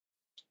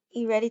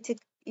You ready to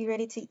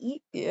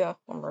eat? Yeah,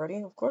 I'm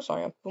ready. Of course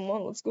I am. Come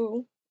on, let's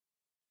go.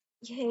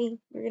 Yay,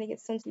 we're gonna get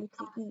something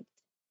to eat.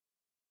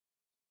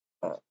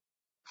 Uh,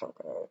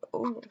 okay.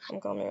 Oh, I'm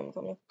coming, I'm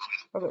coming.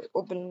 Okay,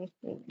 open.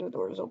 The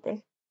door is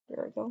open.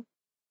 There we go.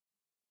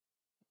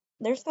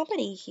 There's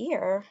nobody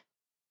here.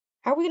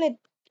 How are we gonna,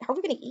 how are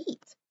we gonna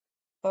eat?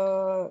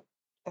 Uh,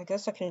 I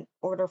guess I can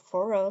order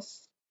for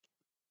us.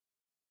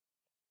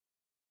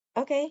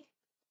 Okay,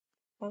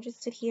 I'll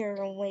just sit here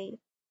and wait.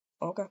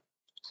 Okay.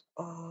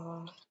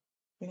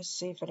 Let me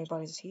see if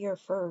anybody's here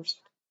first.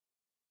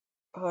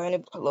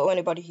 Hello,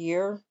 anybody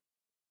here?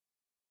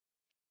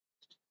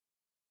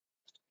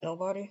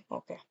 Nobody?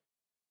 Okay,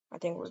 I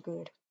think we're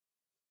good.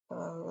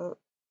 Uh,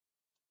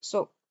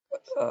 so,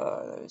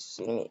 let's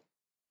see,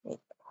 let me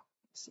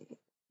see.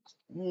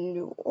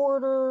 New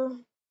order.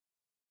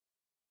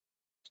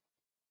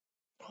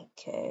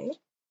 Okay,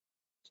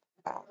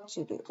 add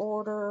to the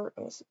order.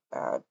 Let me see,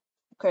 add.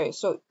 Okay,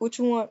 so what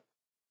you want?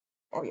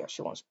 Oh yeah,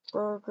 she wants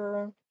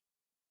burger.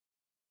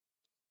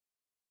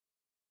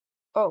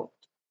 Oh,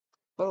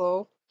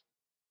 hello.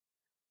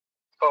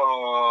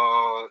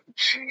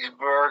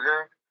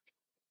 Cheeseburger.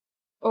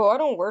 Oh, I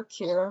don't work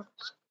here.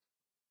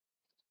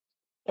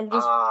 I'm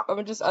just, Uh,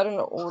 I'm just adding an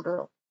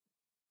order.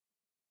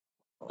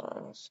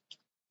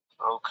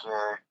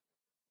 okay.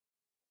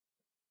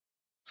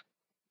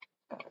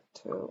 Add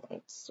two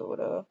and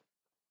soda.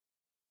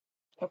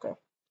 Okay.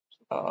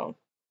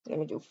 Let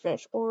me do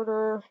finish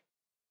order,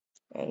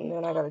 and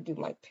then I gotta do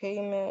my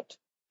payment.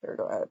 Here we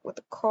go. Add it with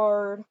the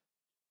card.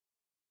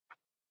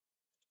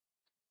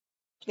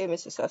 Payment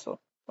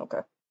successful. Okay.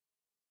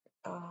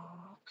 Uh,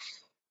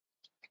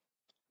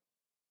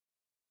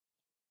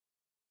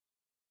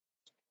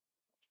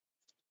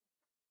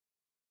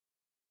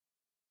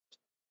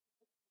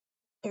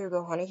 Here you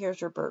go, honey.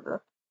 Here's your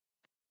burger.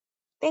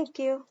 Thank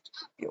you.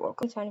 You're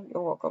welcome, honey.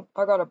 You're welcome.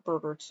 I got a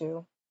burger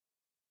too.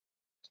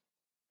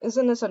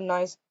 Isn't this a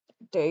nice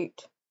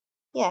date?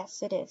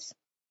 Yes, it is.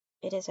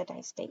 It is a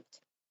nice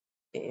date.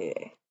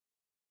 Yeah.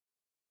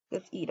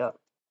 Let's eat up.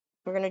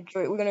 We're gonna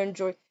enjoy. We're gonna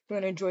enjoy. We're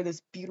gonna enjoy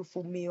this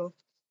beautiful meal.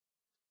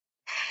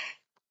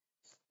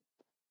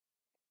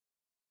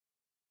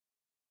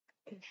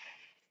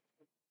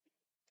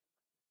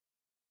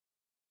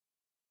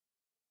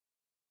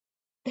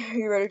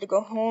 You ready to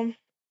go home?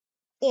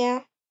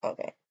 Yeah.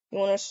 Okay. You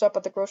want to stop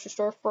at the grocery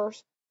store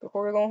first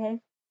before we go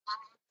home?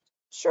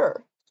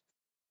 Sure.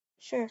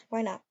 Sure.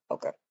 Why not?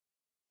 Okay.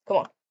 Come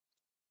on.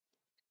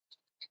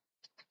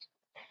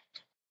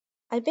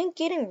 I've been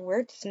getting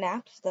weird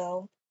snaps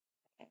though.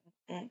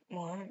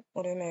 What?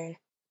 What do you mean?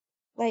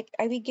 Like,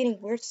 I be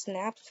getting weird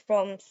snaps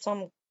from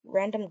some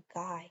random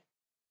guy.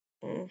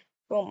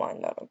 Don't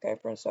mind that, okay,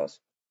 princess?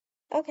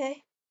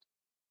 Okay,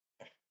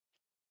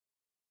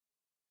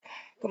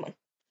 come on.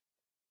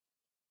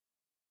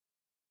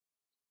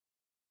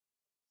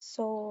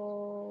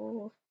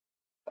 So,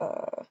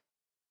 uh,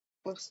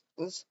 let's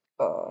let's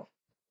uh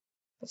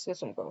let's get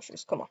some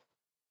groceries. Come on.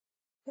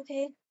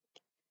 Okay.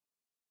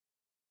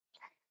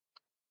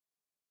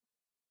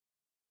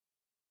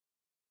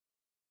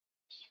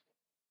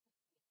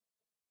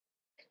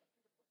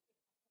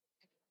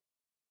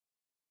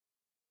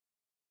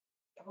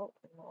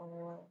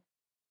 Oh,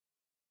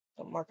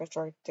 the market's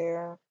right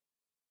there.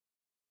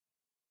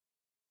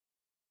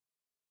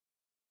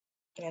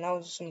 And that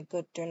was some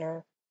good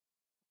dinner.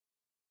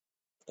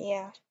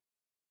 Yeah.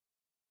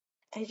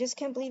 I just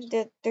can't believe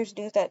that there's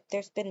news that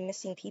there's been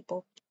missing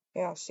people.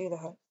 Yeah, I see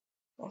that.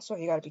 Also,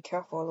 you gotta be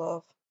careful,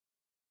 love.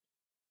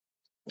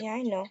 Yeah,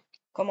 I know.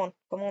 Come on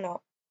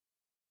out.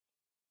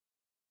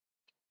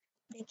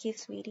 Thank you,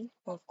 sweetie.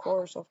 Of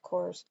course, of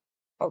course.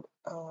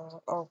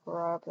 I'll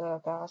grab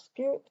the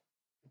basket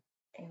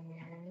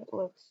and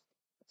let's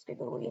get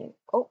going.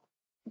 Oh,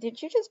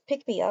 did you just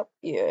pick me up?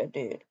 Yeah, I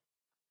did.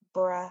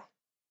 Bruh.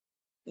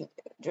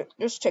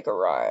 Just take a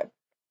ride.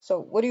 So,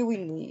 what do we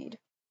need?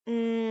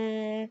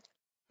 Mm,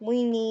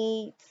 we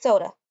need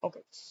soda.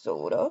 Okay,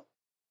 soda.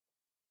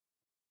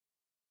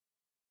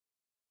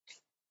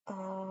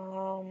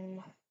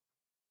 Um,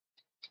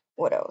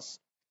 what else?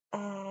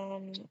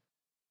 Um,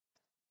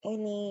 we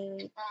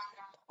need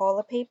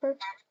toilet paper.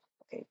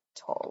 Okay,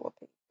 toilet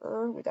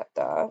paper. We got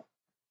that.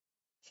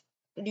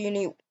 Do you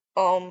need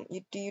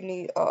do you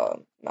need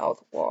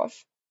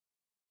mouthwash?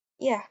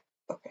 Yeah.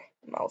 Okay,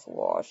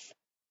 mouthwash.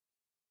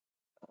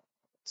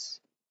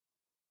 Let's,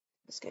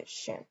 let's get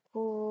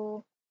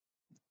shampoo.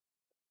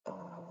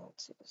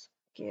 Let's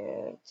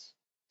get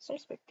some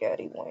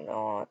spaghetti. Why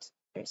not?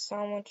 A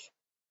sandwich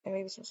and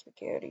maybe some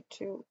spaghetti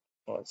too.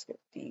 Let's get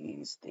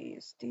these.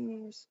 Let's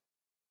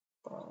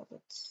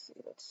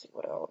see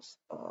what else.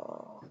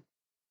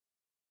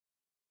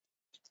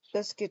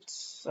 Let's get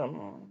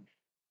some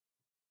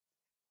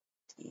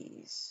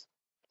these.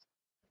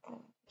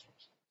 Um,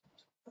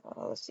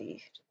 let's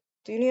see.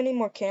 Do you need any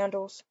more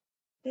candles?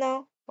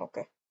 No.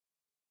 Okay.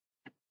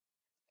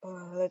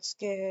 Let's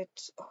get.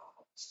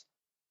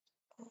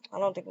 I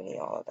don't think we need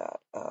all of that.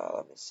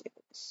 Let me see.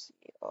 Let me see.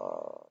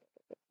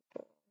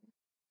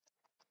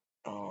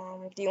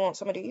 Do you want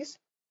some of these?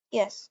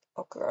 Yes.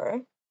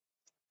 Okay.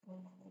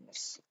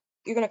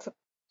 You're gonna cook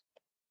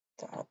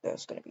that.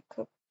 That's gonna be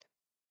cooked.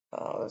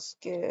 Let's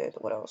get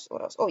what else?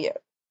 What else? Oh yeah,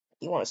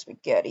 you want a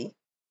spaghetti.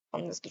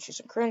 Let's get you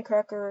some cream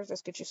crackers.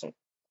 Let's get you some.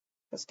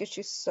 Let's get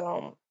you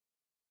some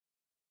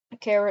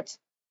carrots.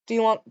 Do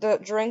you want the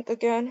drink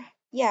again?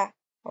 Yeah.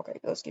 Okay,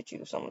 let's get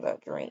you some of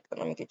that drink.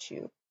 Let me get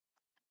you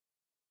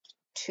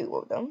 2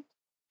 of them.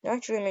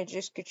 Actually, let me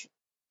just get you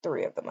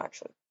 3 of them.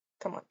 Actually,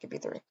 come on, give me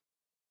 3.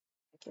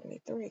 Give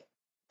me 3.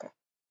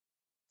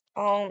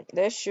 Okay.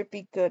 This should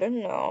be good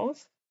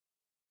enough.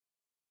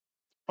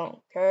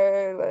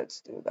 Okay,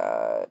 let's do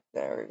that.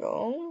 There we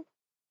go.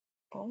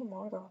 Oh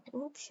my god.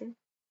 Oops.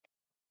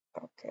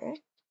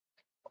 Okay.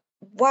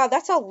 Wow,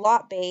 that's a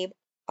lot, babe.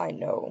 I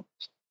know.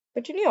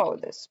 But you need all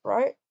of this,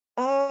 right?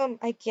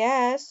 I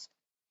guess.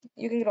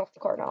 You can get off the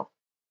car now.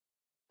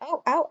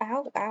 Ow, ow,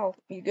 ow, ow.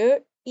 You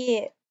good?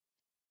 Yeah.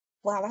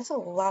 Wow, that's a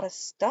lot of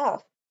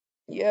stuff.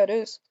 Yeah, it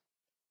is.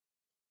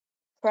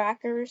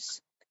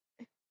 Crackers,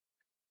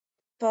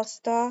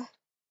 pasta.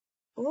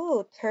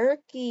 Ooh,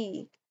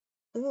 turkey.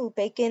 Ooh,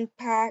 bacon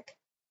pack.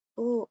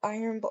 Ooh, why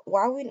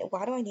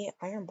do I need an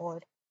iron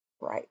board?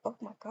 Right. Oh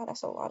my god,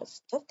 that's a lot of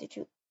stuff. Did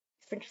you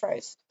French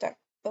fries, that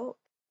oh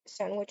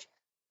sandwich.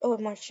 Oh,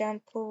 my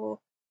shampoo.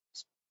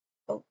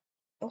 Oh,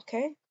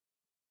 okay.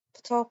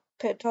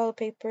 Toilet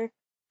paper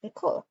and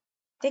cola.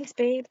 Thanks,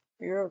 babe.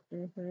 You're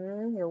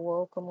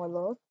welcome, my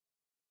love.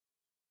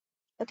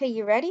 Okay,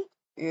 you ready?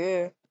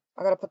 Yeah.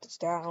 I gotta put this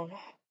down.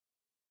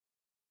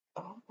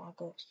 Oh my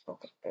gosh.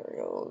 Okay, there we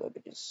go. Let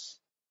me just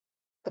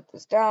put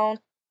this down.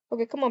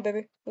 Okay, come on,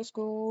 baby. Let's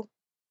go.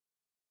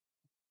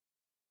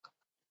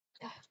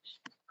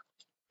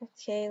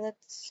 Okay,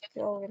 let's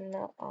go in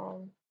the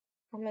I'm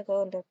gonna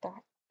go in the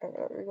back.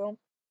 There we go.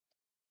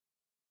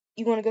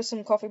 You wanna get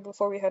some coffee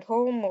before we head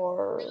home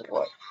or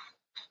what?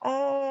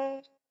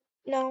 Uh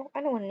no,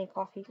 I don't want any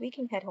coffee. We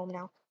can head home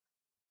now.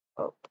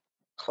 Oh,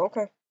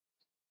 okay.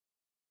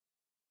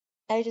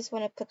 I just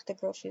wanna put the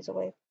groceries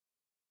away.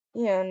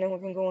 Yeah, and then we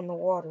can go in the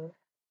water.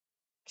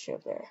 Chill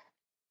there.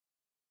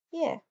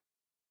 Yeah.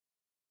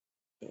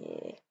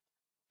 Yeah.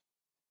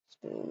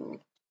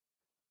 So,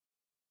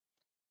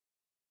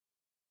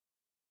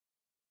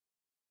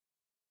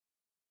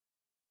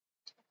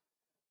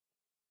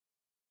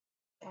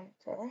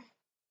 okay.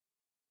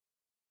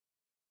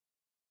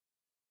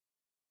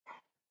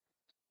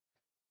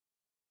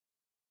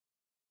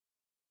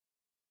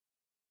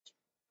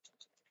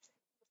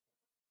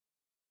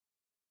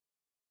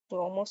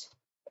 We're almost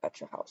at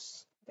your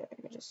house. Okay,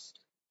 let me just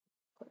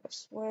go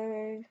this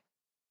way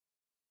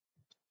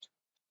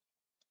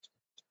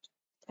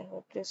and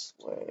go this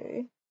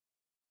way.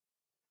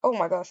 Oh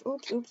my gosh.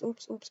 Oops, oops,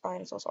 oops, oops. I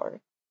am so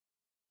sorry.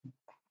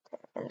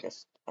 Okay, let me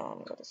just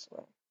go this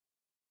way.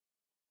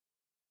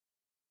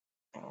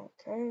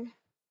 Okay,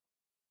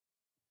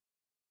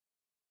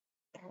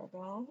 there we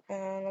go.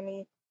 And let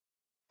me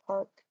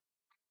park.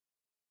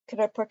 Can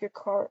I park your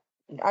car?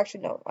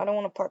 Actually, no. I don't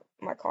want to park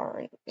my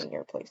car in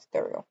your place.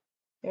 There we go.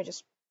 Let me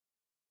just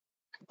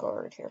go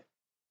right here.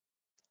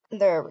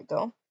 There we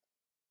go.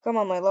 Come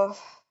on, my love.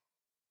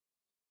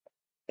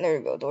 There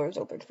you go. Door's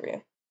open for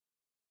you.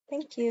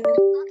 Thank you.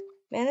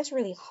 Man, it's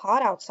really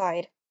hot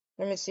outside.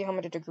 Let me see how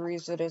many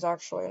degrees it is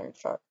actually. Let me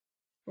check.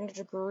 How many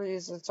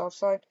degrees it's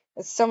outside?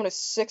 It's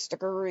 76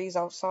 degrees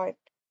outside.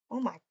 Oh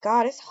my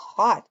god, it's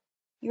hot.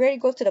 You ready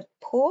to go to the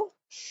pool?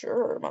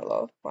 Sure, my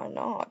love. Why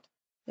not?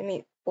 Let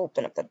me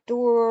open up the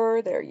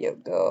door. There you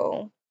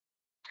go.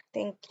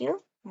 Thank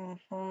you.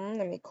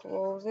 Let me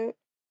close it.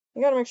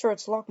 You gotta make sure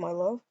it's locked, my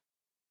love.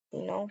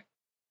 You know?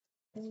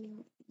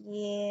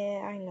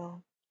 Yeah, I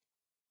know.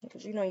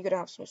 Because you know you're gonna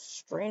have some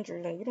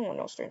strangers and you don't want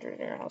no strangers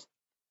in your house.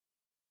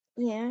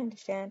 Yeah, I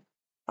understand.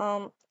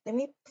 Let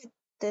me put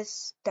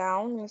this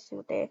down. Let me see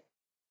what they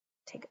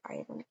take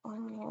item.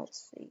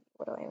 Let's see.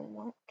 What do I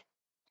want?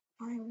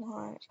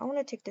 I want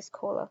to take this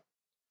cola.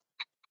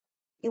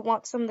 You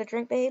want some of the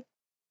drink, babe?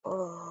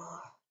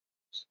 Oh,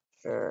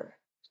 sure.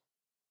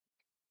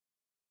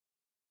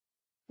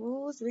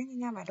 Who's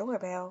ringing at my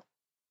doorbell?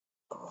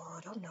 Oh,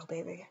 I don't know,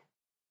 baby.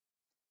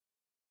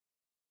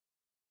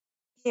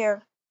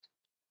 Here,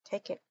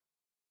 take it.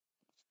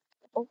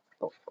 Oh,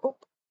 oh, oh,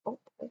 oh,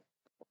 oh.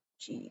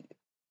 Gee,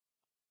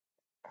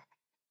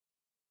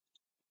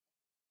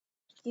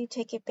 you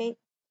take it, babe.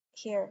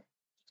 Here,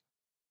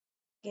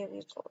 give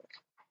you cola.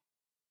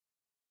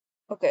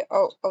 Okay,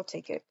 I'll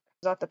take it.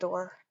 It's out the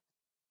door.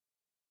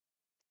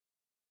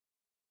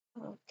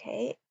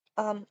 Okay.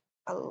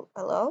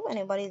 Hello?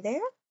 Anybody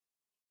there?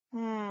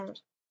 Hmm,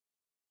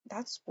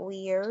 that's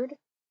weird.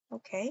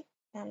 Okay.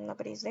 And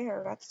nobody's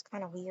there. That's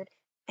kind of weird.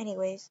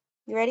 Anyways,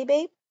 you ready,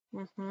 babe?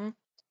 Mm-hmm.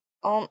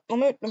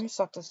 Let me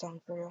set this down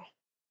for you.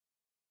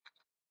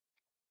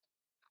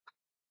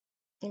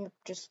 Let me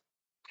just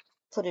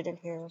put it in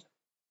here.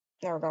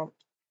 There we go.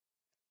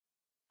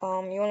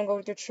 You wanna go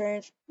with your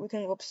change? We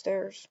can go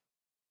upstairs.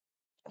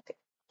 Okay.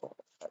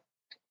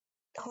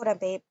 Hold on,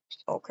 babe.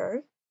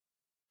 Okay.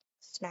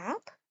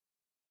 Snap.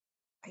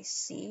 I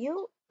see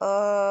you.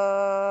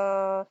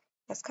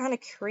 That's kind of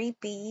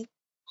creepy.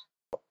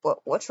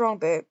 What's wrong,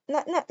 babe?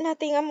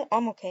 Nothing.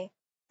 I'm okay.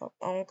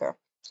 I'm okay.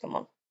 Come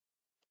on.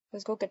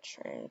 Let's go get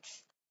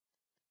changed.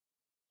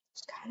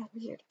 It's kind of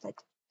weird. Like,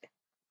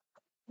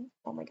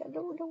 oh my god,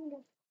 no, no,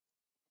 no.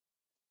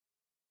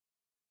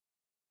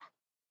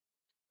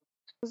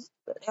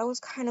 That was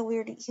kind of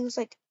weird. He was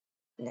like,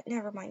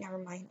 never mind, never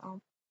mind.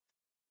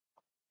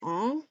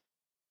 Mm,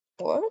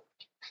 what?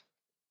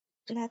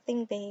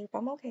 Nothing, babe.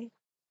 I'm okay.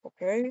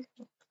 Okay.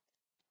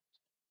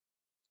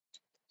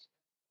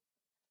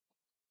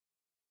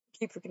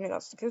 Keep forgetting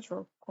that's the kids'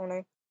 room,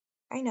 Corny.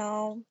 I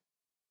know.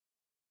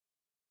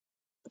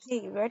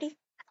 Okay, you ready?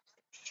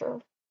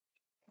 Sure.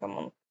 Come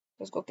on.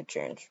 Let's go get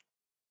changed.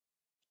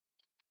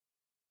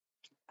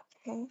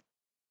 Okay.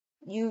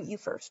 You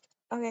first.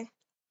 Okay.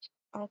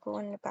 I'll go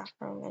in the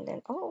bathroom and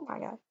then. Oh my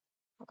god.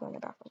 I'll go in the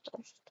bathroom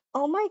first.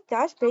 Oh my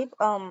gosh, babe.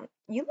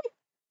 You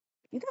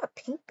got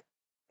pink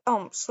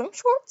swim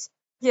shorts?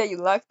 Yeah, you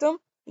like them?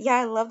 Yeah,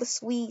 I love the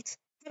sweet.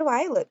 How do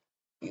I look?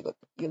 You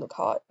look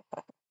hot.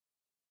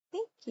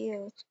 Thank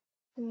you.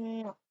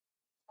 Mm.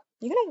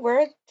 You gonna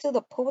wear it to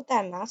the pool with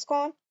that mask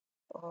on?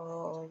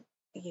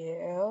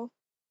 Yeah.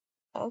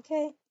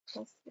 Okay.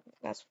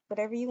 That's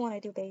whatever you want to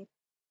do, babe.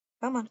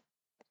 Come on.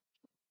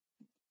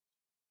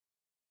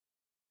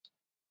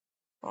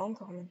 I'm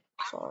coming.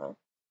 Sorry.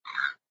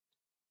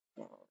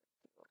 No.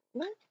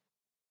 What?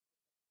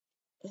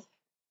 Eh,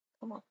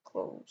 come on,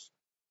 close.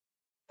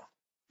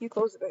 You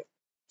close it, babe.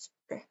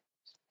 Okay.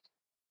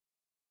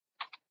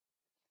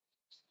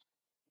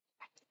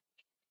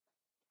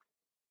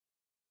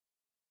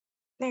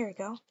 There we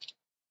go.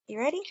 You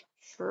ready?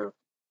 Sure.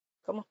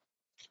 Come on.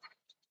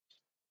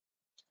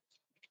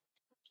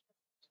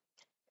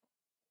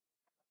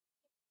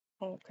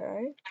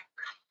 Okay.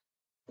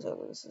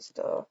 So this is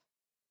the.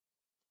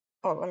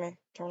 Oh, let me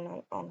turn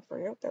that on for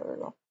you. There we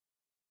go.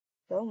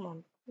 Come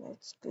on.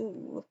 Let's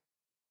go.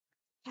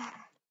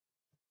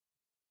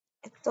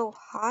 It's so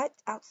hot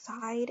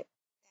outside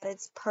that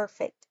it's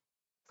perfect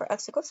for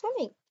us to go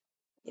swimming.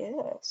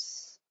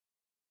 Yes.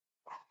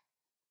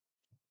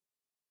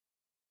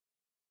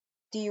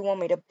 Do you want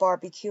me to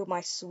barbecue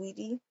my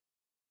sweetie?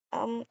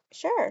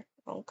 Sure.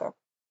 Okay.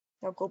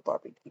 I'll go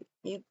barbecue.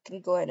 You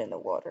can go ahead in the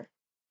water.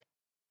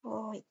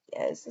 Oh,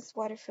 yes, this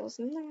water feels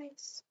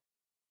nice.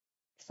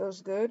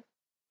 Feels good?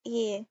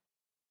 Yeah.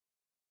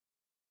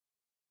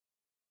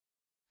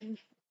 Mm.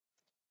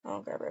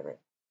 Okay, baby.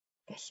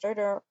 Stay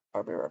there.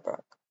 I'll be right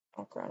back.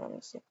 Okay, let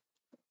me see.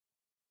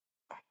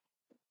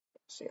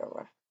 See,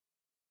 alright.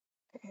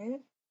 Okay.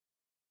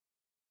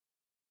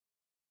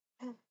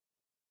 Oh,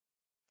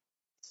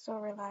 so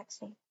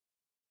relaxing.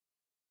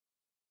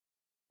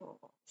 Oh,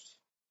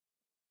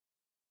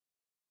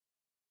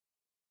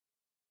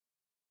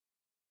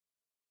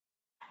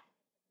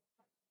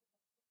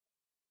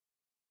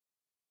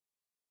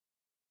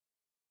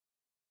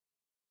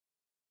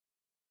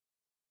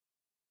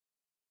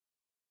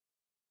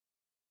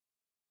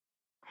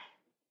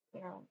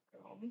 there we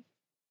go.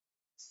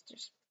 Let's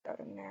just put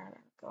that in there.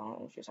 There we go.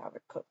 And just have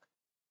it cook.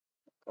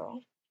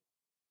 Go.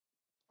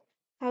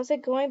 How's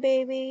it going,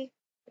 baby?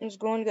 It's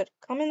going good.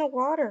 Come in the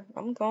water.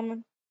 I'm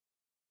coming.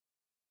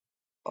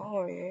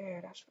 Oh,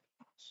 yeah, that's really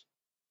nice.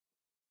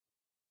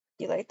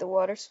 You like the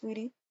water,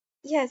 sweetie?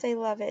 Yes, I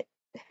love it.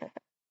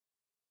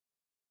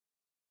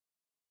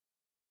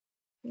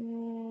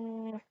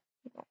 Mm,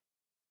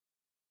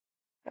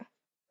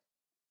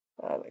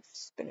 I like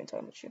spending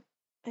time with you.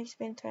 I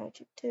spend time with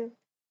you too.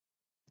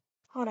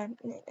 Hold on.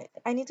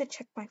 I need to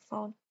check my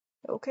phone.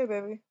 Okay,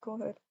 baby. Go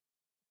ahead.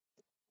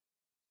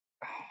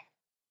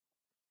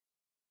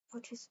 Oh,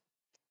 jeez.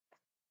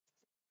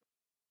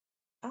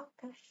 Oh,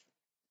 gosh.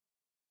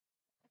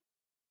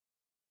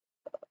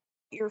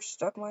 You're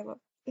stuck, my love.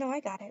 No, I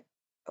got it.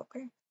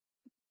 Okay.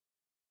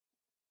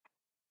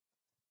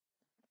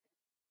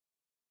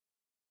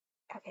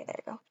 Okay, there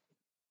you go.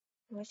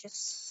 Let me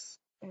just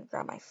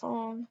grab my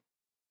phone.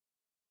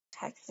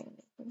 Texting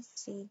me. Let me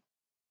see.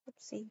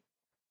 Let's see.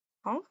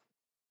 Huh?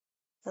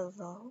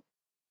 Hello?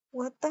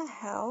 What the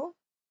hell?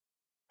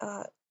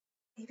 Uh,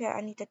 maybe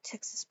I need to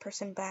text this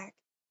person back.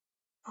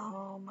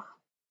 Um,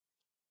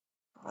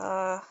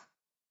 uh,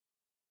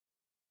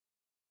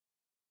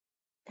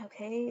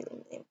 okay.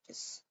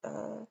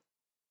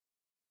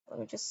 Let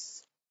me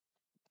just,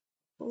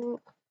 who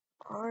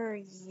are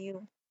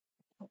you?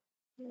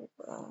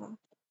 Uh,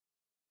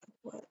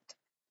 what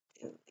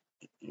do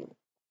you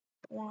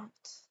want?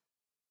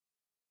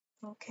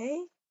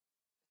 Okay,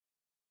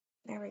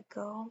 there we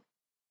go.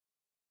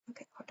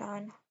 Okay, hold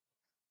on.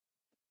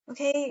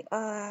 Okay,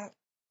 let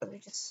me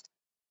just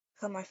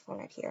put my phone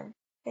right here.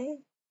 Okay,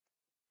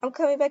 I'm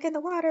coming back in the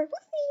water.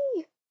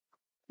 Whee!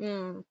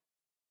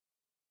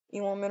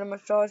 You want me to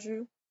massage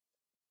you?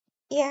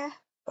 Yeah.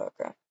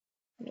 Okay,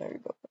 there you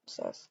go,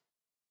 princess.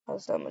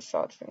 How's that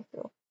massaging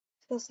feel?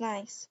 Feels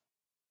nice.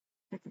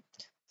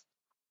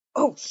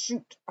 Oh,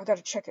 shoot, I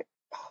gotta check it.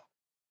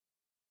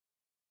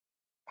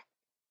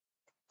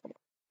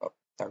 Oh,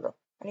 there we go.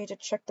 I need to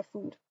check the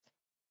food.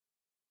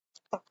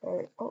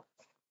 Okay, oh,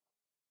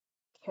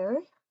 okay.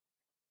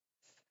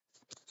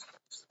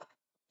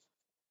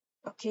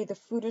 Okay, the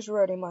food is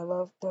ready, my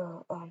love.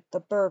 The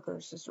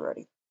burgers is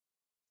ready.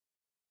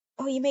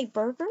 Oh, you make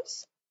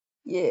burgers?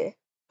 Yeah.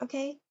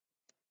 Okay.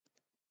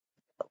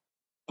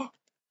 Eh,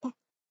 eh.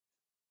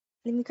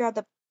 Let me grab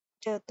the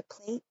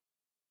plate.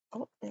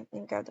 Oh, let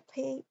me grab the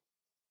plate.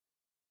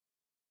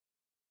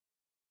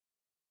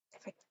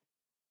 If I,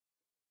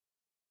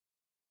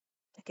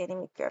 okay, let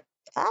me grab.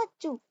 Ah,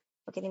 choo.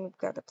 Okay, let me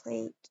grab the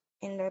plate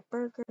and the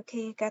burger.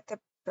 Okay, got the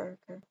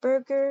burger.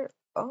 Burger.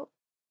 Oh,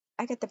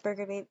 I got the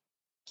burger, babe.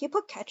 Can you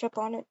put ketchup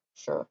on it?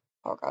 Sure.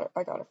 Oh, got it.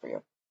 I got it for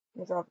you.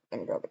 Let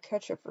me grab the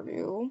ketchup for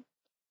you.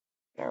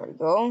 There we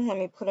go. Let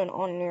me put it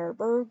on your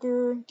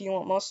burger. Do you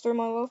want mustard,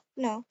 my love?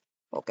 No.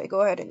 Okay,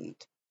 go ahead and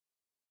eat.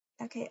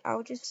 Okay,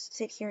 I'll just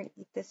sit here and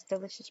eat this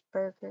delicious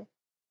burger.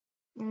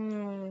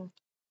 Mmm.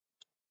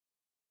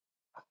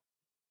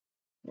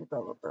 You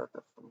grab a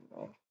burger for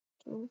me.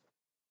 too.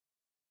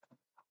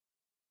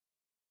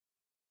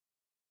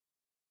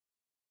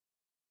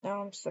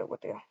 Now I'm sit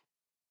with you.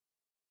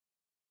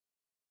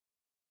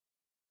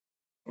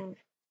 Mm.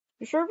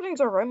 You sure everything's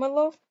alright, my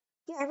love?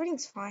 Yeah,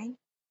 everything's fine.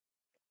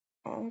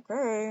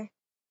 Okay.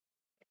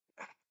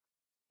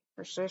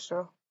 You say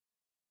so.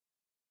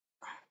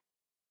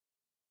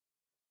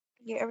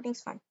 Yeah,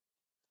 everything's fine.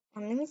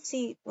 Let me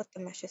see what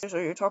the message is.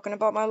 Are you talking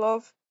about, my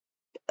love?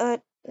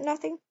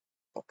 Nothing.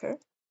 Okay.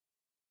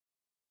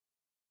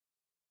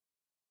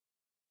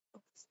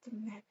 What's the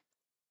message?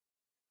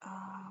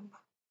 Um.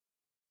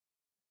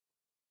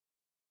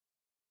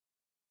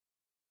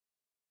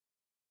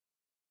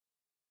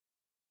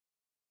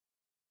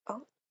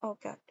 Oh. Oh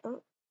God.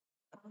 Oh.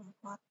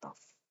 What the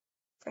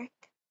frick?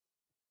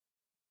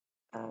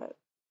 Uh.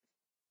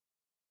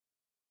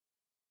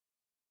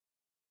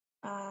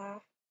 Uh.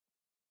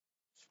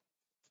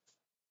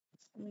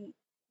 He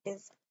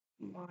is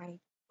my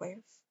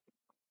boyfriend.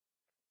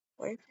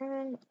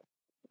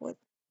 What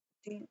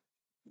do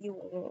you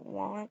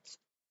want?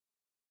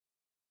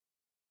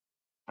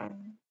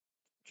 I'm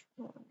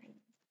trying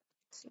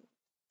to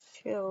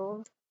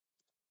chill.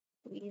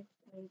 Please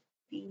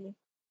be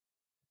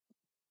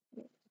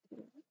what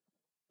you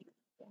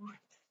want.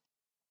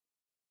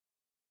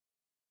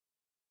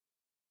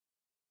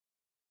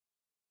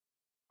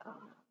 Uh,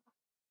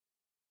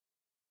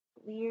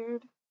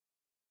 weird.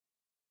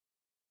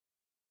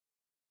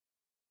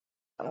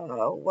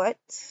 What?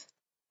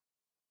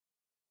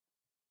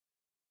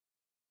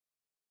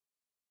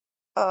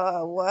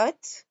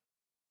 What?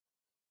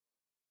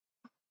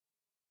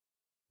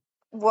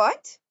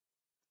 What?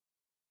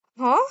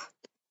 Huh?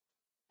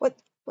 What?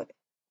 What?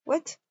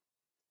 What?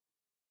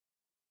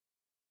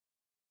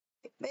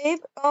 Babe,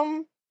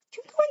 can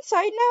you go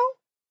inside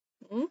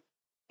now? Hmm?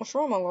 What's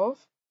wrong, my love?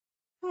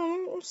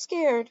 I'm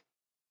scared.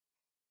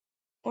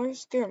 Why are you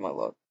scared, my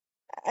love?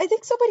 I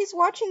think somebody's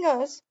watching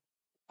us.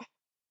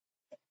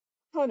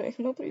 Honey,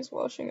 nobody's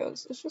watching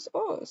us. It's just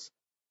us.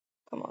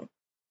 Come on.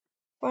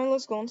 Fine,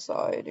 let's go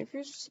inside. If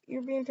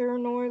you're being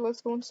paranoid,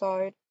 let's go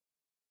inside.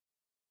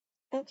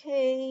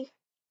 Okay.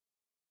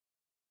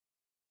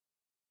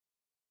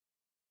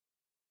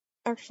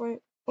 Actually,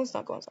 let's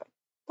not go inside.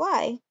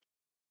 Why?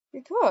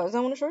 Because I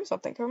want to show you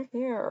something. Come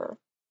here.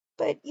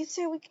 But you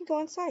said we can go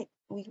inside.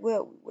 We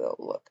will. We will.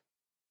 Look.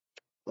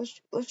 Let's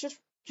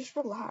just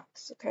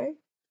relax, okay?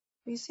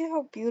 You see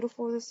how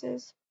beautiful this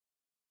is?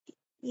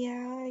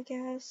 Yeah, I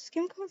guess.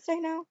 Can we go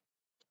inside now?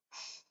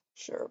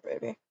 Sure,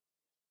 baby.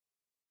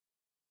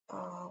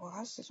 Well,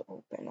 this is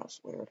open. That's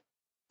weird.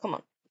 Come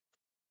on.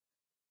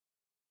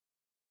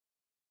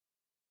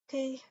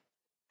 Okay.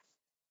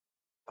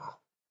 Uh,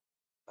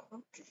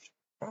 just,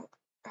 uh,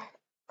 uh,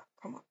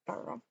 come on. I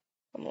don't know.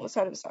 Come on, let's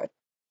head inside.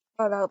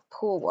 Oh, that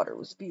pool water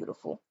was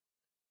beautiful.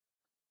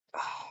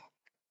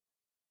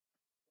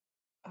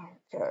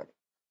 Okay.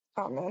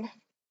 Oh, man.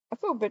 I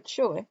feel a bit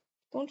chilly.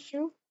 Don't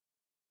you?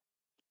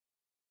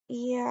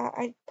 Yeah,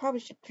 I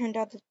probably should turn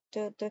down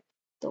the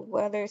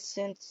weather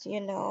since,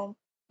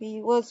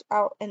 we was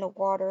out in the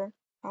water,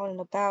 out and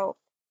about.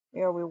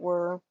 Yeah, we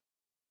were.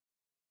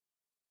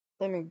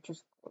 Let me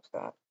just close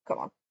that. Come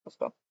on, let's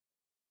go.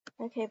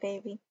 Okay,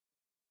 baby.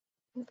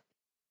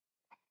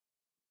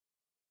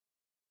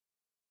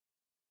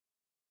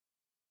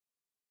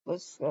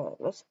 Let's go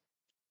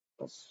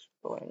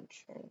and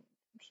change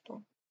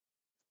stuff.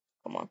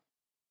 Come on.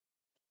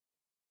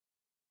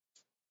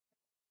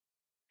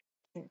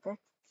 Okay.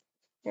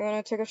 You're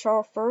gonna take a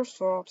shower first,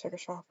 or I'll take a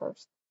shower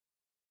first?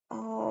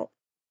 Uh,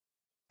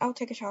 I'll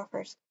take a shower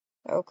first.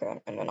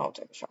 Okay, and then I'll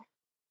take a shower.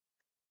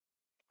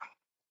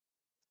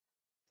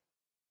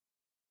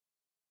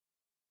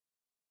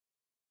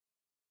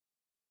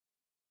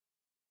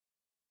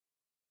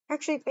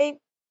 Actually, babe,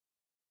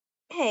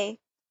 hey.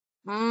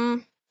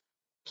 Can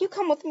you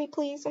come with me,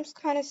 please? I'm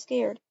kind of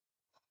scared.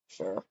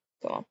 Sure.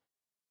 Come on.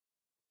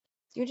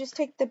 You just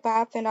take the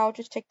bath and I'll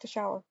just take the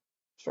shower.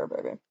 Sure,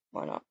 baby.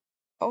 Why not?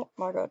 Oh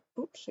my god.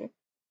 Oopsie.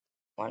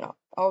 Why not?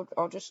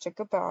 I'll just take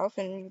a bath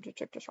and you just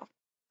take the shower.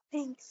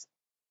 Thanks.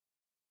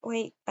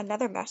 Wait,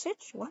 another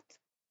message? What?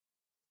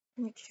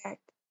 Let me check.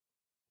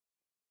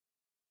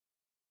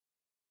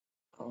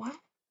 What?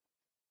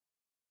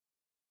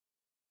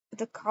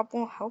 The cop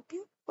won't help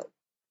you?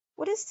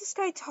 What is this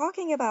guy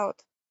talking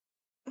about?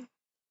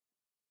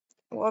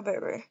 What,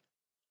 baby?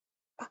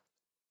 Uh,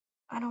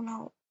 I don't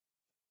know.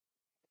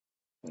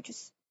 We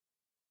just,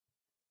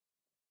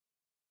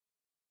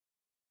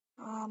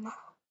 um,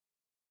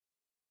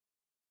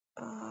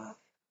 uh,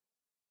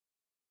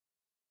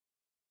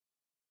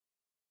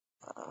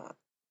 uh,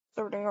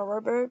 everything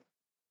alright, babe?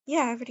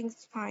 Yeah,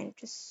 everything's fine.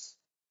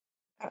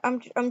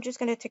 I'm just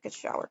gonna take a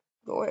shower.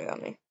 Go ahead,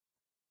 honey.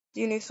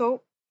 Do you need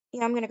soap?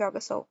 Yeah, I'm gonna grab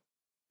the soap.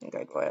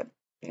 Okay, go ahead.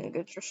 You can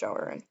get your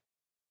shower in.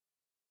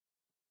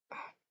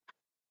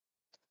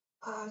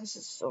 Ah, this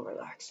is so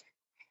relaxing.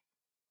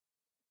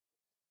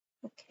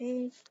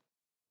 Okay.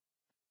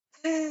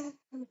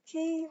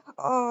 Okay,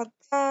 all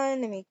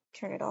done. Let me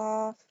turn it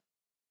off.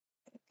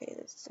 Okay,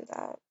 let's do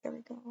that. There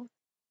we go.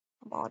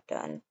 I'm all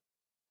done.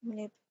 I'm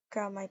gonna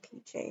grab my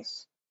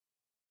PJs.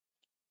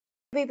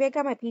 Baby, I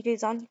got my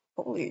PJs on.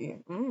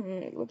 Holy,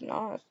 you look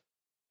nice.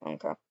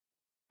 Okay.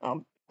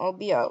 I'll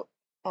be out.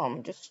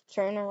 Just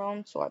turn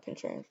around so I can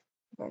change.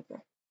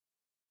 Okay.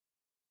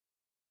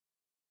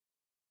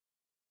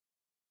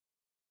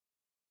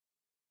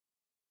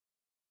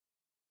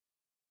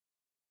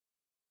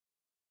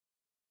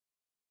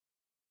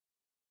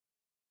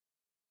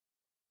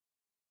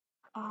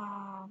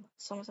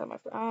 Someone's at my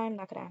phone. I'm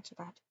not gonna answer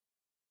that.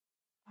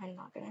 I'm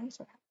not gonna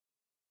answer that.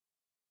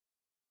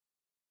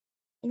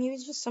 Maybe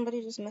it's just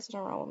somebody just messing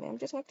around with me. I'm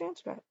just not gonna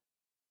answer that.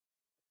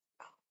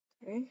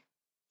 Okay.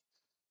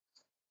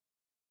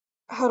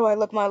 How do I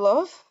look, my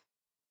love?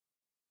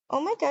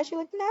 Oh my gosh, you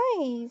look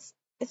nice.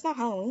 It's not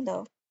Halloween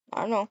though.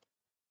 I know.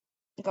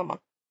 Come on.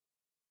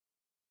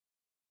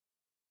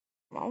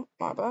 Oh,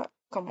 my bad.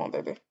 Come on,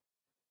 baby.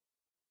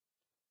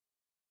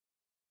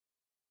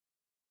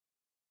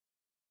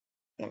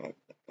 Let me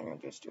let me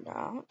just do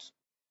that.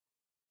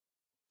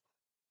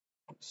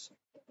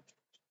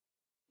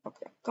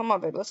 Okay. Come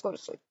on, baby. Let's go to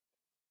sleep.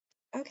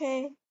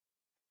 Okay.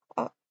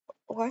 Uh,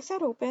 why is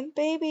that open,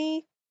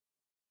 baby?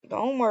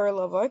 Don't worry,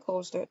 love. I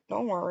closed it.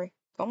 Don't worry.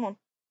 Come on.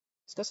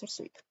 Let's get some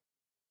sleep.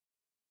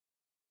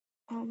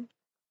 Um,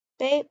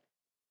 babe.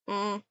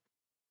 Mm,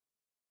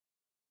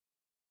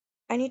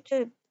 I need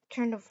to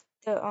turn the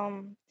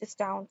this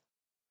down.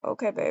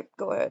 Okay, babe.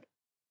 Go ahead.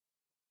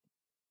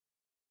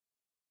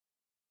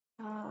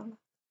 Um.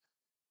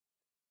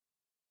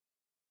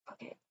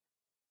 Okay.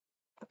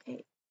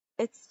 Okay.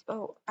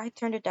 I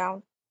turned it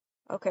down.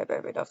 Okay,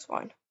 baby. That's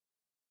fine.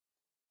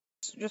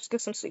 Just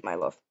get some sleep, my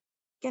love.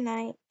 Good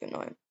night. Good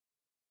night.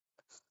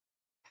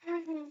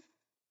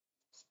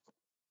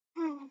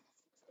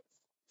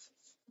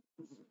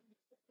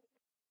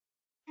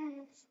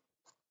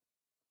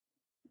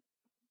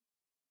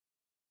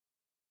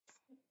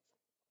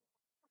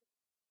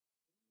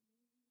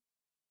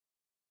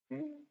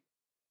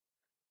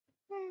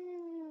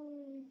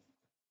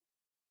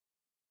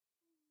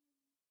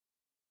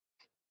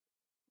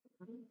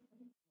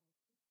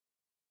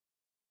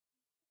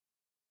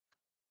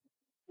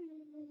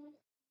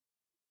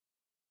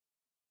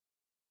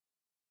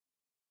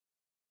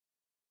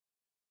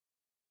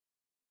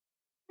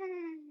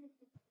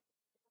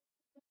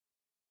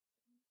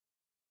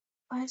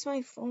 Why is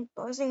my phone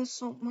buzzing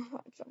so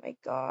much? Oh my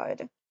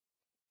god.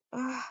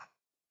 Ah,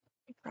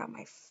 I grab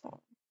my phone.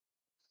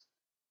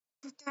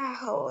 What the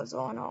hell is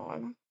going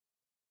on?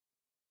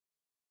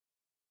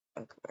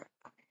 Okay.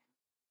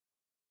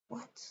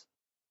 What?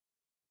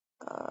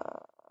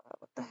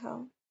 What the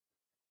hell?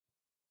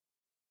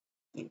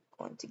 You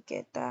going to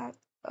get that?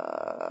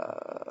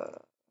 Uh,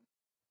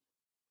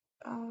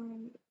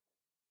 um,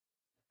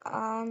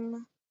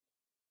 um,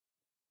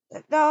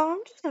 no,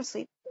 I'm just gonna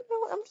sleep.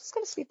 No, I'm just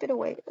gonna sleep it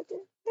away.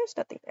 There's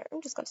nothing there.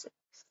 I'm just gonna sleep.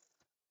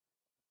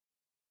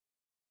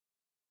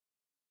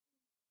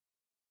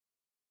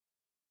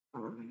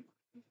 Um,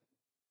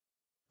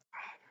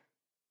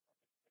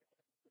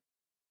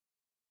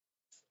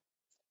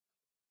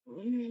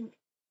 mm,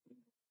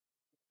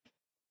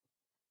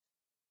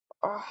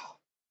 oh,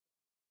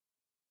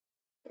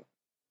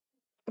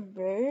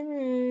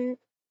 baby.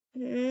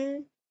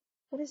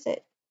 What is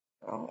it?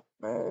 Oh,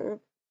 babe.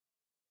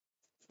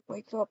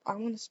 Wake up. I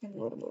want to spend a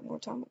little bit more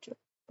time with you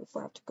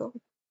before I have to go.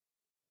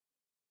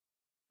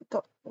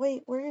 Go.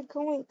 Wait, where are you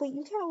going? Wait,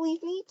 you can't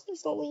leave me.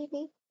 Please don't leave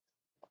me.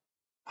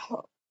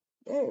 Oh,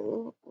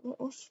 babe,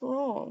 what's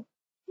wrong?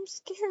 I'm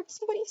scared.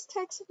 Somebody's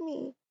texting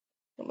me.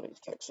 Somebody's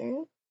texting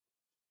you?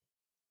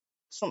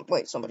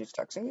 Wait, somebody's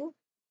texting you?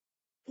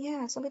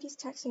 Yeah, somebody's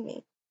texting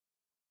me.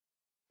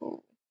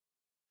 Who?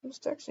 Who's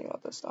texting you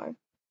at this time?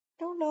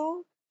 I don't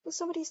know. But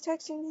somebody's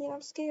texting me and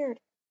I'm scared.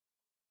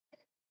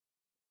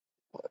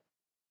 What?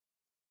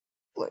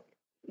 What?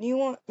 Do you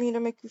want me to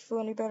make you feel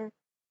any better?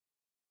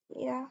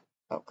 Yeah.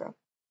 Okay.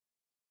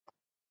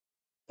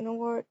 You know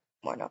what?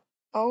 Why not?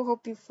 I'll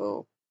help you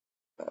feel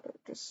better.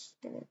 Just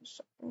give me a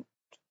second.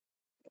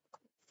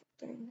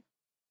 Thing.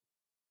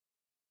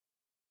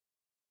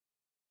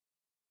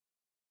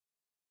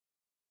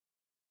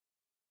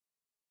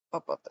 How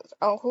about this?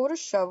 I'll hold a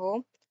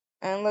shovel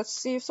and let's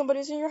see if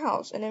somebody's in your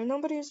house. And if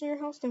nobody's in your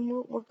house, then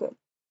we're good.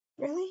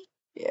 Really?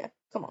 Yeah.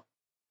 Come on.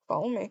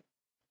 Follow me.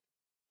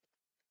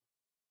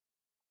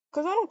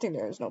 Because I don't think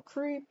there is no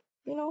creep,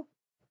 you know?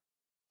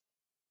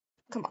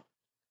 Come on.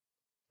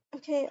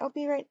 Okay, I'll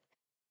be right.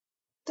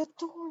 The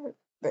door,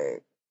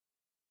 babe.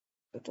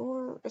 The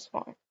door is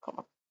fine. Come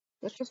on.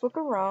 Let's just look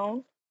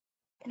around.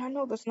 And I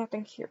know there's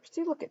nothing here.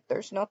 See, look it.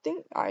 There's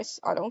nothing. I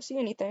don't see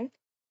anything.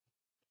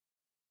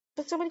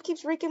 But somebody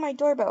keeps ringing my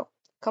doorbell.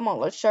 Come on,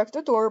 let's check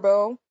the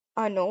doorbell.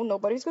 I know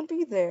nobody's gonna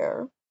be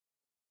there.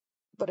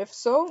 But if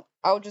so,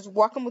 I'll just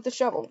whack them with the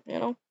shovel, you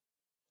know?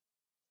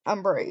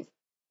 I'm brave.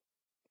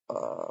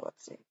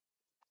 Let's see.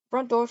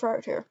 Front door's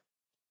right here.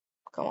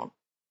 Come on.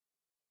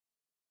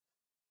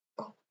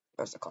 Oh,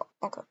 there's the car.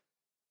 Okay.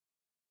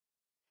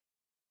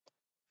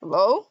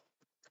 Hello?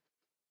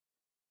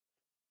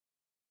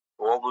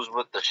 What was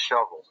with the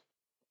shovel?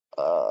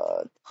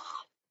 Uh,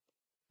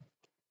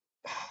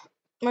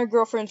 my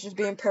girlfriend's just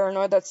being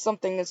paranoid that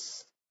something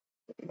is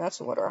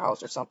messing with her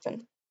house or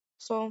something.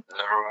 So,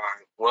 Never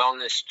mind.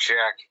 Wellness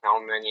check.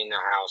 How many in the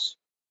house?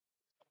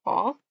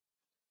 huh?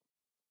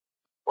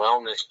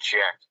 Wellness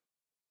check.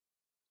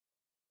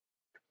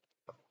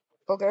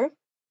 Okay.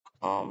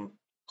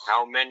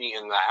 How many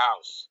in the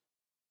house?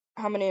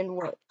 How many in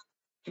what?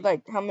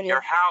 Like, how many?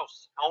 Your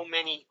house. How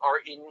many are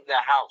in the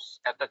house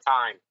at the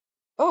time?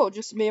 Oh,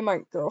 just me and my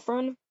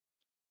girlfriend?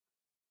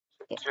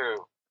 2.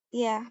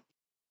 Yeah.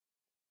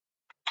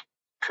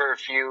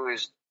 Curfew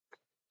is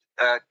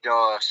at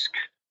dusk.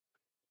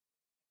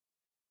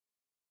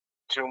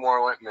 2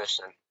 more went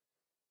missing.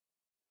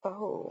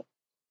 Oh,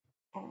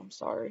 I'm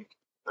sorry.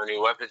 Any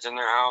weapons in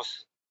their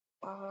house?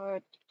 Uh,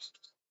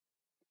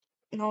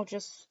 no,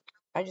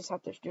 I just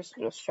have to just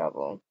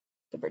shovel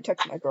to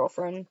protect my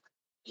girlfriend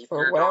Keep for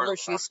your doors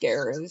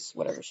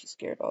whatever she's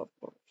scared of.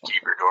 Or Keep something.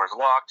 your doors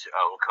locked.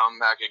 I will come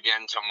back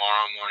again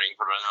tomorrow morning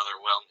for another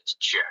wellness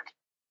check.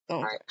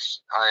 Okay.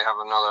 Thanks. I have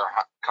another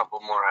couple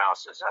more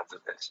houses after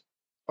this.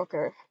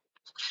 Okay.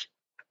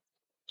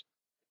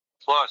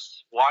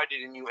 Plus, why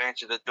didn't you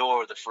answer the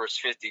door the first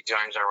 50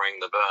 times I rang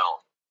the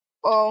bell?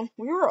 Oh,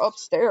 we were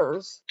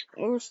upstairs.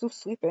 We were still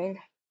sleeping.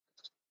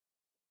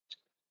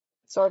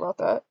 Sorry about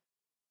that.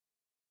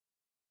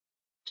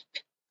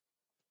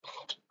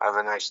 Have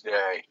a nice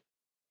day.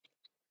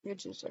 You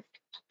too, sir.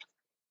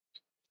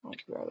 I'll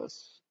grab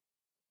this.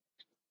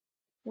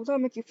 Will that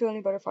make you feel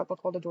any better if I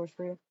lock all the doors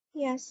for you?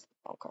 Yes.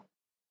 Okay.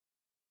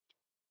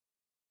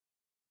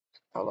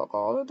 I'll lock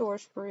all the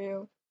doors for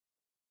you.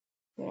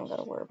 You don't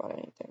gotta worry about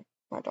anything,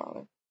 my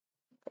darling.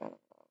 Okay.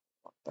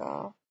 Lock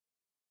that.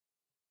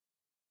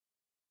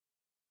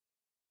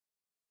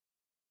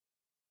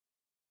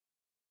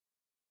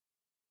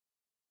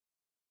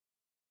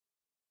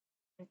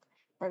 Okay.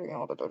 I think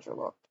all the doors are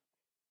locked.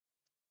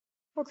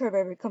 Okay,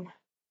 baby, come on.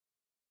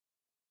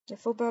 You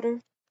feel better?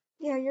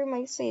 Yeah, you're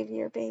my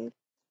savior, babe.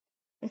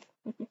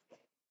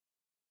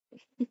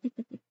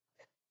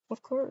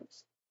 Of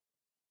course.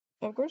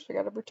 Of course, we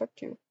gotta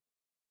protect you.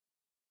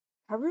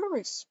 Have you ever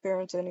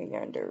experienced any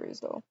yanderies,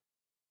 though?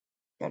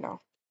 You know.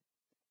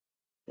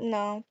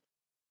 No.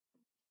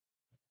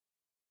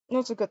 No,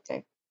 it's a good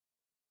thing.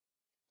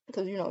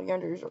 Because, you know,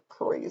 yanderies are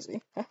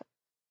crazy.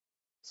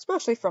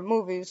 Especially from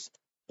movies.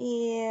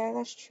 Yeah,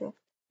 that's true.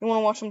 You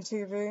wanna watch some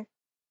TV?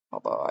 How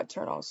about I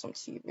turn on some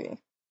TV?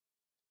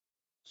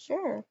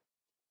 Sure.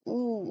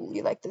 Ooh,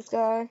 you like this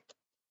guy?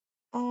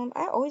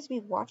 I always be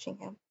watching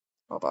him.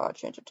 How about I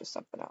change it to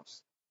something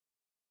else?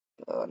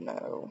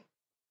 No.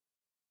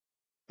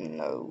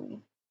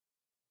 No.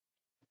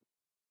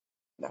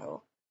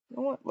 No. You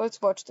know what?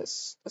 Let's watch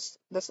this.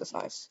 This is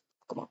nice.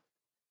 Come on.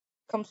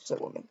 Come sit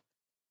with me.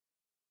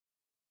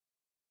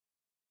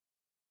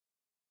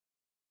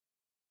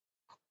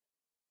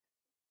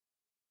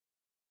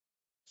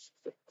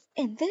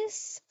 And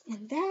this,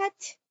 and that,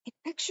 and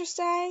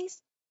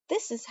exercise.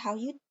 This is how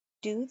you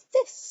do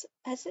this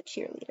as a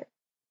cheerleader.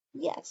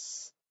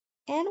 Yes.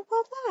 And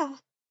voila.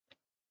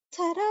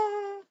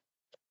 Ta-da!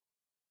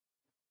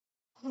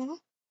 Huh?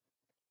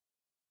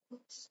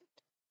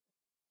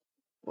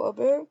 Well,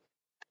 babe,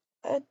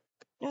 uh,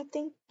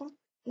 nothing,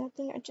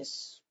 nothing. I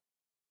just,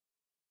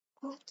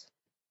 what?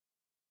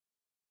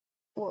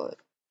 What?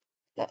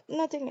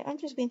 Nothing. I'm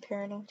just being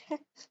paranoid.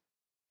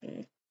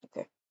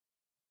 Okay.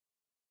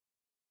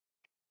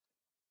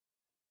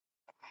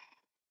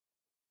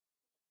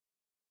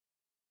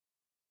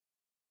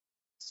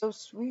 So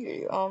sweet.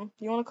 You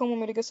wanna come with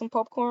me to get some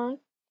popcorn?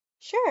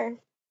 Sure.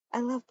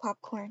 I love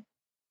popcorn.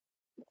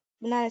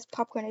 But not as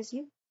popcorn as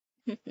you.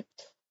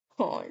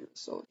 Oh, you're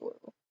so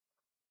adorable.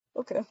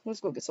 Okay, let's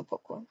go get some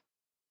popcorn.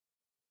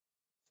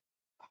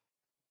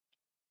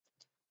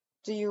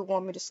 Do you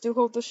want me to still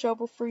hold the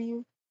shovel for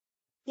you?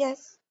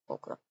 Yes.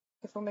 Okay.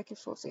 If it'll make you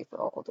feel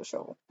safer, I'll hold the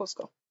shovel. Let's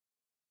go.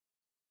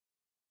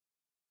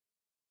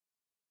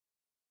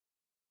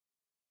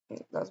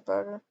 That's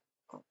better.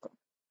 Okay.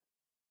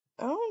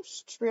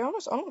 To be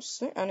honest, I don't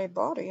see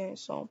anybody,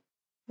 so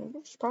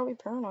you're just probably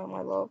paranoid, my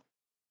love.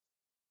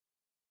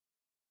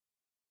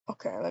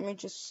 Okay, let me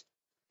just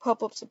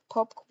pop up some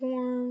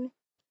popcorn.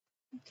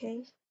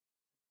 Okay.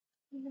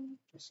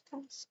 Just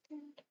kind of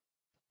scared.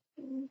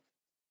 Okay,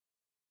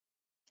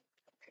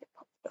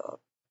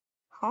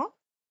 Huh?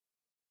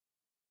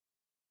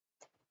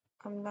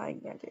 I'm not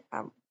yandere.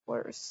 I'm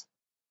worse.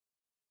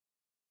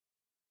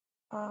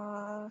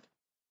 How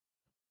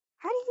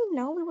do you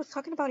know we was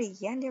talking about a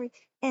yandere?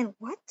 And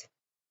what?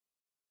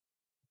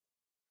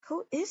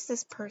 Who is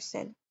this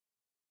person?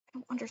 I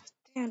don't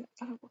understand.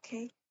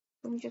 Okay.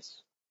 Let me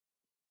just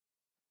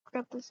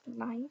grab this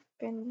knife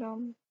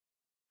and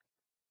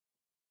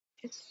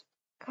just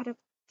cut up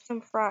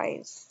some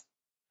fries.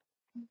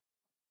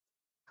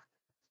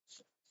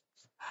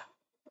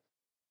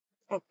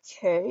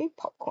 Okay,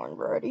 popcorn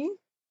ready.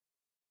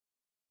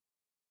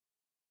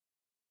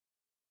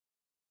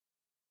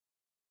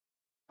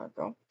 There we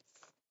go.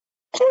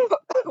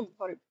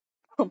 Honey,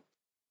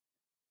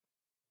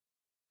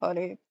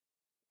 honey,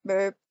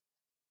 babe,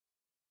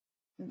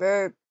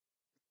 babe,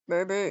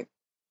 baby,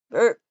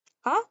 babe.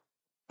 Huh?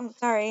 I'm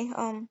sorry.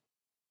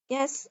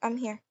 Yes, I'm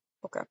here.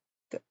 Okay,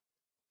 good.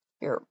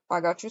 Here, I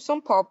got you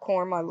some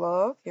popcorn, my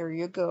love. Here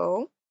you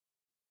go.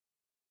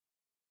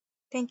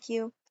 Thank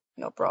you.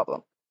 No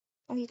problem.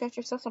 Oh, you got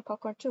yourself some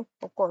popcorn too,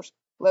 of course.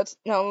 Let's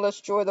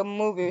enjoy the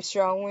movie,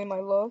 shall we, my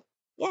love?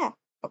 Yeah.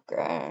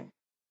 Okay.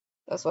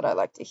 That's what I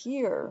like to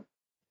hear.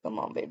 Come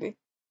on, baby.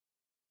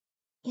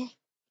 Yeah,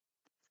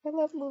 I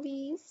love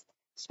movies,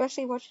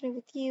 especially watching it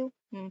with you.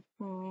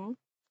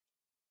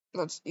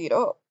 Let's eat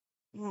up.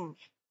 Mm.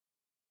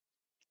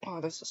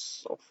 Oh, this is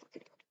so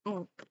freaking good.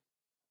 Mm.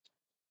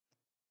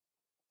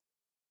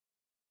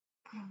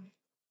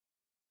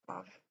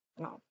 Um,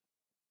 no,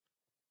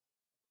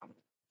 um,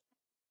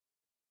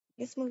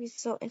 this movie's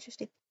so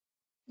interesting.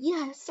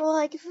 Yes,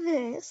 like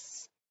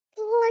this,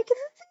 like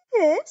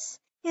this,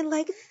 and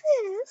like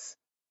this,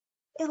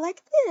 and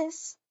like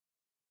this.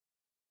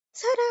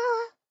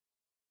 Ta-da!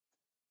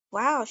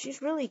 Wow,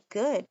 she's really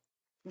good.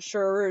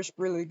 Sure is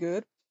really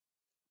good.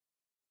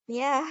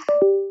 Yeah,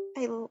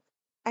 I, l-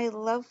 I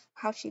love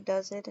how she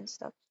does it and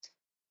stuff.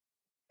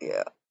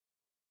 Yeah,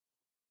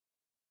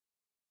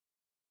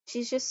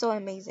 she's just so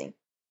amazing.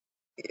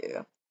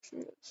 Yeah, she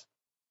is.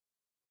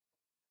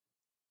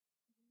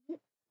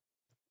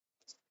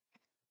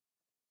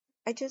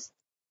 I just,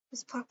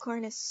 this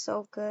popcorn is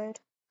so good.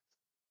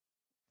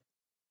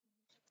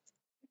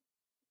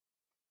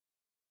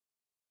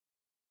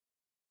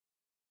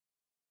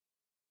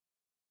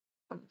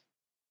 Um,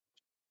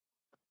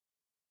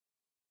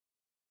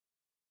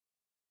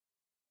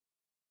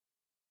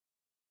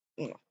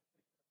 yeah.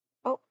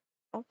 Oh,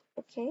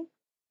 okay.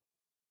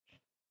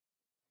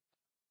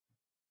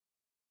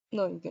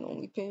 No, you can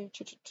only pay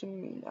attention to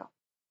me now.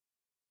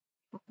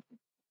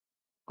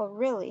 Oh,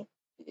 really?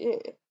 Yeah.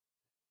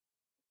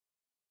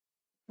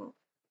 Mm,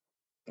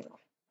 yeah.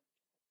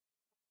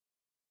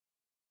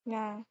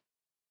 Yeah.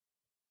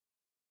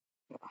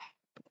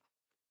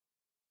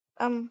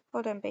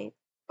 Hold on, babe.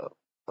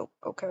 Oh,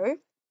 okay.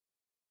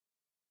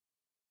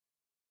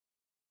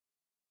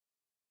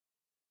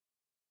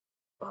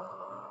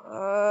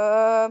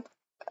 Um,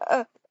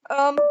 uh,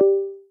 um,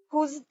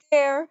 who's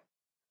there?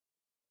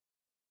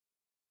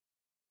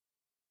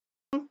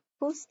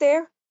 Who's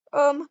there?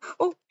 Oh,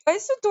 why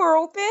is the door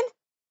open?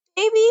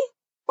 Baby,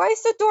 why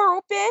is the door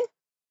open?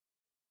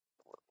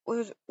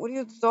 What are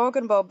you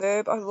talking about,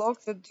 babe? I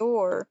locked the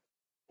door.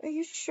 Are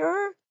you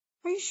sure?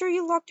 Are you sure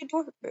you locked the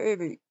door?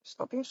 Baby,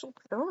 stop being so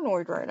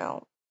paranoid right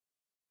now.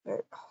 Babe,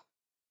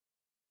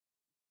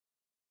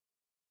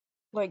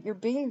 like you're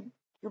being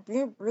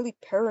really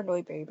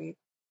paranoid, baby.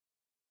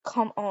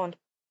 Come on.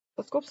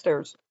 Let's go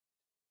upstairs.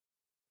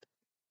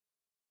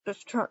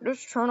 Just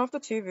turn off the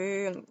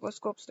TV and let's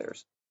go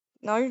upstairs.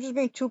 Now you're just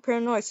being too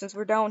paranoid since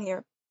we're down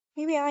here.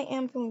 Maybe I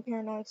am feeling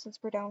paranoid since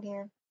we're down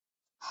here.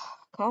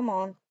 Come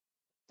on.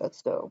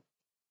 Let's go.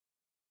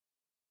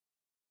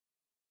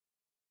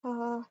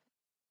 Uh,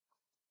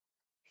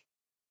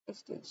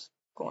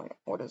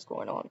 what is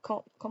going on?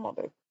 Come on,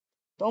 babe.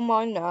 Don't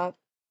mind that.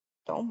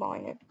 Don't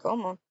mind it.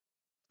 Come on.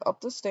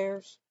 Up the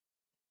stairs.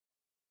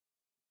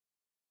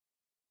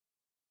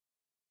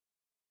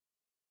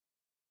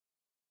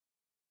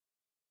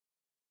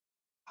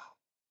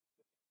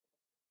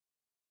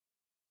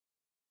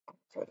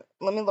 Okay,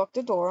 let me lock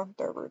the door.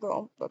 There we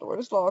go. The door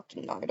is locked.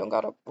 Now you don't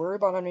gotta worry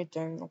about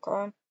anything,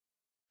 okay?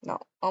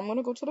 Now, I'm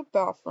gonna go to the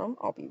bathroom.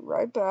 I'll be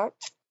right back.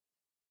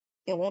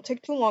 It won't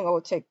take too long. It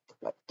will take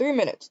like 3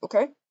 minutes,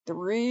 okay?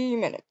 3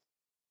 minutes.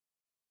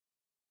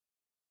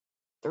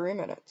 3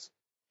 minutes.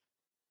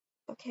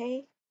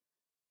 Okay?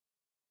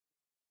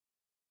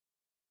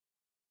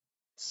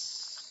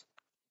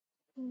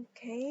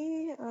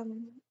 Okay,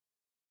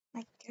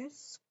 I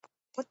guess.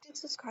 What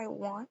does this guy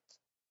want?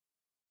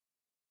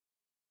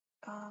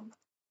 Um,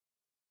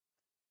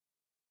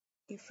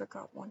 you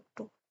forgot one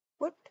door.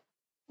 What?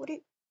 What do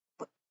you,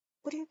 what,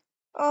 what do you,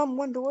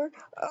 one door?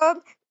 Uh,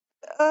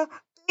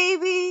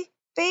 baby.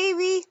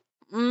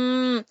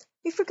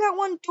 You forgot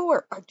one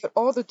door. I did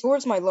all the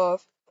doors, my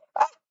love.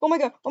 Ah, oh my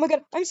god,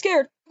 I'm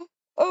scared. Did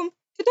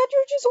that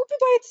door just open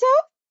by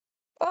itself?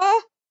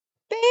 Uh,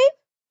 babe?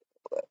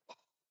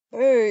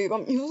 Babe,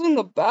 I'm using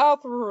the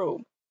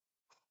bathroom.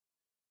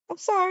 I'm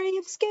sorry,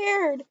 I'm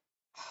scared.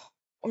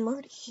 I'm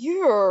right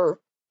here.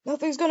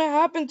 Nothing's gonna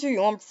happen to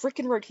you. I'm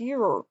freaking right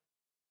here.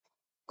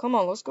 Come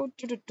on, let's go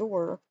to the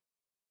door.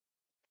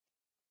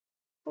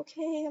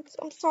 Okay,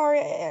 I'm sorry.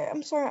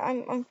 I'm sorry.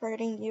 I'm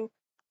frightening you.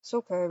 It's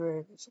okay,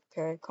 babe. It's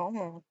okay. Come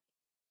on.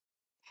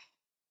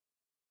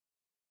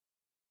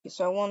 You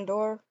saw one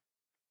door?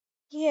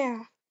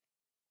 Yeah.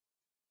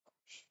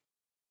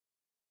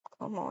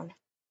 Come on.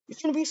 You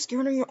shouldn't be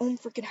scared in your own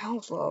freaking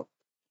house, love.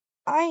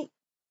 I.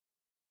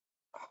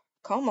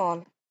 Come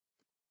on.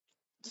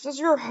 This is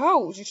your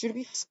house. You should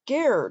be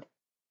scared.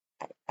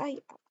 I.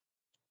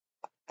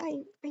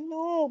 I. I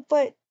know,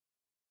 but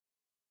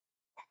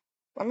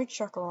let me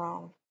check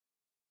around.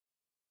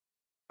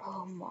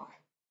 Oh my.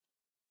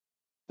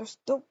 There's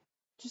still.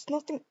 There's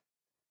nothing.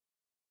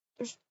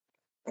 There's.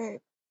 Babe,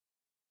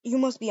 you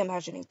must be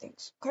imagining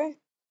things, okay?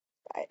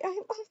 I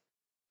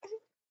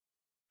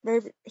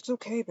babe, it's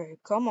okay, babe.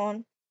 Come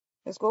on.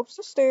 Let's go up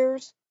the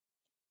stairs.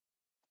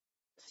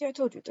 See, I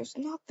told you, there's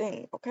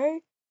nothing,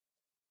 okay?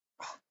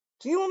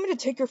 Do you want me to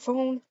take your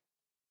phone?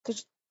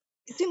 Because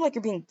you seem like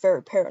you're being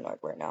very paranoid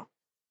right now.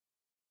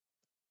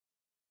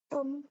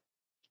 Um,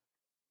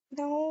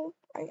 no,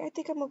 I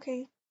think I'm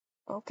okay.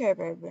 Okay,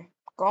 baby.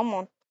 Come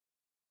on.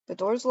 The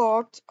door's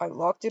locked. I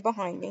locked it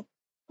behind me.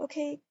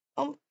 Okay,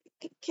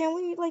 can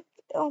we, like,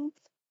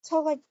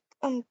 tell, like,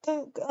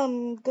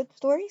 good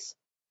stories?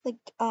 Like,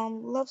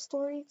 love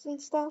stories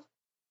and stuff?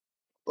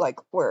 Like,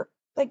 where?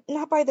 Like,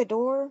 not by the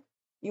door?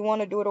 You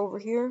want to do it over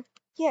here?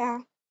 Yeah.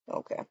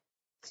 Okay.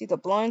 See, the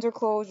blinds are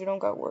closed. You don't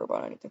got to worry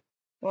about anything.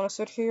 You want to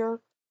sit here?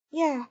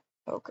 Yeah.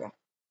 Okay.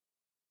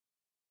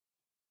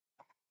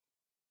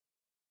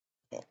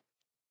 Yeah.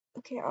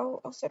 Okay,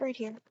 I'll sit right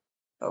here.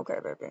 Okay,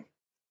 baby.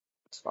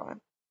 It's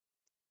fine.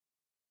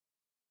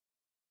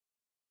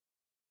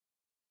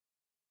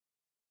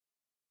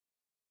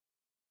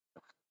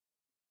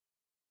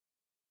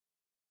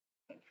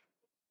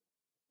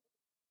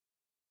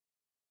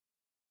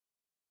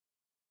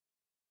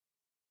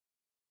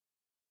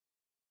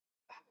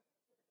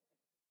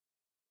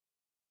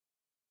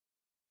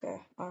 Okay,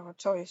 I'll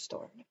tell you a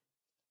story.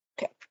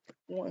 Okay.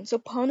 Once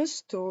upon a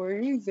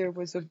story, there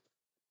was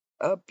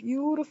a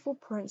beautiful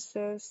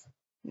princess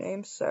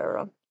named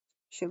Sarah.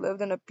 She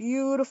lived in a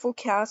beautiful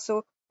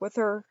castle with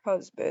her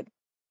husband,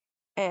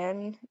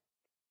 and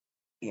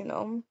you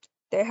know,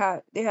 they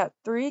had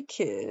three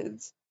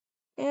kids,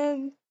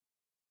 and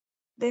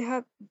they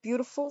had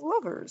beautiful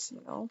lovers,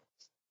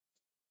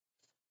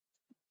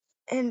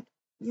 and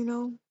you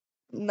know,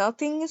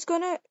 nothing is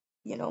gonna,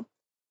 you know,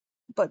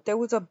 but there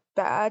was a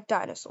bad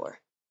dinosaur,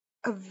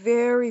 a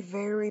very,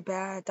 very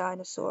bad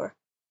dinosaur,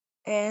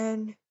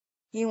 and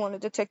he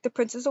wanted to take the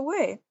princess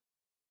away.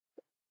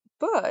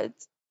 But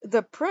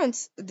the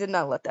prince did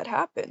not let that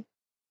happen.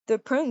 The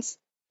prince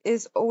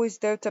is always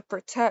there to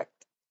protect.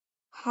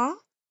 Huh?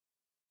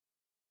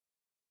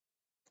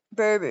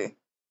 Baby,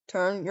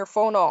 turn your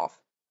phone off.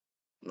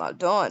 I'm not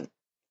done.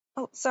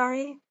 Oh,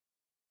 sorry.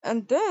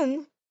 And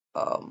then,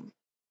 um,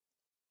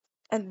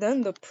 and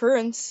then the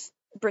prince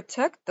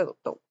protect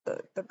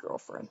the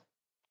girlfriend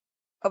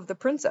of the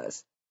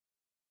princess.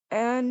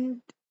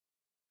 And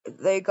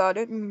they got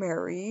it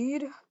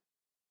married.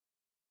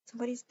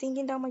 Somebody's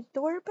dinging down my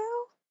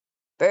doorbell?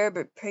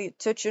 Baby, pay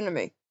attention to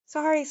me.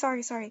 Sorry,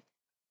 sorry, sorry.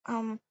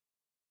 Um,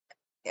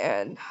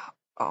 and,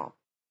 um,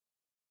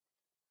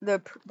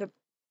 the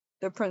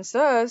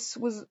princess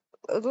was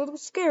a little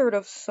scared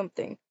of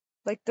something,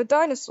 like the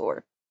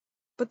dinosaur.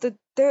 But the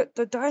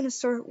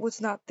dinosaur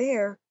was not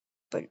there.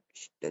 But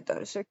the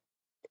dinosaur,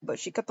 but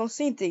she kept on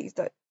seeing things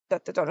that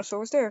the dinosaur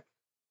was there.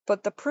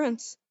 But the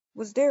prince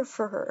was there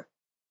for her,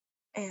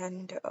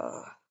 and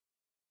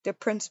the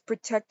prince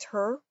protect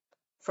her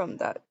from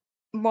that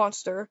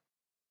monster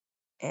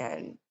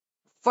and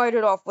fight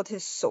it off with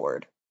his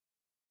sword.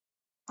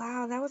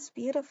 Wow, that was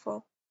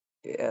beautiful.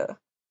 Yeah.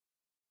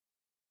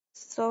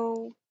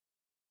 So,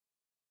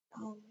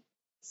 um,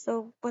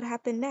 so what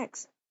happened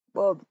next?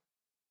 Well,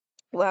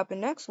 what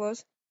happened next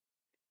was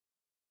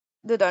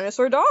the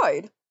dinosaur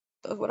died.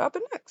 That's what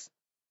happened next.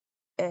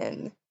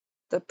 And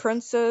the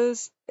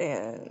princess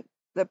and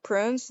the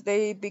prince,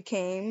 they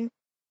became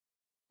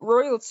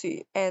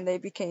royalty and they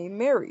became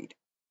married.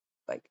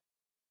 Like,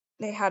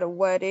 they had a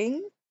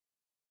wedding,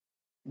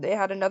 they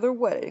had another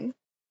wedding.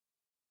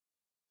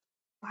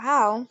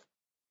 Wow,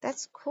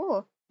 that's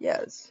cool.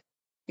 Yes,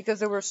 because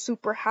they were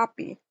super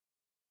happy.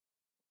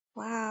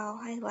 Wow,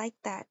 I like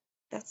that.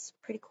 That's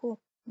pretty cool.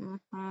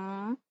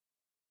 Hmm.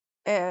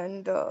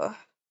 And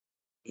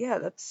yeah,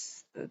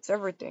 that's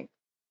everything.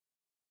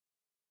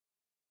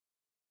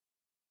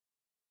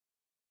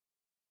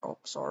 Oh,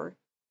 sorry.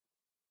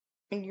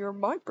 And you're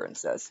my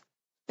princess,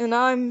 and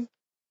I'm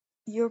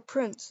your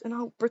prince, and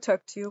I'll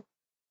protect you,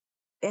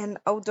 and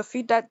I'll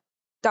defeat that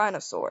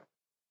dinosaur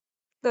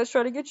that's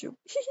trying to get you.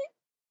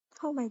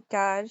 Oh my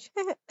gosh.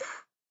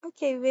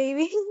 Okay,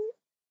 baby.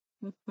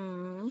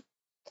 Hmm.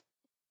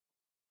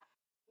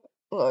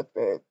 Look,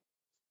 babe.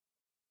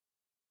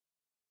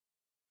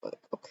 Look,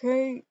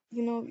 okay,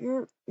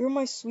 you're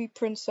my sweet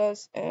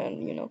princess,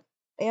 and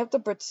I have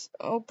to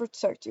I'll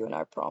protect you, and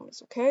I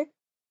promise. Okay.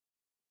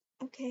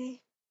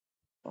 Okay.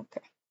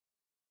 Okay.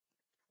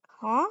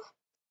 Huh?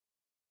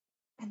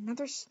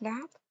 Another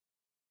snap?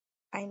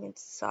 I'm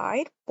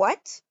inside?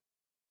 What?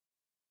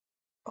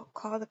 I'll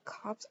call the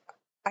cops.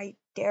 I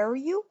dare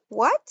you?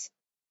 What?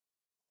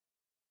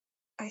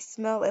 I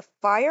smell a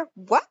fire?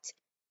 What?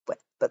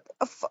 But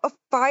a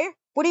fire?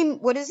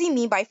 What does he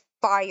mean by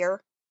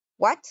fire?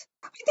 What?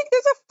 I think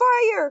there's a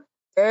fire!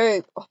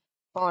 Hey, oh,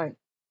 fine.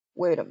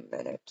 Wait a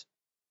minute.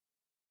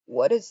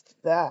 What is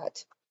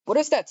that? What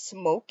is that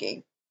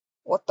smoking?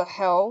 What the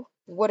hell?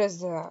 What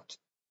is that?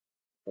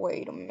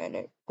 Wait a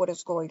minute. What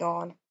is going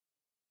on?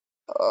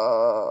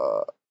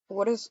 Uh,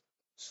 what is,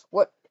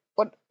 what,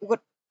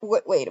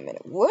 wait a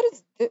minute. What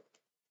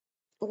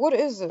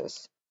is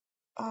this?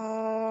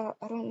 I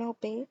don't know,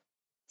 babe.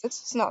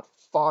 This is not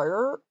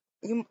fire.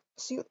 You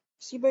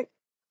babe,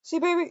 see,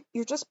 baby,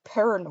 you're just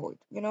paranoid,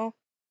 you know?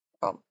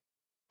 Um,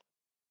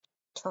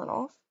 turn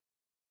off.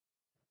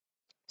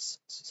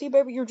 See,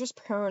 baby, you're just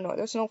paranoid.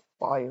 There's no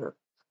fire.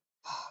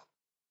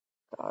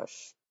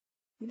 Gosh,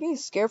 you're being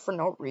scared for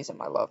no reason,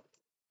 my love.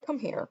 Come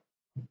here.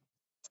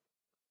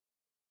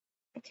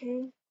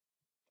 Okay,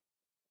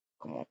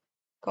 come on,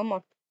 come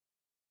on.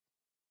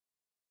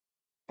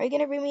 Are you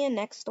gonna read me a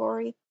next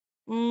story?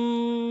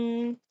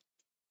 No.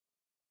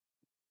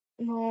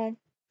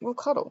 We'll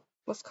cuddle.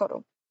 Let's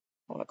cuddle.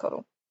 I wanna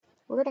cuddle.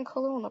 We're gonna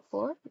cuddle on the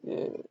floor?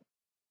 Yeah.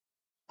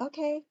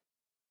 Okay.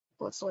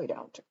 Let's lay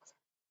down together.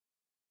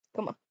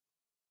 Come on.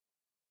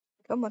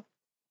 Come on.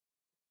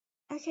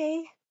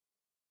 Okay.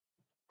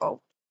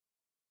 Oh,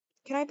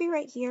 can I be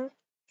right here?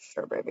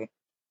 Sure, baby.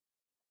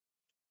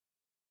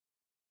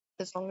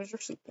 As long as you're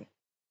sleeping.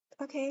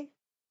 Okay.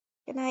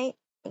 Good night.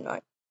 Good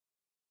night.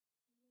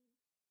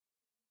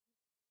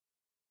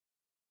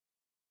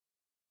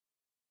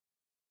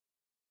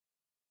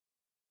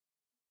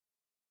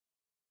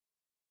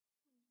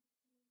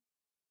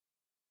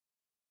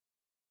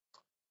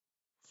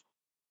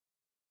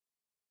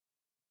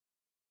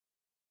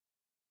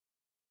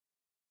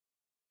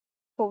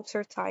 Holds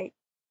her tight.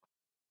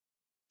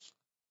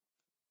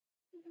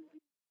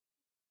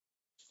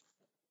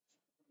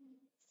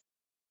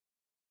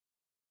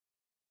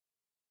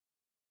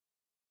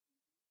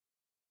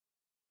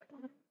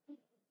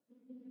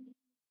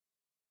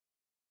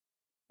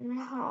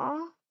 Huh?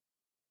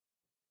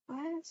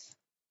 What?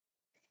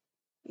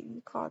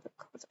 You call the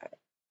cops.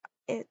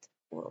 It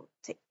will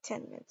take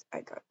 10 minutes.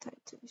 I got time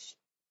to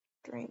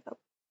string up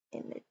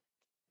in the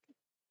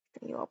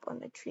string you up on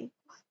the tree.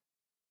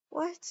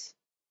 What?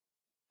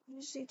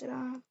 Usually did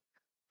I?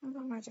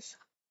 I just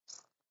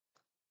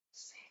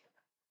say.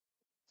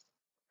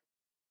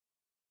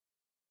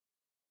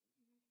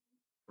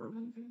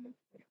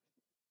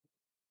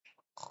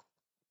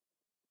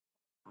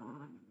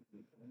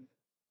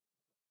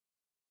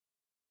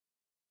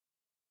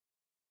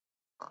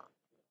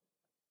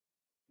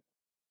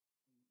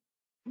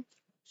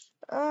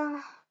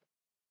 Uh,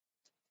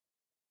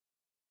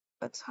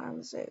 what time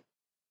is it?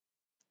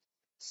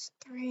 It's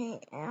 3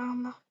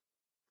 a.m.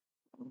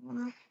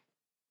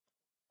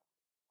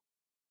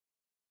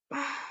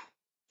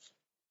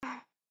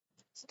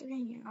 It's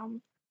 3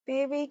 a.m.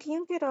 Baby, can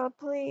you get up,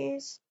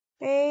 please?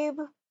 Babe?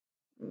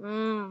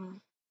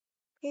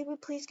 Baby,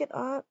 please get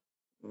up.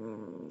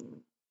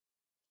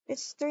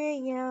 It's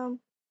 3 a.m.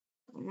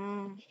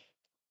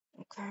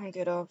 I can't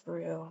get up for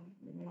real.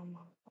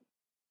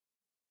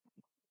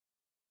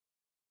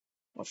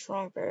 What's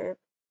wrong, babe?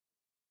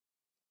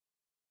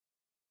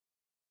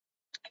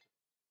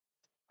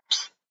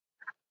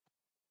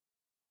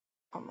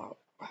 I'm up.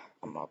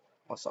 I'm up.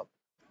 What's up?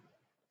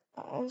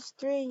 It's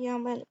 3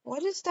 a.m. and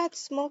what is that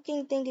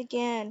smoking thing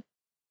again?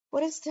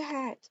 What is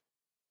that?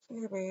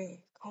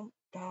 Baby, calm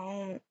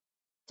down.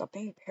 Stop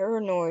being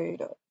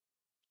paranoid.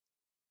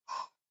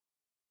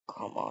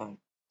 Come on.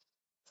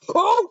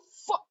 Oh,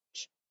 fuck!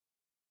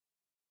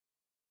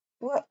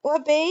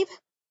 What, babe?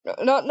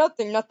 No,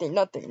 nothing.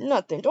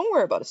 Don't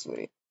worry about it,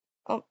 sweetie.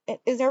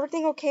 Is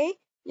everything okay?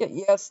 Yeah,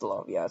 yes,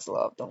 love.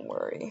 Don't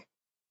worry.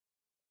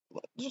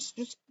 Just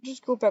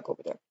go back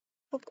over there.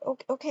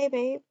 Okay,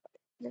 babe.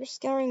 You're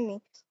scaring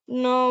me.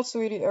 No,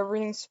 sweetie,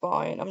 everything's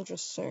fine. I'm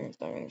just saying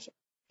things.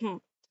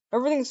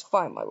 Everything's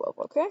fine, my love,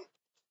 okay?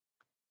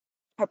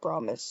 I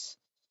promise.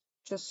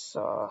 Just,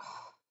 are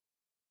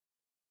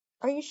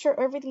you sure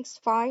everything's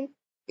fine?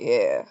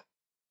 Yeah.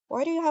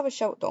 Why do you have a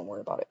shout? Don't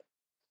worry about it.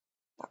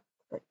 That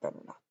prick better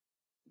not.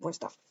 Where's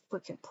that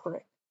freaking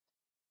prick?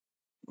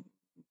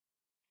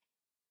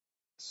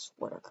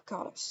 Swear to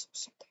God, I saw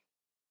something.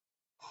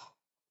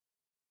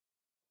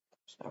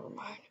 Never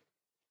mind.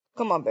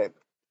 Come on, babe.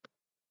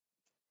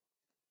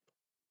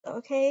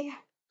 Okay.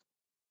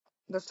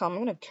 This time I'm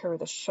gonna carry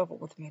the shovel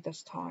with me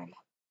this time.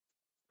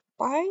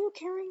 Why are you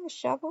carrying a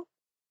shovel?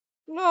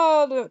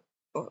 No,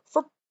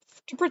 for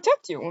to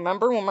protect you.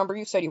 Remember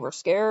you said you were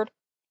scared.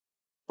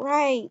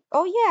 Right.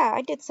 Oh yeah,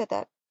 I did say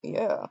that.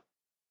 Yeah,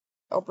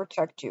 I'll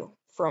protect you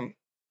from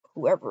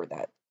whoever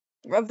that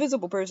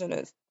invisible person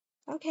is.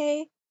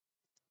 Okay.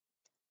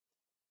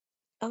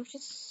 I'll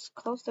just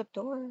close the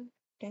door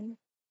then.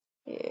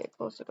 Yeah,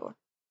 close the door.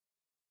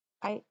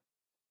 I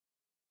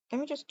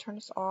Let me just turn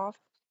this off.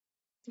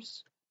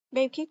 Just,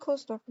 babe, can you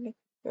close the door for me?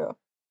 Yeah,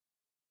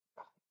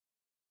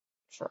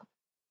 sure.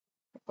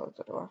 Close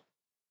the door.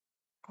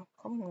 Oh,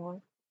 come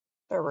on.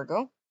 There we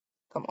go.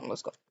 Come on,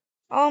 let's go.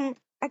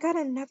 I got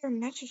another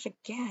message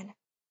again.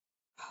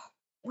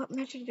 What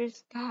message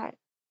is that?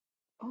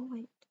 Oh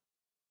wait,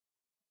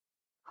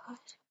 what?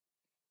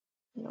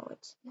 No,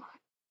 it's not.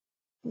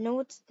 No,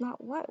 it's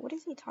not. What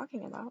is he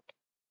talking about?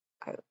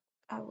 I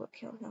I will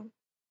kill him.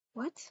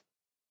 What?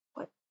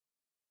 What?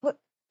 What?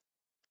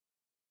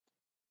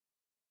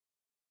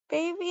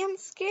 Baby, I'm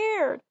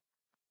scared.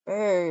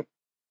 Babe,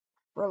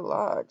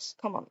 relax.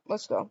 Come on,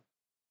 let's go.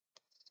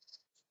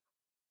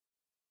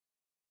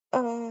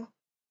 Uh,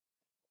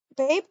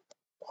 babe,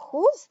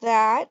 who's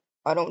that?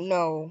 I don't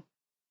know.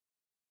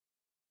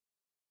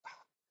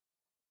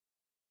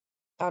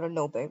 I don't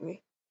know,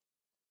 baby.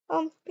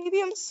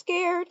 Baby, I'm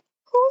scared.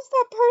 Who's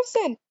that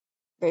person?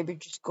 Baby,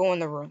 just go in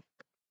the room.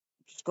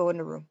 Just go in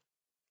the room.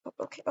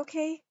 Okay,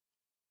 okay.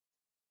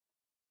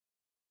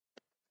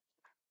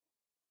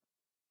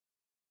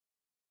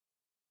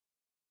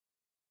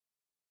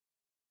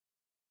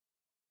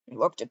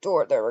 Lock the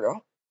door. There we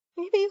go.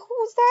 Baby,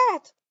 who's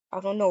that?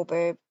 I don't know,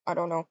 babe. I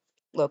don't know.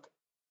 Look,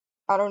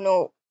 I don't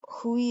know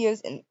who he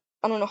is, and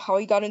I don't know how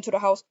he got into the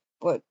house,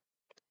 but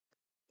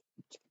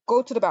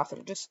go to the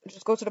bathroom. Just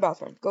go to the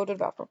bathroom. Go to the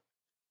bathroom.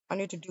 I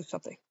need to do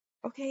something.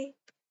 Okay.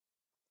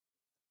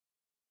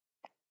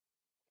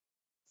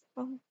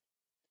 Um.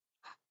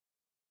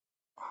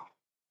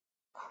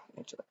 I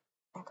need to.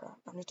 Okay.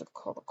 I need to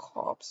call the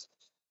cops.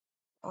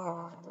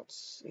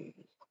 Let's see.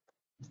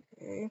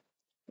 Okay.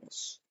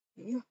 Let's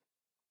see.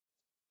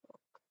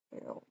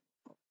 Fail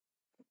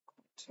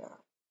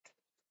contact.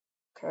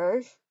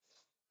 Okay.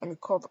 Let me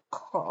call the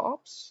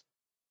cops.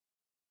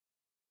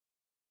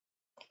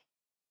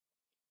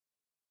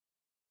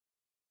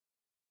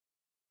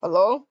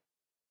 Hello?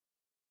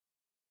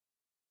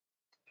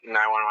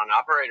 911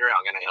 operator,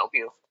 how can I help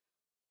you?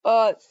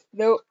 Uh,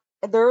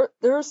 there,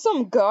 there's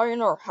some guy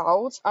in our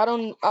house. I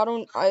don't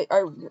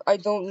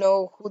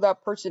know who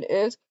that person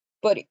is,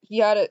 but he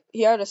had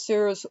a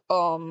serious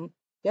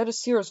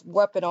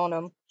weapon on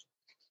him.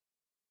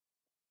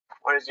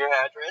 What is your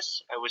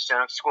address? I will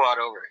send a squad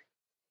over.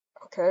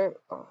 Okay,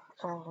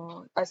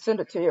 I send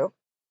it to you.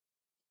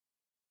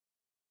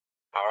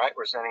 All right,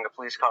 we're sending a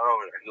police car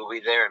over there. You'll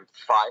be there in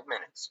 5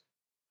 minutes.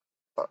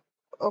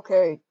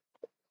 Okay,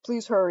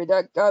 please hurry.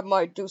 That guy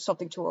might do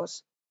something to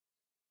us.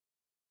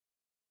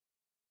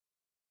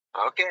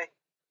 Okay,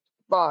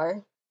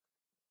 Bye.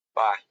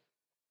 bye.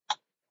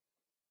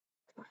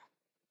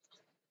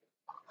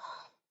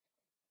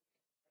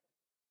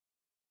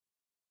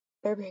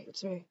 Baby,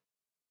 it's me.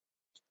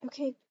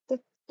 Okay,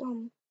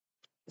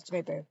 it's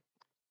me, babe.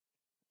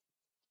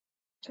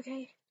 It's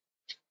okay.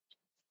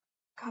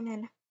 Come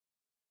in.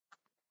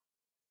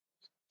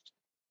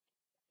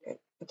 Okay,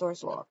 the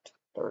door's locked.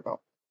 There we go.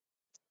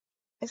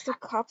 Is the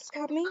cops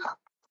got me?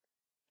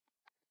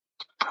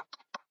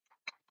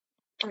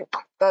 Right,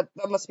 that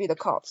must be the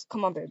cops.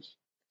 Come on, babe.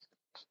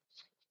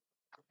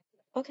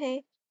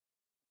 Okay.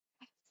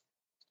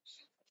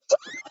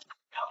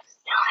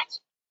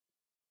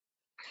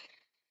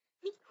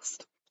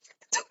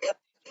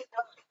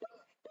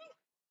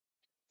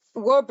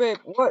 What, babe?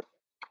 What?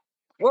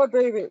 What,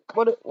 baby?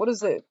 What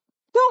is it?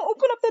 Don't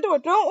open up the door.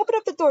 Don't open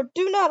up the door.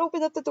 Do not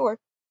open up the door.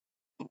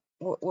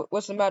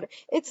 What's the matter?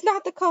 It's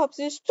not the cops.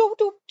 It's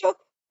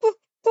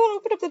don't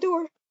open up the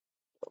door.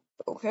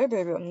 Okay,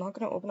 baby. I'm not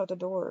gonna open up the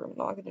door. I'm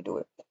not gonna do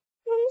it.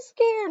 I'm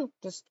scared.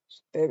 Just,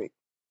 baby,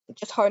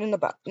 just hide in the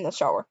bath in the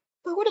shower.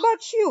 But what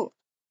about you?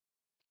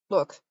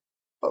 Look,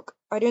 look.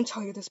 I didn't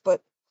tell you this,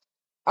 but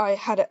I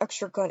had an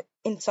extra gun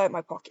inside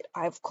my pocket.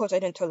 Of course, I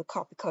didn't tell the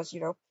cop because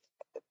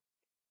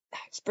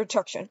it's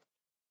protection.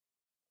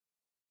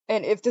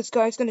 And if this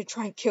guy's gonna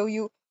try and kill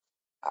you,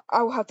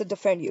 I will have to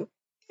defend you.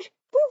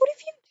 But what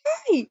if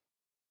you die?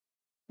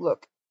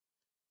 Look,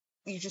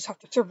 you just have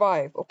to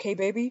survive, okay,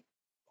 baby?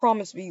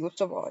 Promise me you'll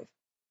survive.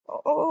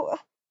 Oh,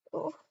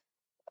 oh,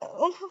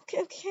 oh,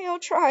 okay, okay, I'll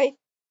try.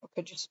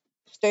 Okay, just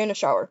stay in the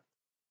shower.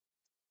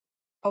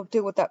 I'll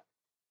deal with that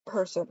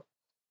person.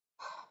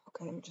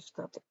 Okay, let me just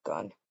grab the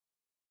gun.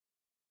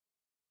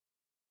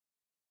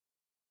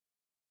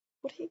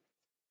 What did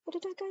what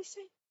did that guy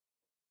say?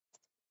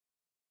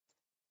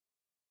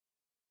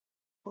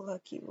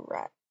 Lucky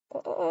rat.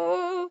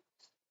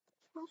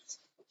 Let's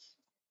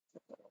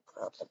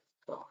grab the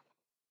gun.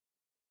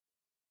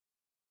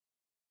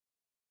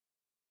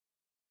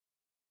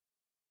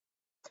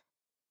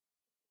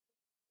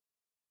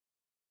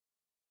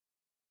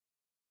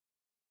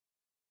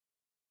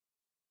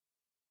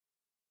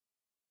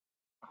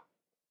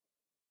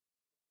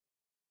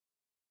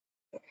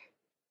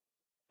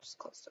 Just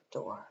close the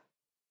door.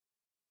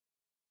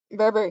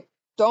 Baby,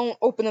 don't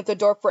open up the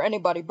door for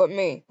anybody but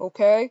me,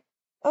 okay?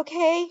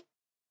 Okay.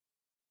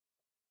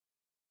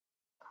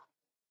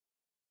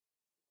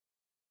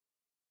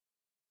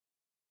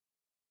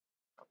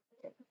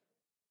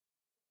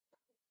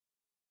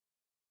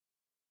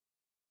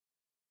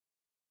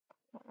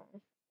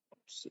 Alright,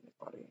 see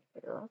anybody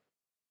here.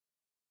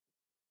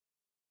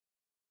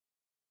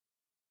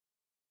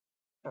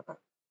 Okay.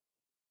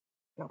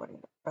 Nobody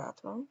in the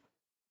bathroom.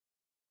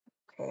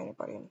 Okay,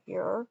 anybody in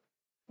here?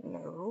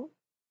 No.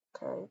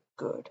 Okay,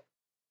 good.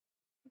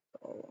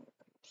 Okay,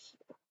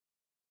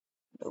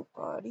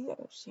 nobody. I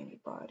don't see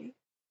anybody.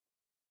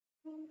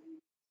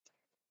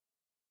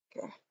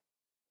 Okay.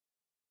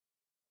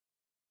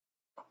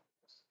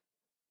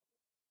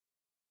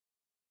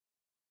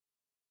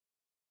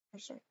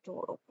 There's a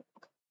door open.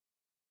 Okay.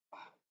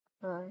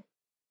 Alright.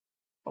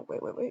 Oh,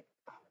 wait.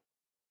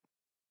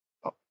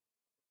 Oh.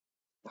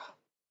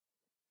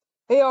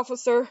 Hey,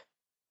 officer.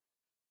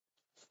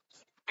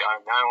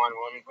 Got a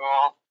 911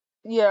 call.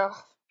 Yeah.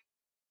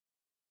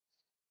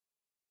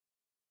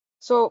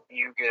 So,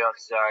 You get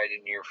outside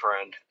and your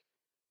friend.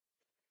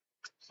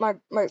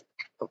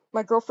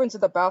 my girlfriend's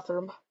in the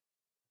bathroom.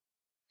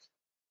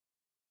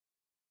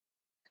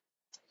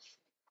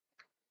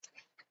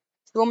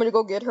 You want me to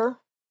go get her?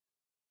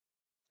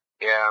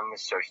 Yeah, I'm gonna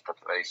search the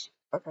place.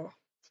 Okay.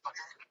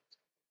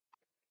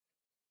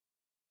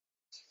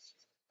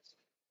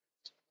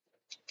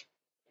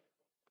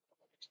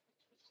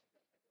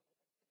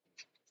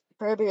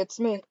 Baby, it's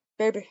me.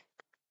 Baby.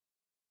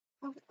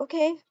 Oh,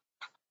 okay.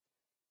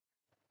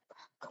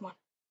 Come on.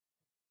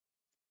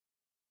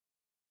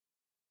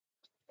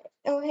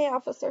 Oh, hey,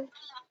 officer.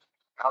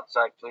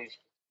 Outside, please.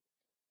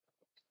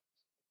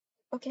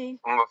 Okay.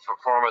 I'm gonna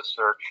perform a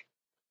search.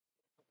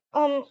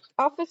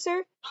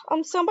 Officer,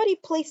 somebody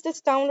placed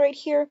this down right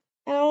here,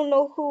 and I don't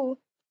know who,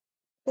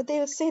 but they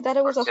would say that it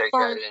I'll was a take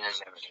fire. that in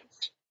as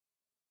evidence.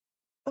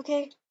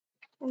 Okay.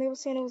 And they were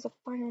saying it was a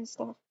fire and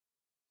stuff.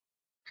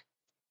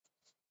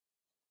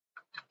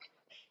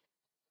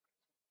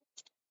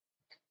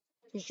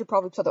 You should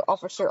probably tell the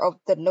officer of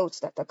the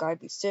notes that the guy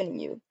be sending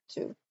you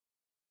to.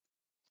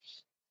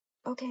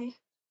 Okay.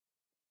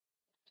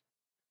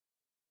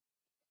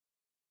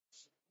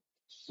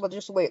 Well,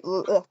 just wait.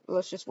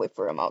 Let's just wait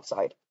for him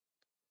outside.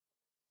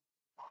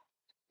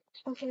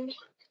 Okay.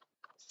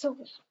 So,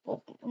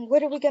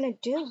 what are we gonna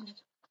do?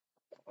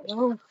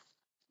 Oh,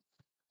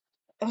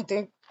 I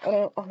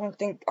don't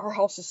think our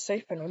house is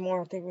safe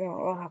anymore. I think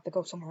we'll have to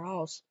go somewhere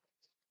else.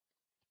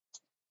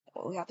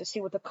 We have to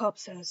see what the cop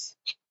says.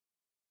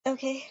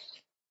 Okay.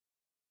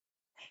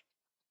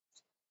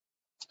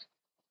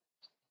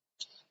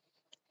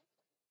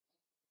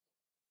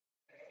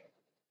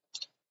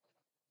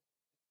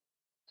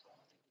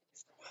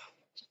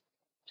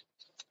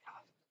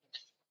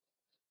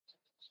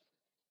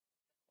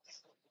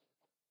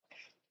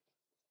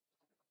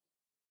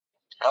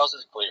 House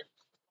is clear.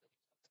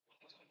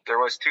 There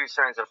was 2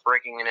 signs of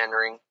breaking and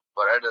entering,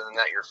 but other than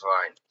that, you're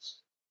fine.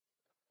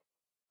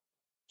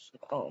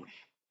 Oh.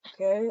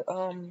 Okay.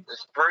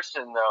 This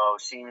person, though,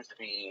 seems to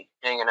be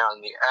hanging out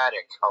in the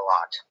attic a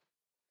lot.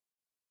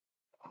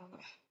 Uh,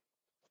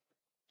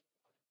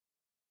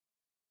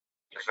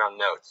 I found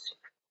notes,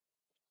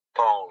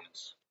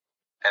 phones,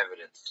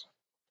 evidence.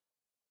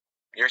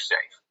 You're safe.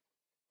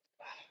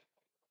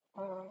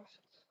 uh,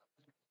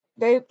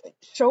 they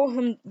show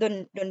him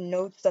the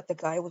notes that the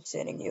guy was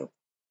sending you.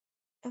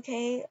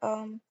 Okay.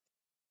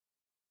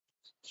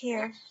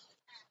 Here.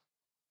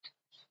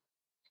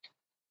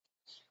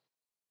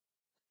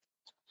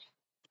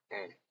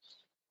 Hmm.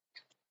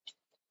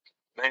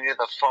 Many of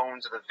the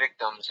phones of the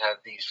victims have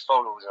these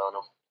photos on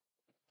them.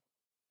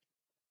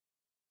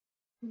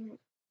 Mm,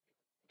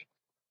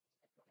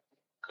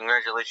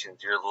 Congratulations,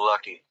 you're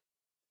lucky.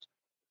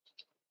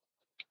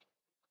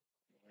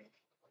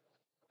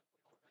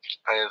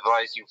 I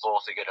advise you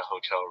both to get a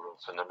hotel room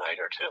for the night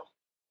or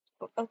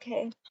 2.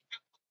 Okay.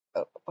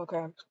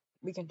 Okay.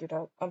 We can do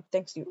that.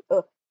 Thanks you.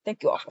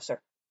 Thank you,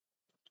 officer.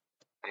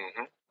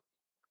 Mm-hmm.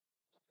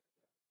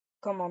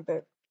 Come on,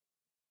 babe.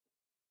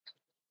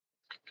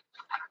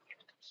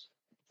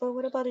 But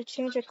what about a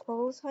change of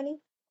clothes, honey?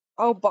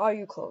 I'll buy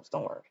you clothes.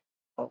 Don't worry.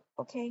 Oh,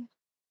 okay.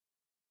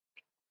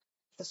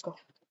 Let's go.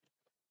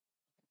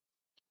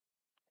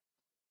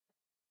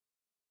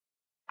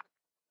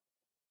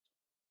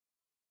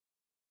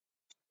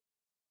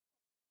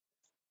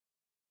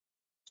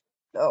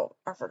 Oh,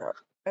 I forgot.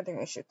 I think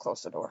we should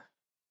close the door.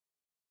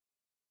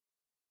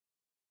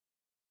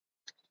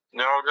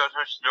 No, don't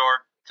touch the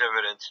door. It's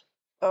evidence.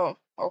 Oh,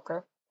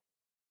 okay.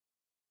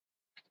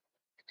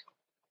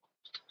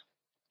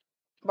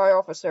 Bye,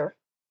 officer.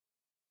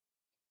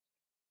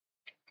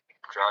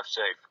 Drive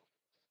safe.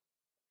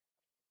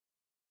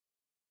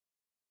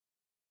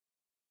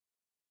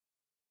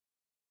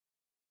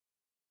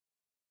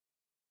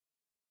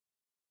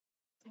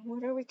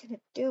 What are we gonna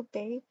do,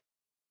 babe?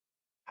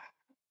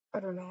 I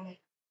don't know.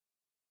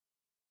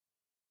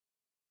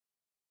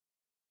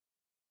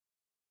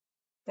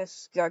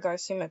 This guy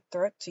seemed a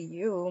threat to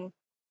you.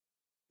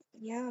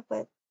 Yeah,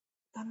 but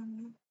I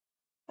don't know.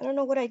 I don't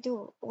know what I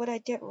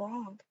did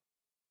wrong.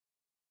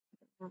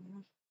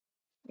 Mhm.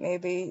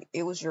 Maybe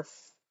it was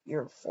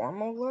your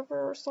former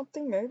lover or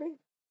something. Maybe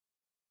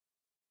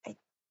I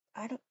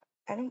I don't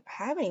I don't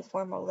have any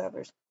former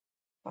lovers.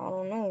 I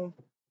don't know.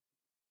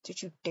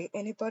 Did you date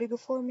anybody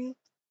before me?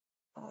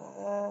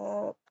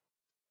 Uh,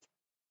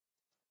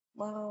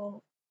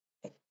 well,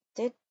 I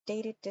did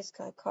dated this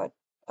guy called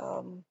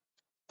um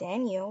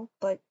Daniel,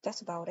 but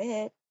that's about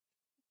it.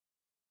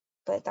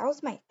 But that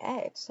was my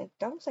ex, and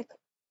that was like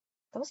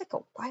a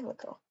while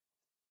ago.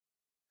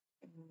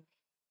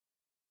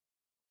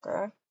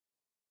 Okay.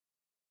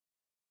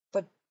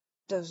 But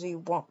does he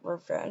want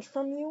revenge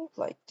from you?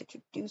 Like, did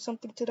you do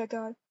something to that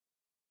guy?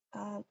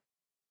 Uh,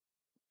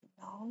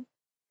 no.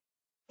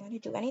 I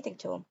didn't do anything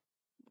to him.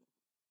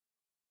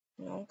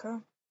 No, okay.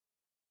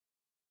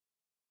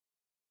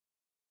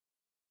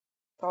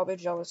 Probably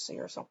jealousy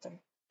or something.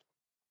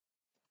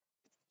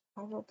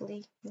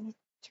 Probably. Let me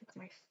check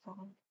my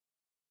phone.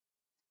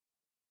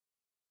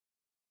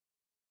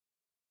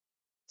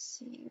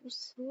 See you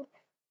soon.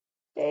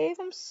 Babe,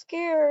 I'm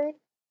scared.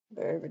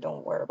 Baby,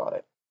 don't worry about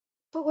it.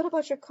 But what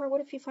about your car?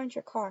 What if he finds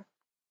your car?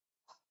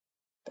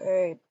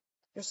 Babe,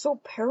 you're so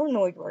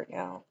paranoid right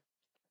now.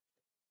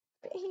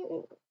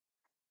 Babe,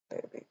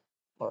 baby.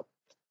 Look,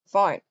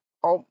 fine.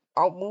 I'll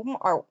move my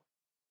oh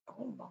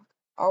my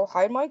I'll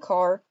hide my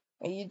car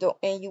and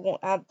you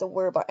won't have to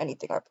worry about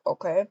anything,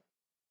 okay?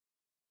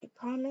 You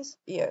promise?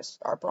 Yes,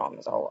 I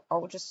promise.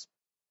 I'll just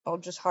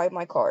hide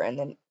my car and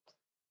then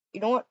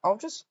you know what? I'll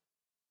just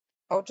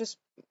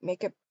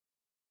make it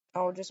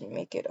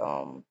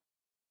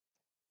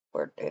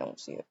where they don't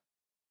see it.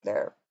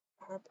 There.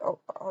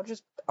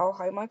 I'll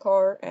hide my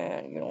car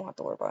and you don't have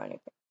to worry about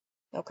anything.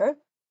 Okay?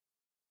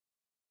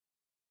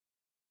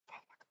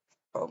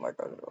 Oh my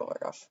god, oh my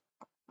gosh.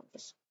 I'm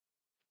just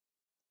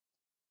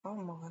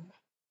come on.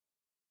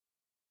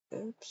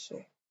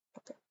 Oopsie.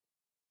 Okay.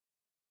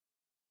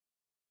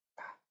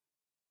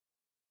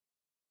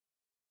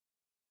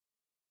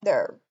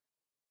 There.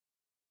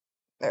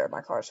 There,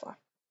 my car's fine.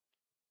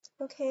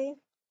 Okay.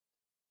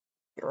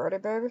 You ready,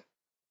 baby?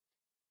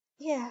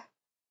 Yeah.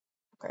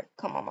 Okay,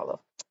 come on, my love.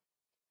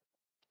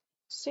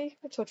 See,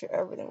 I told you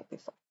everything will be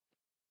fine.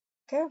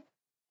 Okay?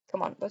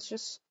 Come on, let's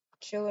just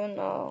chill in,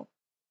 um,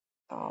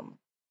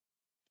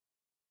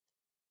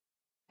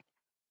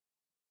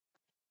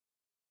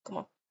 come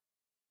on.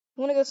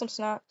 You wanna get some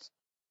snacks?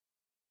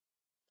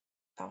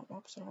 Oh,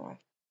 oops, no way.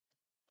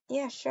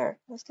 Yeah, sure.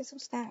 Let's get some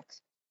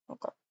snacks.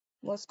 Okay.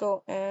 Let's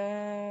go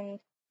and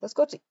let's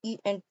go to eat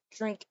and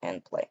drink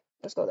and play.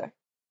 Let's go there.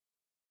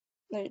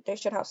 They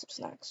should have some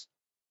snacks.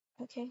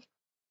 Okay.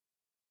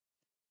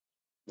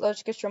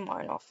 Let's get your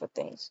mind off of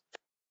things.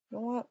 You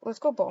know what? Let's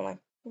go bowling.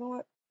 You know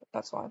what?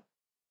 That's fine.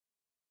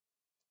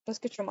 Let's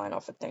get your mind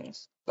off of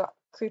things. That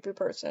creepy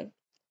person.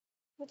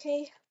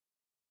 Okay.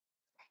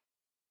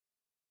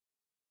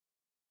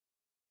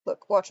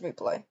 Look, watch me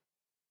play.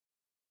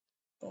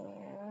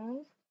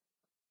 And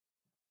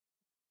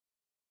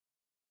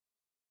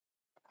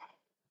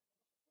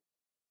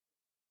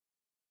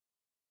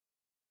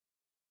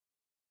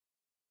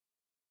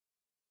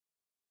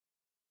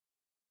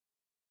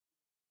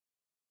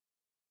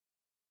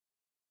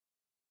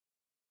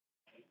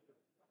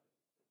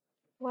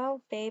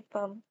well, babe,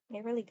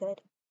 you're really good.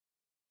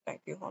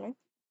 Thank you, honey.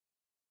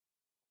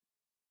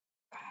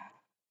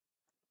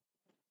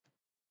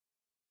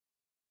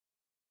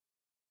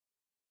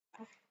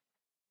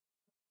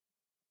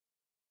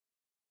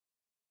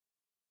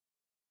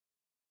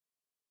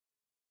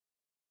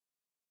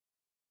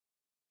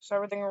 Is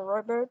everything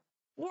alright, babe?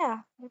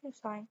 Yeah, everything's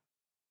fine.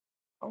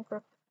 Okay.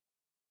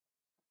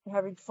 You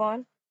having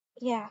fun?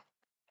 Yeah,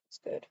 it's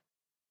good.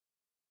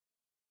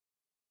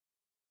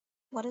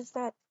 What is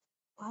that?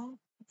 What?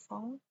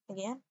 Phone?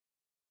 Again?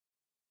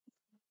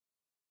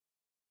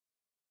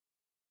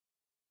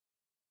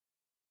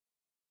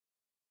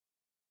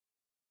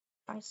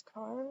 Nice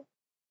car?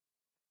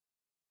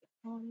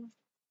 Um,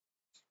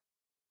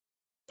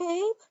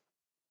 babe?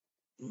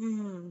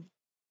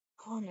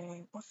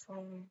 Honey, what's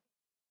wrong?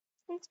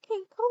 Can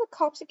you call the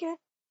cops again?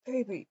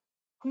 Baby,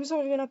 I'm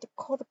sorry you're gonna have to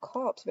call the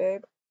cops,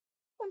 babe.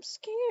 I'm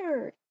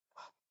scared.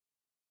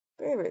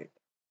 Baby,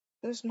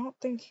 there's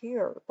nothing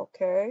here,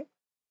 okay?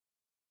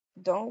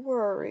 Don't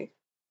worry.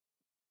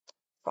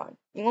 Fine.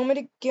 You want me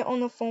to get on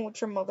the phone with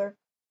your mother?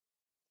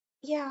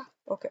 Yeah.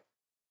 Okay.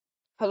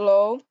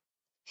 Hello?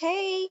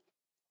 Hey,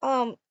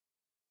 um,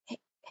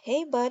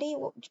 hey, buddy.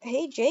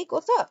 Hey, Jake,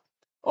 what's up?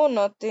 Oh,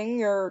 nothing.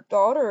 Your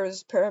daughter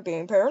is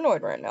being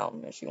paranoid right now,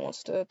 and she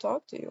wants to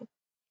talk to you.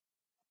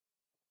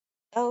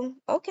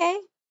 Okay.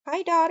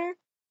 Hi, daughter.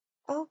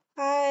 Oh,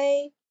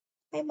 hi.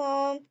 Hi,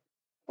 mom.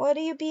 What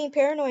are you being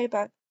paranoid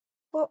about?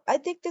 Well, I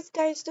think this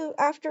guy's still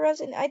after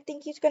us, and I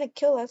think he's gonna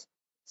kill us.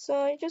 So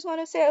I just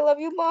want to say I love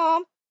you,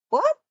 mom.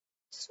 What?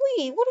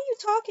 Sweet, what are you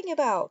talking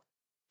about?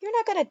 You're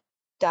not gonna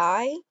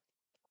die.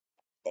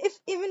 If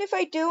even if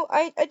I do,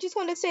 I just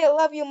want to say I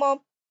love you,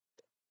 mom.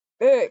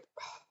 Hey,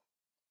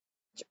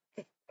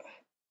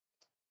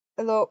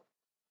 hello.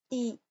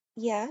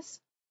 Yes.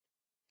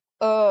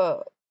 Uh,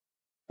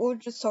 we'll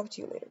just talk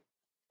to you later.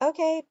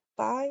 Okay,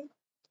 bye.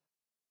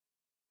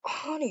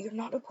 Honey, you're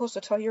not supposed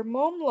to tell your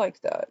mom like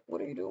that.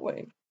 What are you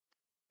doing?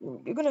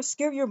 You're gonna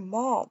scare your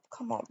mom.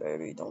 Come on,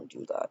 baby, don't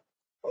do that.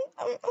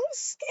 I'm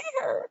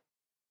scared.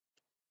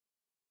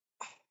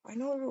 I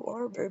know you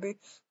are, baby,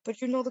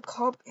 but you know the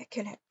cop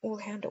will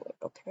handle it,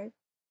 okay?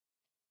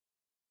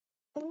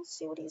 Let's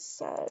see what he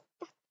said.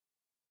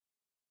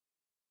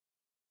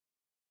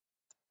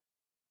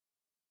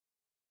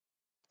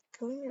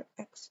 killing your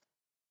ex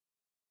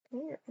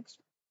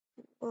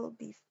will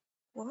be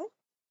what?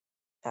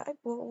 That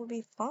will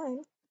be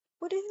fine.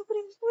 What do you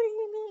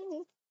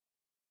mean?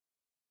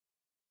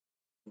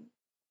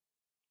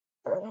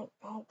 I don't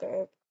know,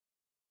 babe.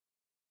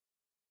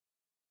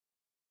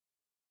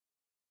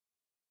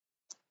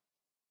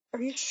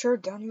 Are you sure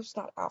Daniel's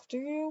not after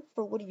you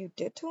for what you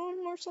did to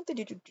him or something?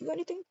 Did you do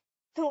anything?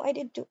 No, I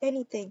didn't do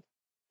anything.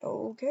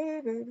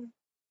 Okay, baby.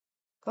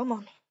 Come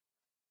on.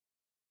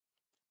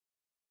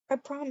 I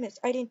promise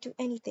I didn't do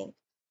anything.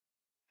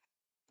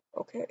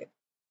 Okay.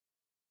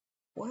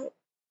 What?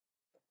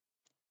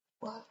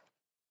 What?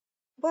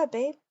 What,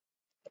 babe?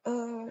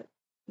 Uh,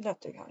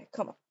 Nothing, honey.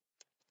 Come on.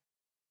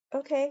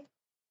 Okay.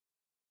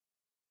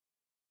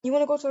 You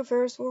wanna go to the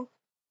Ferris wheel?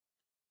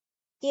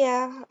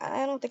 Yeah,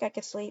 I don't think I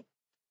can sleep.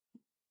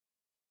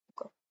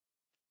 Okay.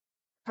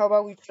 How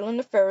about we chill in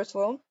the Ferris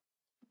wheel?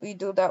 We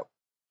do that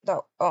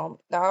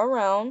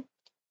around,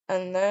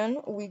 and then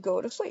we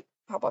go to sleep.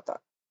 How about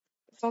that?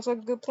 Sounds like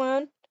a good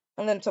plan.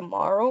 And then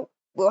tomorrow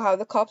we'll have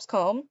the cops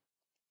come,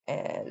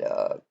 and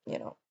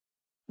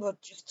we'll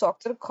just talk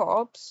to the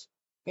cops,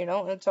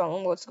 and tell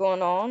them what's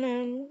going on,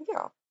 and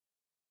yeah.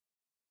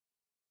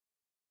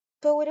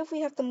 But what if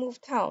we have to move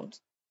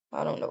towns?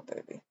 I don't know,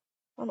 baby.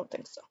 I don't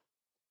think so.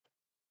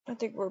 I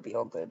think we'll be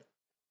all good.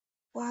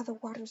 Wow, the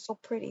water's so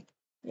pretty.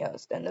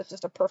 Yes, and it's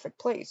just a perfect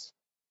place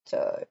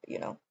to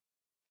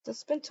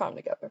spend time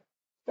together.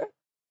 Okay?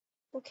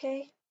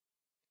 Okay.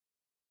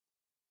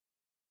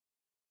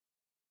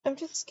 I'm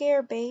just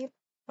scared, babe.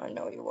 I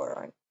know you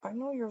are. I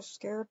know you're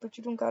scared, but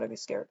you don't gotta be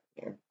scared.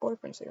 Your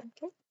boyfriend's here,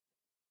 okay?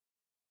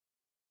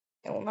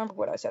 And remember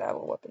what I said, I have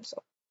a weapon,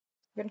 so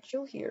we're gonna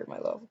chill here, my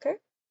love, okay?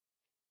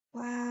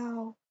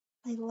 Wow,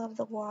 I love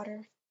the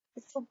water.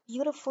 It's so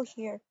beautiful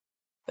here.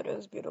 It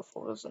is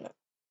beautiful, isn't it?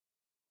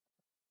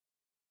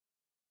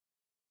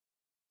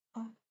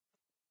 Uh,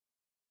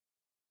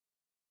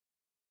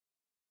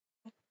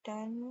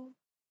 Daniel?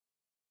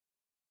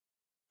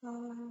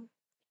 Uh,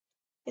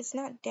 it's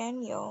not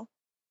Daniel.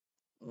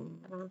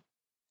 Mhm.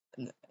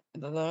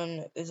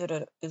 Then is it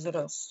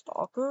a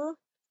stalker?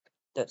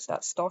 Does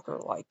that stalker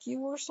like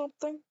you or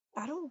something?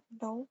 I don't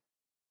know.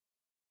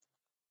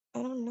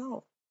 I don't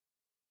know.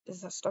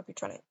 Is that stalker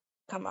trying to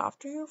come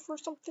after you for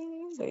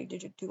something? Like,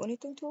 did you do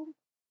anything to him?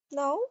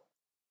 No?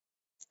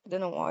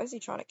 Then why is he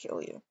trying to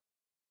kill you?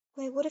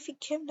 Wait, what if he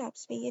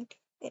kidnaps me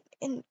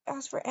and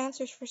asks for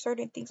answers for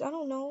certain things? I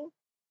don't know.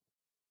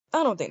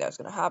 I don't think that's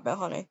gonna happen,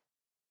 honey.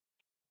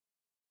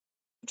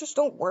 Just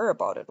don't worry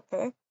about it,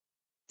 okay?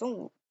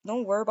 Don't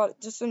worry about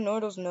it. Just ignore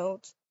those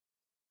notes.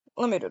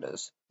 Let me do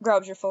this.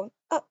 Grabs your phone.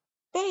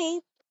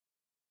 Babe,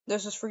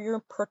 this is for your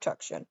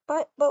protection.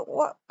 But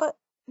what? But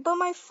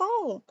my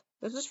phone.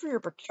 This is for your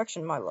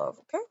protection, my love.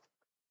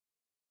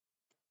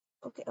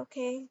 Okay?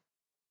 Okay.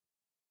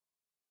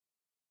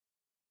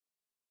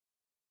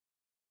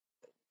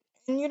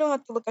 And you don't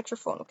have to look at your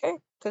phone, okay?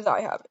 Because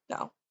I have it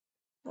now.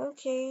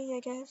 Okay, I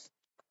guess.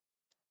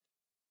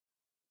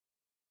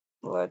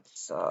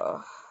 Let's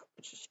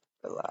just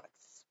relax,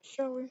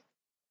 shall we?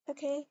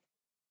 Okay.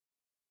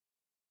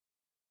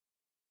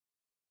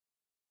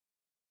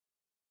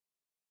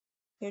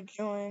 You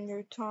enjoying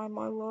your time,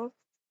 my love?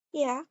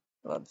 Yeah.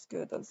 That's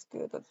good. That's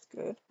good. That's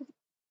good.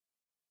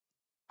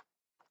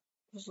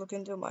 Just look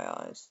into my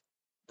eyes.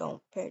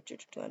 Don't pay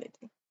attention to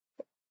anything.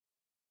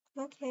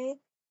 Okay.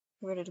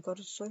 Ready to go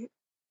to sleep?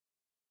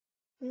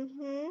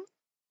 Mm-hmm.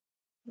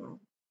 Mm.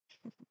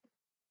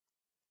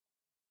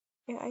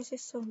 Your eyes are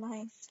so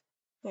nice.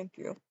 Thank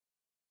you.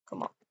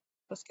 Come on.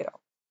 Let's get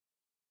out.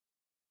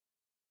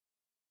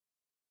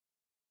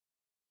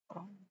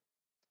 Um,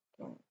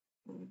 mm,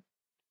 mm.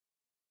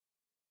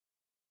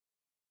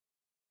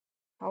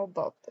 How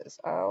about this?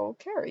 I'll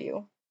carry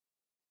you.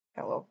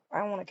 Hello.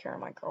 I want to carry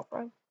my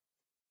girlfriend.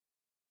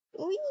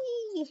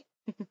 Whee!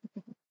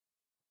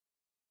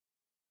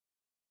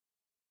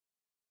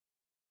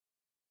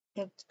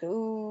 Let's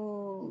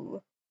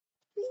go.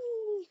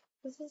 Whee!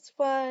 This is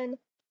fun.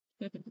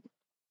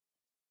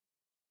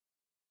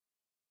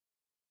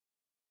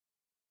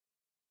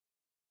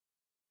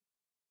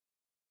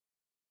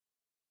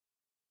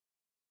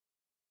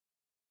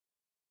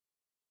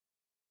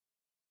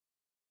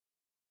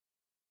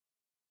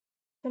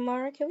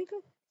 Tomorrow, can we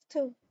go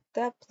to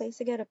that place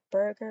to get a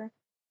burger?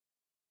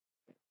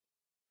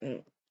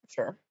 Mm,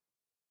 sure.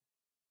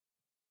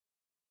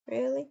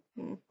 Really?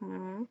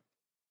 Mm-hmm.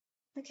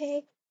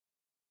 Okay.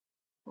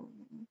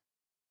 Mm,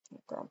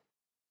 okay.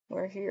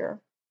 We're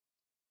here.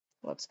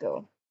 Let's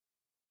go.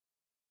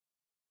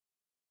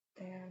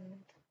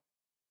 And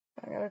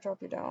I gotta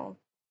drop you down.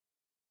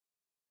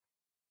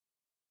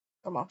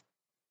 Come on.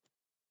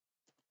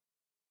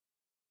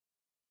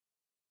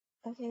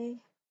 Okay.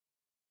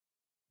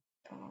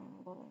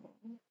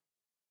 Um,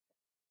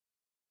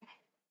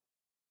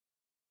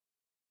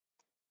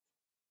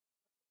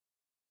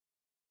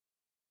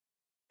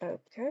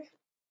 okay.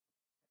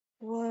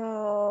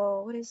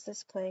 Whoa, what is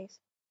this place?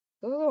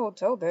 This is a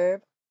hotel,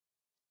 babe.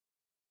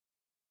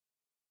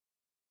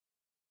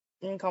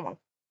 Come on.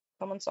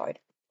 Come inside.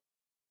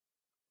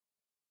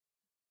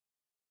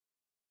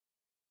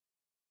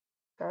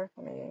 Okay,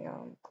 let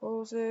me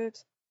close it.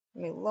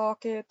 Let me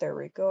lock it. There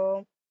we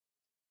go.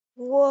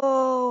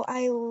 Whoa,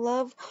 I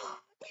love.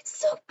 It's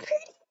so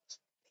pretty.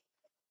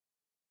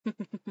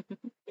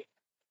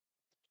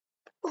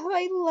 Oh,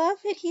 I love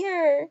it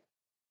here.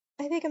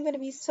 I think I'm gonna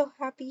be so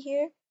happy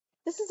here.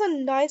 This is a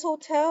nice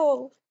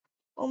hotel.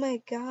 Oh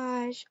my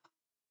gosh.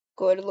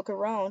 Go ahead and look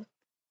around.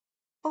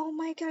 Oh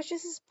my gosh,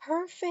 this is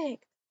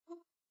perfect.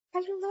 I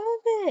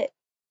love it.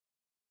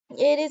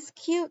 It is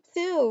cute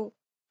too.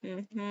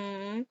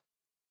 Mm-hmm.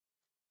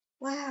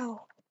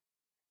 Wow.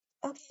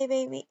 Okay,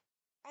 baby.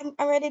 I'm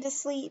ready to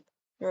sleep.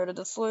 You ready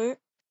to sleep?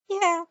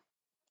 Yeah.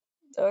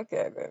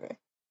 Okay, baby.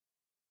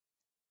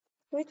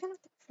 Can we turn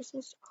off the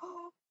Christmas?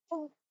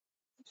 Oh,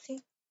 let's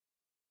see.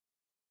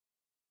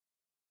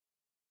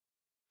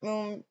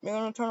 You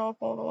wanna turn off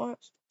all the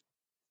lights?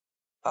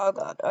 Oh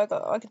God,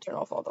 I can turn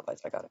off all the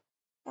lights. I got it.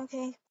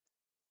 Okay.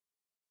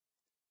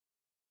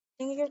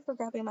 Thank you for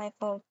grabbing my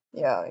phone.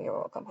 Yeah, you're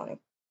welcome, honey.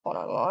 Hold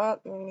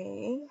on, let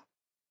me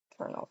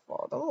turn off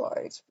all the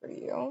lights for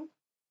you.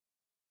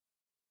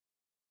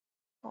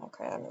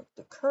 Okay, I move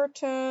the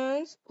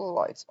curtains,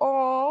 lights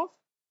off.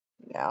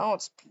 Now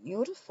it's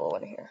beautiful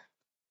in here.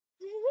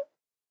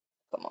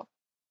 Come on,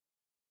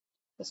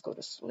 let's go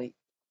to sleep,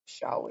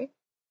 shall we?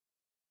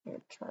 Let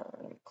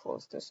me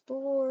close this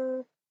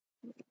door.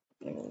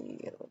 Let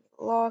me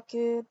lock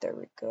it. There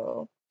we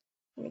go.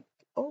 Let me,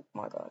 oh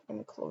my God, let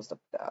me close the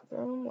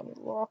bathroom. Let me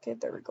lock it.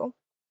 There we go.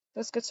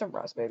 Let's get some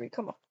rest, baby.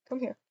 Come on, come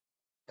here.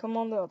 Come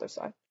on the other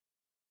side.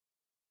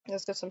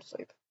 Let's get some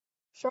sleep.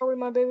 Shall we,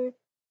 my baby?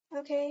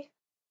 Okay.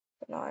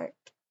 Good night.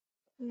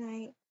 Good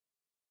night.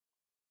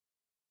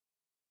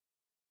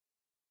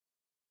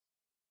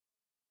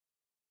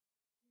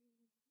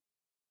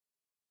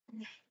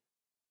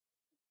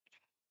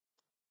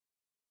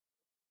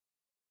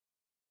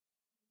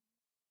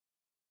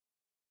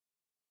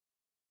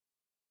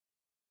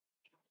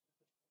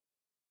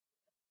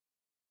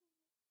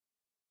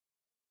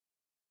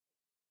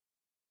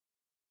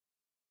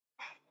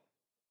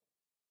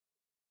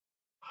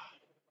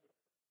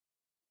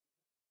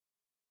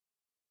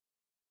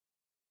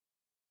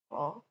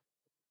 Oh,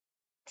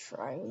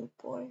 try me,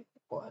 boy.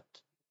 What?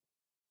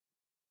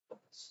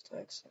 It's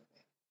texting me.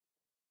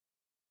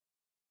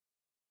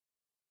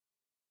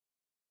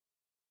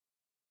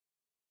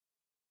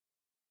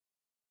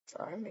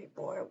 Try me,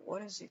 boy.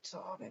 What is he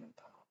talking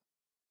about?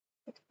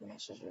 Like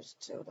messages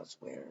too. That's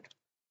weird.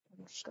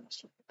 I'm just gonna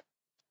sleep.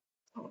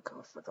 I'm gonna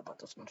go forget about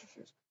those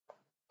messages.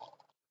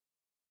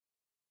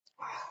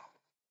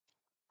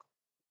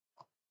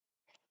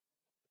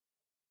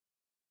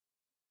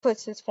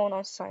 Puts his phone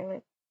on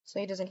silent so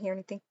he doesn't hear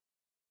anything.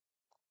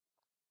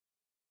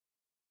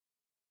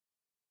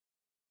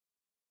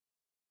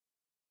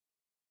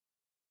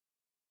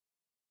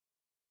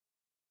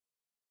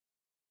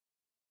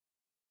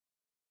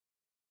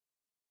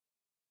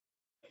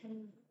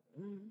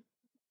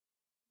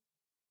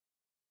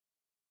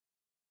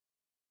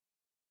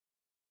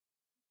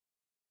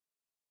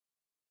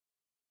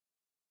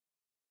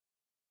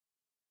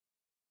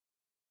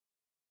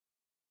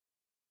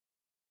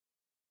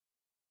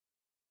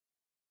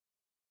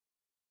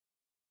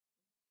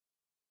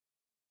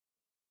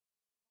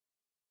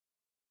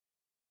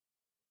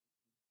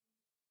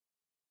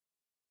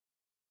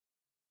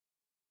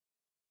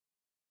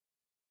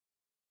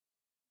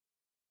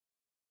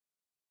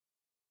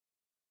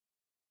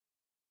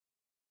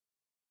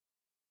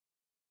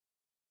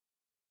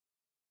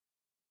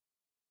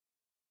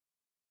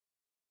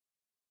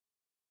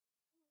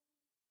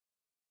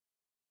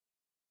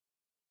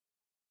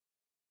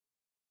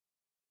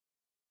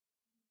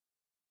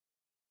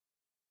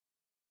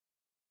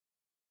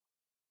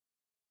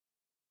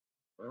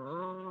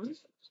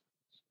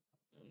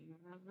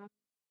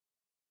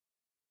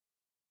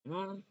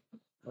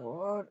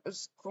 What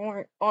is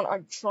going on?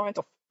 I'm trying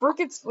to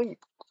freaking sleep.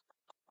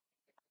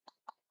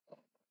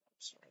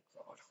 Sorry,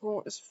 God.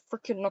 Who is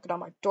freaking knocking on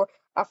my door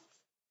at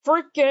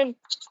freaking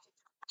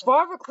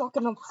 5 o'clock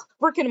in the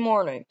freaking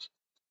morning?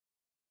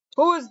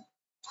 Who is?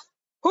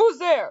 Who's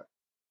there?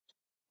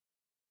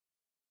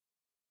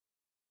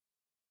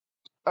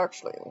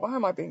 Actually, why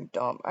am I being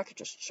dumb? I could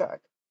just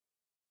check.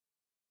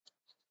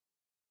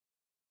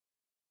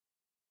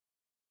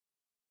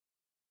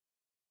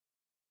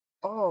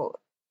 Oh,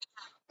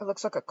 it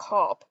looks like a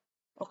cop.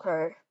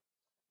 Okay.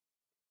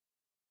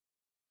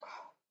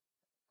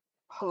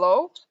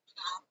 Hello?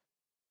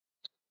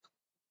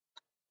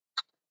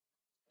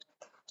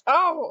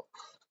 Ow!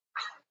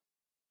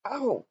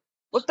 Ow!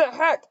 What the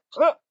heck?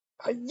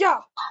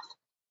 Yeah!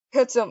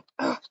 Hits him.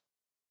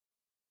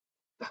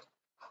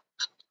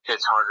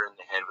 Hits harder in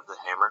the head with the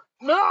hammer.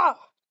 Ah!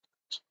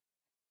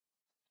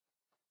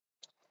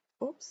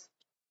 Oops.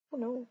 Oh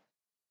no.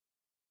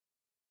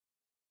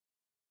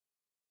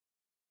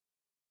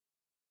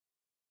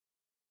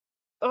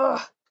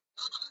 Ugh.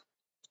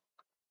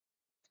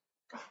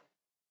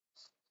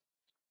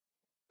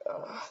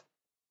 Ugh.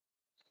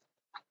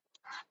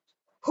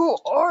 Who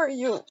are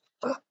you?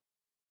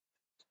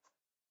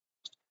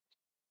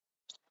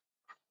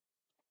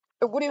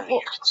 What do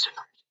you?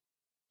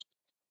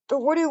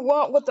 What do you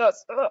want with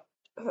us?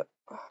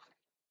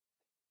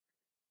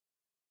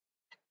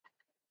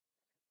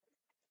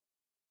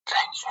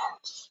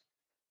 Vengeance.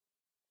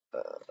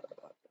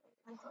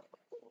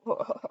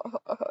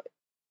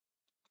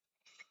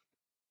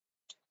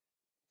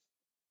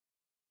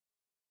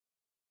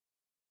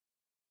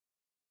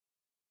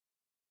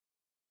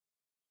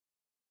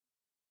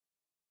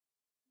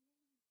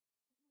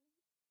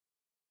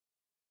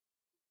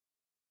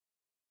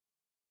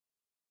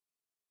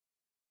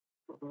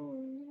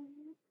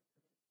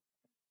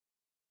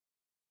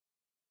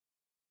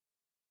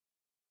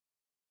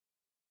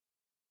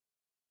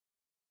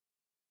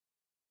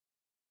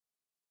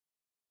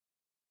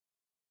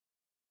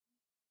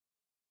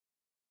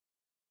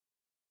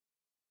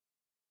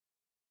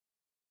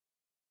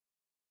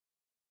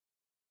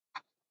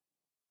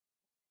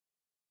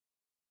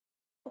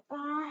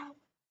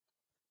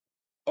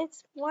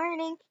 It's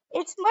morning.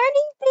 It's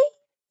morning, babe.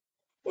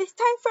 It's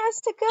time for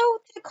us to go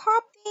to the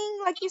cop thing,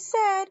 like you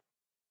said.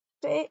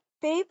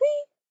 Baby?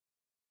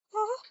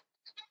 Huh?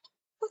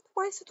 Look,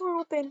 why is the door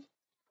open?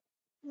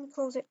 Let me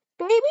close it.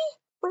 Baby?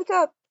 Wake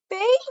up.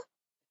 Babe?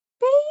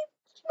 Babe?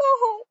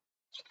 No.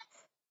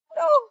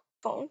 No.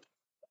 Phone.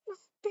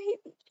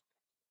 Baby.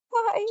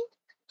 Why?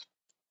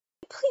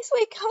 Please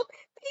wake up.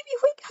 Baby,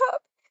 wake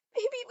up.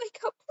 Baby, wake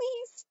up,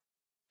 please.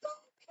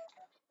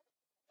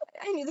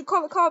 I need to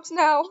call the cops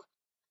now.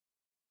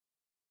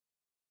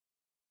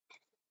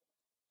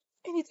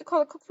 I need to call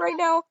the cops right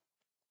now.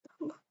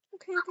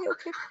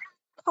 Okay.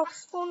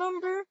 Cops phone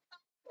number.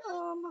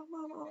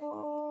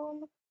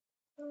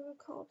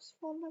 Cops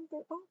phone number.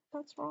 Oh,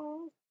 that's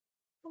wrong.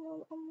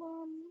 Um, um,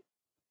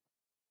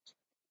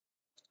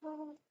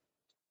 um,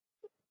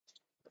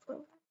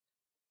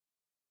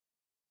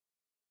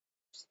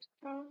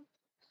 um,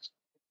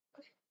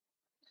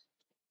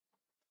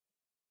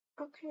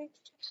 okay.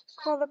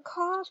 Call the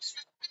cops.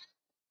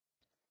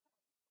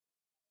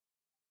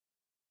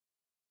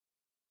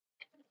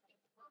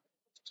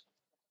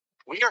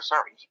 We are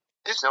sorry.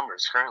 This number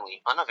is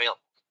currently unavailable.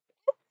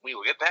 We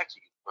will get back to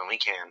you when we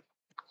can.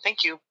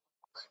 Thank you.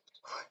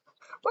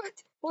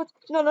 What?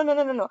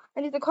 No.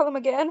 I need to call them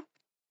again.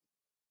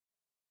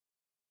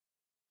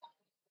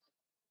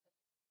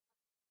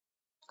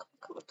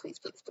 Come on, please.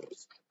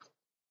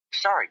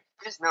 Sorry,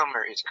 this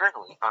number is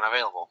currently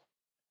unavailable.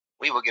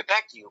 We will get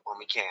back to you when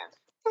we can.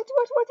 What?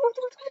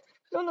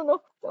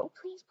 No,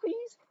 please,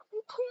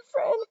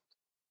 friend.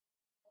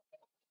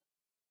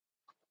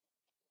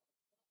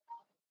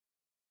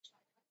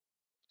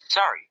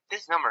 Sorry,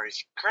 this number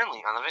is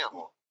currently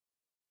unavailable.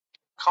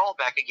 Call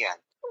back again.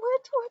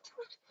 What?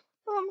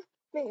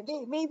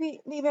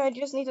 Maybe I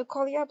just need to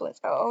call the ambulance.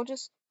 I'll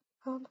just,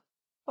 I'll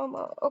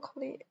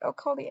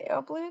call the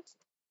ambulance.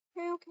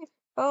 Okay.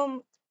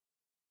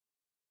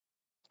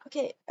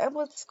 Okay,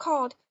 ambulance is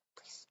called.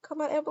 Please, come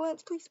on,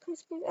 ambulance, please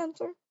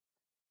answer.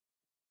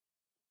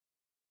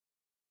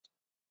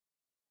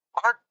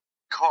 Our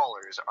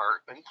callers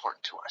are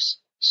important to us.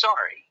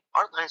 Sorry,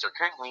 our lines are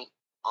currently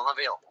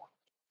unavailable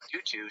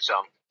due to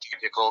some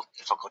technical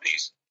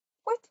difficulties.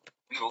 What?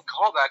 We will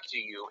call back to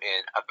you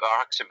in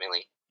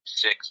approximately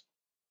 6.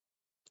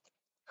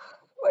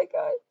 Oh my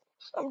God,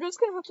 I'm just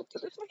gonna have to do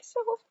this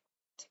myself.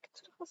 Take it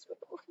to the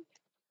hospital.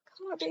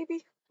 Come on,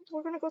 baby.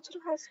 We're gonna go to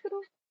the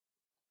hospital.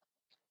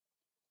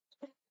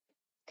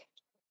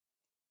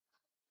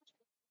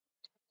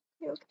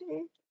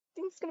 Okay.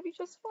 Things gonna be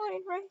just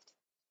fine, right?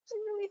 I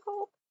really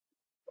hope.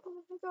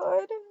 Oh my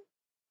God.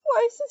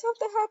 Why does this have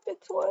to happen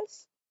to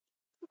us?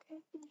 Okay,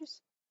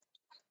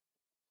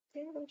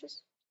 let me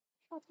just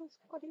shut this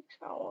body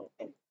down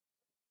and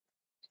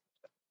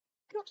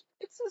God,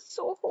 this is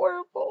so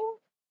horrible.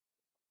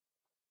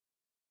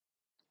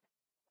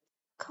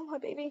 Come on,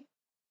 baby.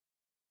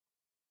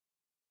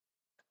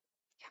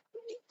 Yeah,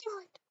 let me do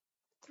it.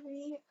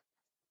 3,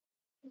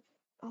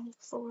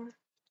 4.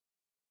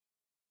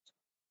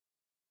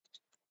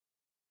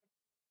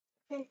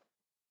 Okay,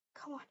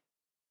 come on.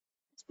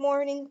 It's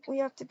morning. We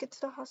have to get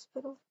to the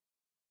hospital.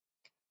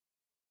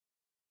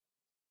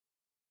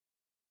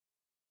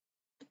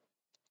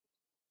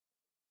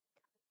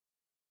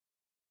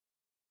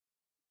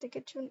 To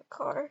get you in the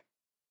car.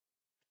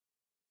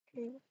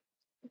 Okay,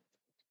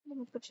 let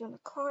me put you in the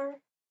car.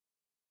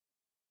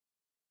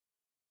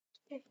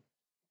 Okay,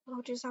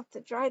 I'll just have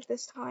to drive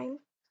this time.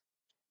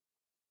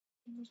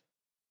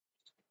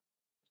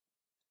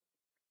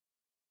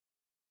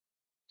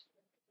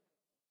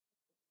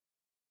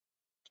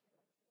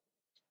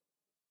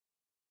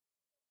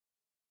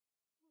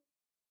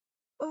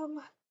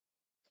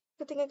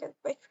 Good thing I got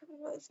my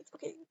driving license.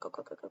 Okay, go.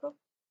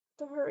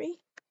 To hurry.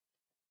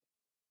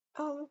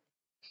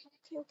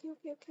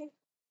 Okay.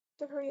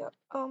 To hurry up.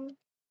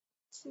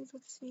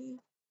 Let's see.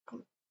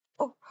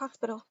 Oh,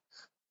 hospital.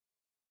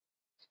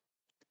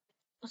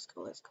 Let's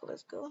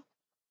go.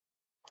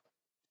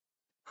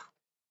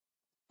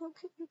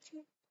 Okay.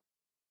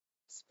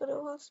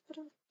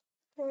 Hospital.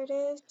 There it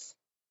is.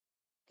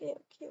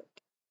 Okay.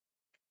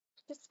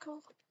 Let's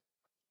go.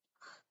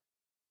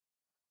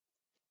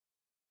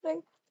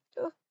 Right.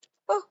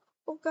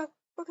 Oh God.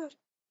 Okay.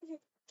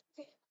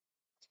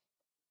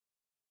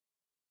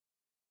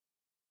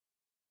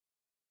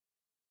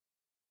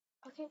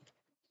 Okay.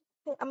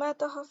 Hey, I'm at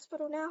the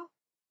hospital now.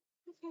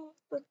 Okay.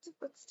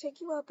 Let's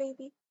take you out,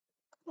 baby.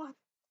 Come on.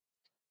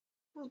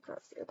 I'll grab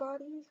your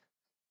body.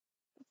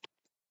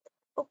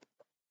 Oh,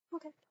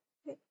 okay.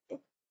 Hey, hey,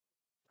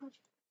 how'd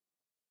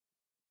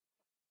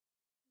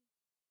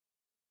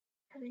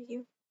how are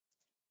you?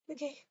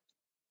 Okay.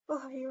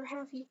 Oh, you're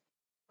happy.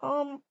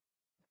 Um,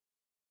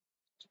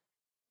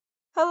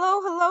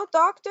 hello,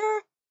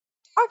 doctor?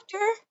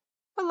 Doctor?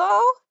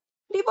 Hello?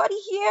 Anybody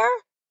here?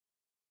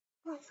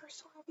 Oh, you're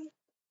so happy.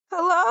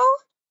 Hello?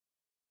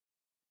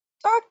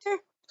 Doctor?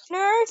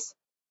 Nurse?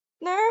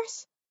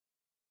 Nurse?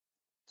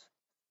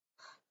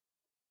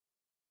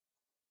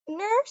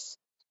 Nurse?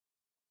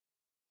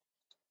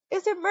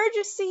 It's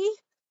emergency.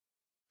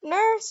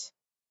 Nurse?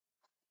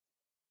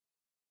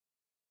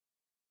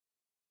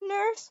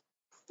 Nurse?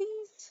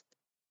 Please.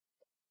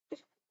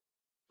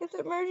 It's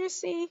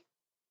emergency.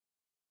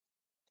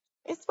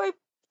 It's my.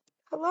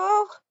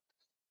 Hello?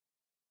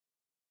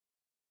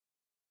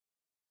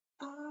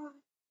 Uh,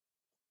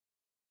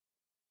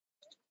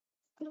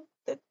 no,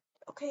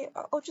 okay,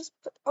 I'll just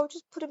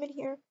put him in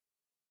here.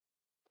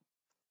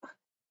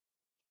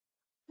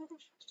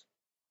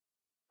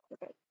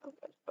 Okay,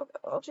 okay,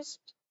 I'll just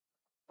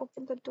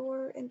open the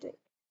door and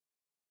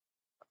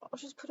I'll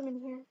just put him in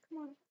here. Come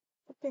on,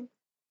 open.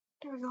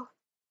 There we go.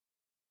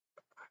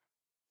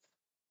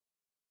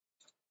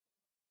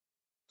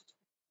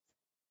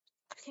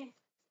 Okay,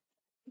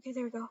 okay,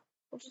 there we go.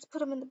 I'll just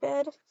put him in the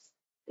bed.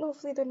 And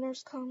hopefully the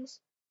nurse comes.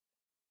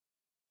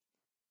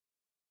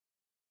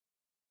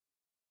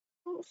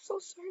 I'm so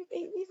sorry,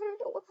 baby. I don't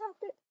know what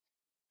happened.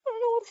 I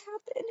don't know what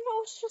happened.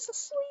 I was just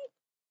asleep.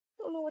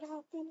 I don't know what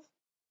happened.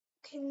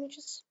 Okay, let me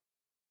just.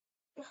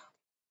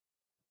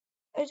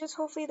 I just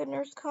hopefully the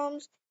nurse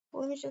comes.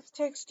 Let me just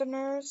text the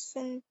nurse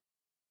and.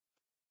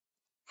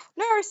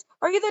 Nurse,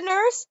 are you the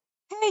nurse?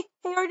 Hey,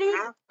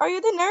 are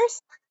you the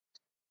nurse?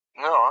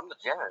 No, I'm the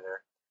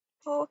janitor.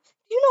 Oh,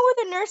 do you know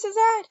where the nurse is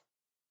at?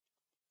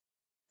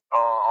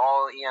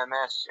 All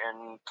EMS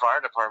and fire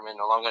department,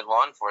 along with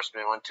law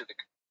enforcement, went to the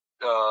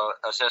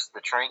assess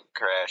the train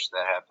crash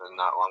that happened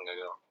not long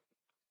ago.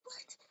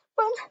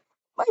 But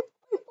my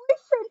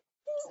boyfriend,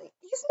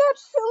 he's not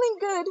feeling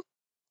good.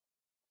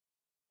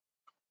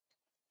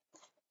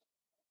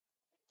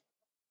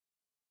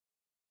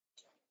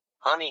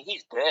 Honey,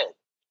 he's dead.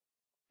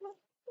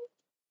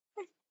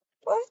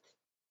 What?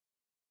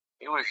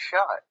 He was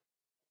shot.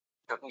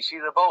 Don't you see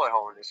the bullet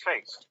hole in his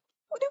face?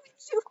 What do we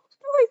do? What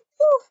do I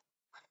do?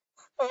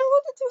 I don't know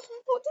what to do.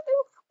 What to do?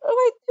 What do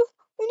I do?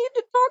 We need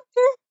the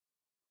doctor.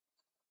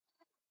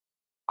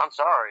 I'm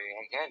sorry,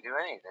 I can't do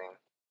anything.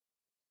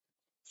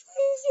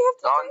 Please, you have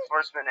to Law do it.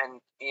 enforcement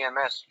and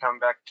EMS come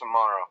back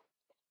tomorrow.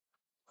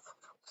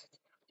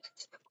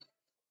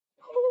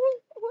 Oh,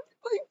 my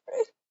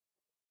boyfriend.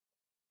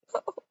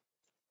 Oh,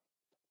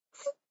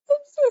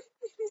 I'm sorry.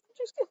 I'm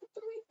just gonna have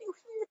to leave you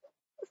here.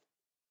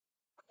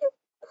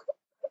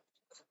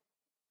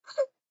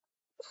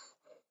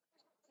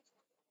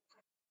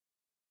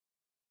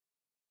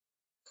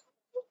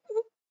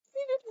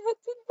 You didn't have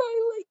to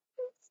die like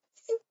this.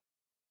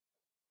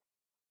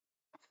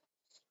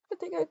 I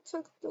think I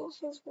took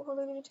his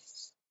wallet and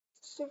his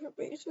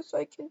information so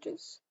I can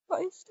just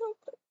buy stuff.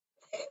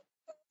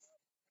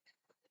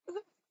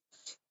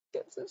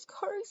 Guess this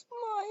car is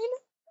mine.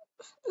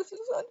 This is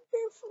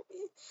unfair for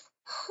me.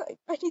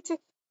 I need to.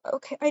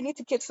 Okay, I need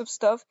to get some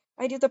stuff.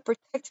 I need to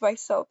protect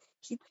myself.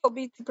 He told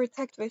me to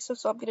protect myself,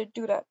 so I'm gonna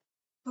do that.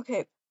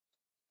 Okay,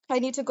 I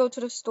need to go to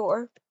the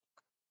store.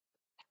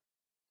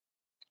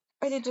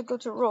 I need to go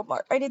to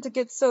Walmart. I need to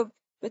get some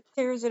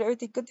materials and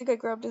everything. Good thing I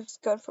grabbed this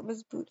gun from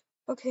his boot.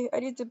 Okay, I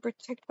need to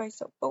protect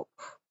myself. Oh,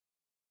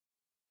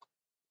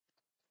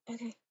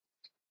 okay.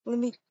 Let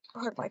me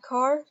park my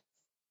car.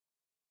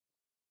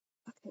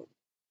 Okay,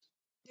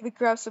 let me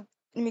grab some.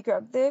 Let me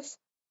grab this.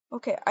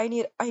 Okay, I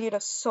need a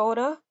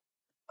soda.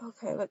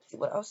 Okay, let's see.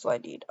 What else do I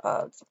need?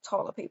 Some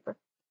toilet paper.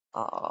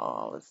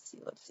 Let's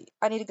see.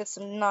 I need to get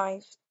some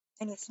knives.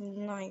 I need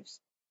some knives.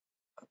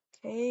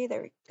 Okay,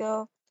 there we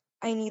go.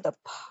 I need a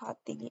pot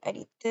thingy. I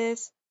need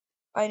this.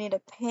 I need a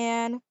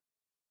pan.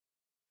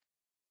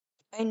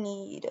 I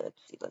need,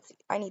 let's see.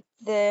 I need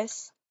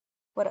this.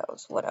 What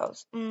else? What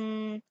else?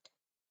 Let's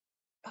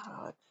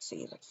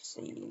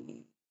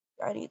see.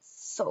 I need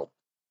soap.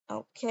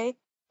 Okay,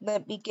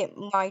 let me get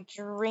my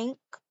drink.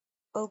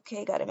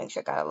 Okay, gotta make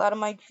sure I got a lot of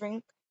my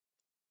drink.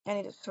 I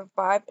need to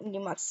survive. I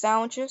need my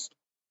sandwiches.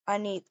 I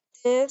need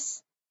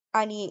this.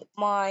 I need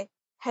my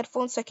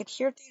headphones so I can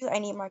hear things. I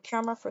need my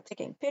camera for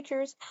taking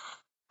pictures.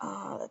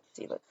 Let's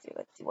see.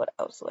 What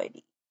else do I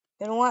need?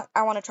 You know what?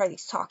 I want to try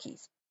these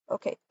Takis.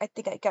 Okay, I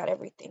think I got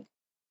everything.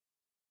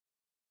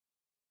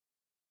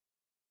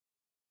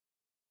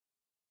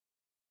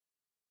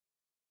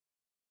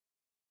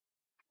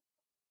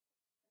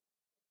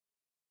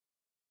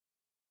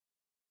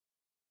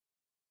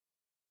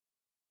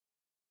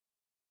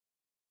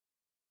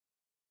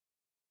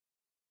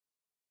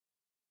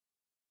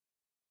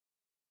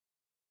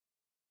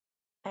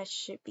 That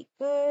should be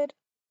good.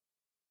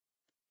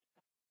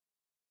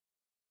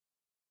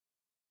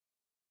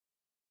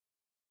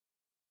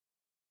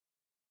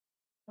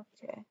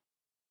 Okay.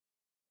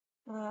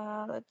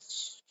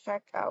 Let's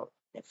check out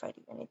if I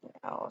do anything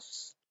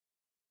else.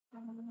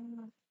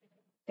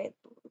 Okay,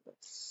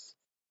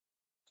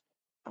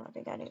 I don't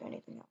think I do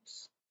anything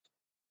else.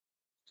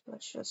 So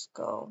let's just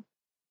go.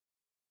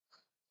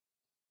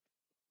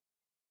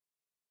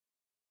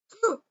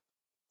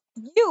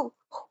 You!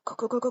 Go,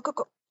 go, go, go, go,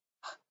 go.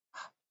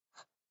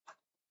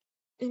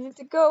 I need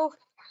to go.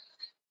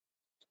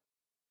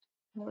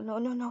 No, no,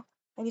 no, no.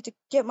 I need to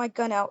get my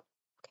gun out.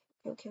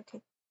 Okay, okay,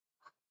 okay.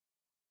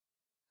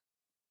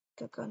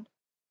 Good gun.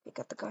 We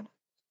got the gun.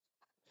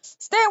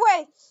 Stay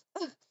away!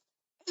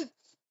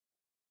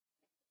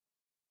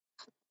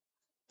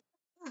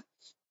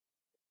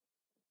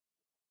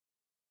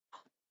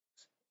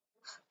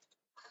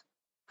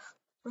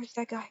 Where's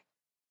that guy?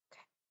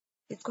 Okay,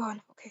 he's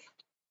gone. Okay,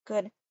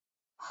 good.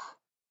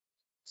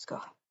 Let's go.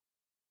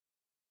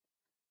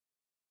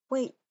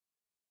 Wait,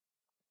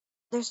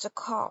 there's the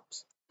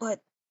cops,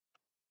 but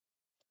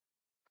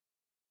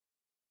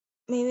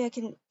maybe I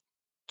can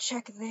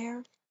check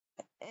there,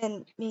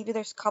 and maybe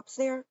there's cops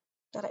there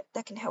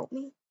that can help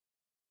me.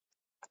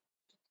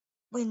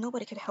 Wait,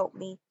 nobody can help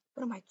me.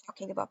 What am I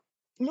talking about?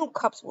 No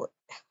cops will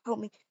help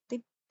me.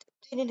 They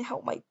didn't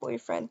help my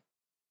boyfriend.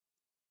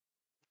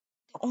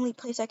 The only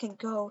place I can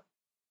go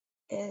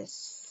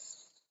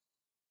is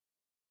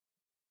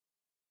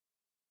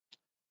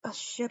a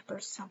ship or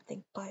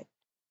something, but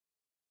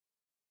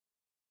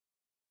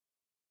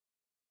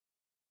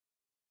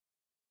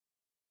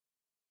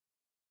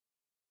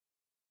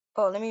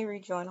oh, let me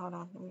rejoin. Hold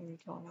on. Let me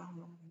rejoin. I don't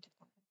know.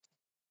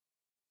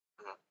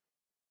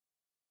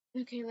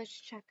 Okay, let's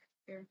check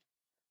here.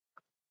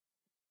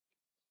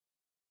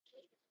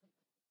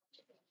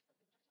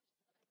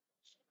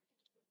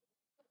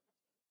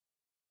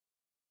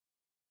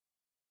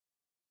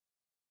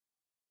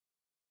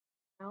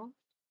 No?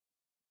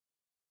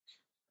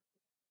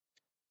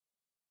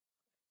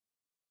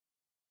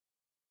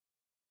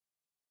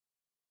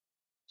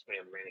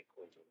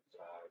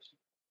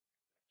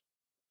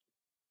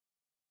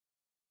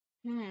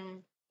 Hmm.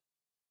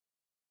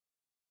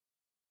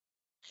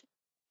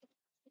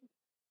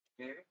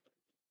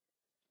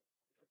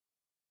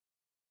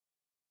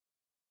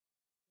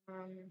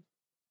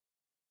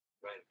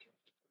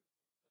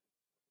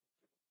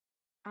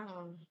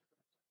 Um,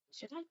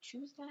 should I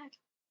choose that?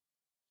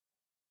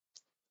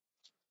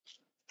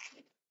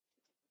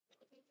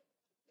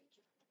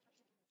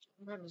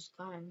 Red is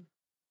fun.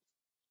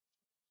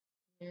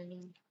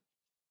 And,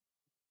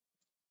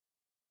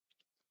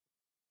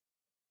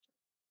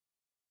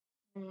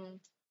 mm,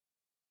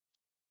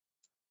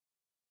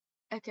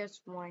 I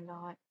guess why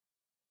not?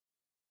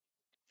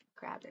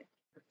 Grab it.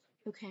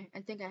 Okay,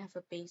 I think I have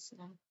a base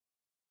now.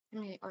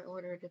 I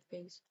ordered a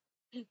base.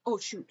 Oh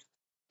shoot!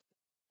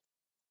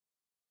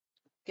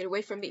 Get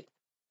away from me!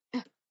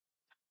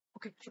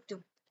 Okay, keep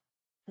doing.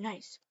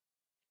 Nice.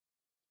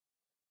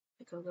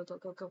 Go, go, go,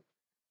 go, go.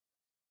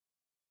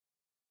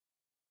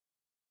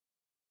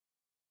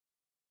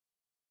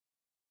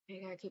 I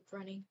gotta keep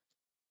running.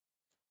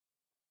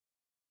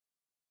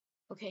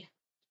 Okay,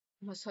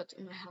 I must head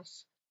to my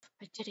house.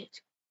 I did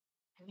it.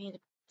 I made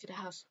it to the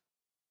house.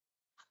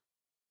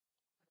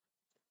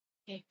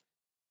 Okay,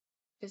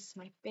 this is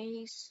my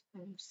base.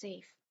 I'm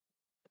safe.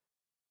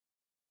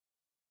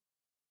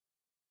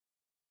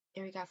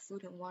 There we got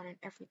food and water and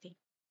everything.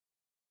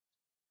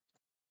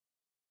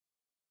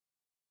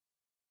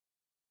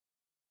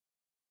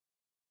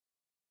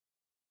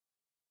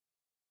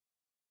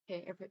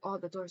 Okay, all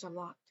the doors are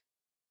locked.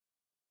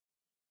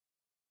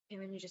 Okay,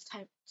 let me just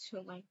type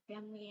to my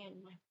family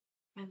and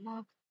my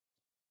mom.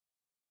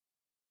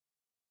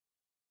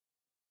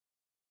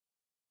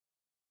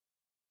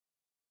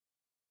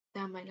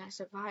 That might not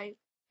survive.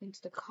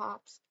 Into the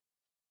cops.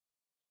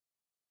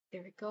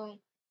 There we go.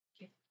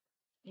 Okay,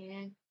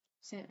 and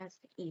send us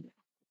the email.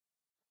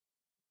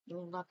 You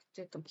unlock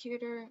the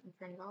computer and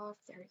turn it off.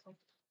 There we go.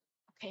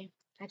 Okay,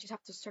 I just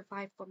have to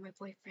survive for my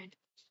boyfriend.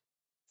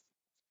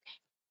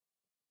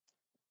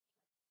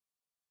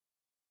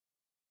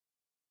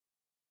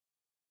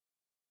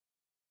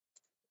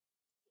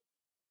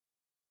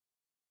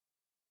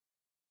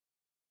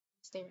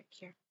 Stay right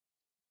here.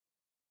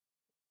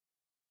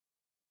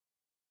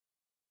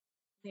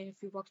 Then if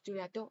he walks through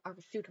that door, I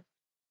will shoot him.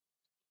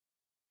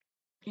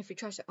 If he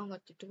tries to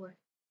unlock the door,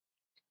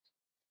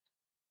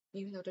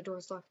 even though the door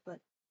is locked, but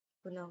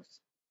who knows?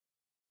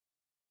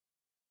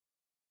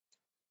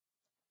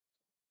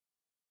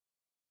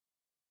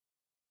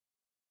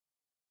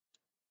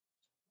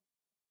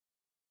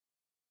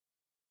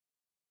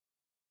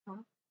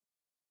 Huh?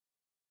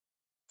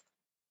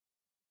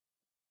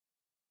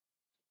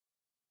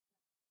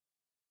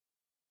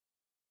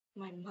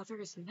 My mother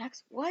is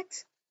next? What?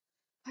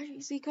 Why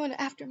is he going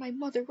after my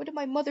mother? What did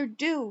my mother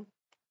do?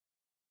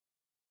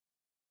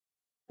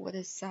 What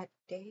a sad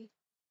day.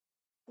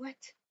 What?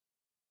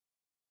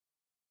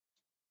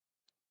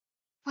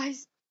 Why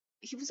is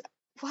he was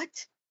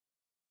what?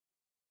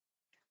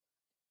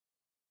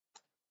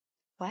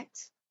 What?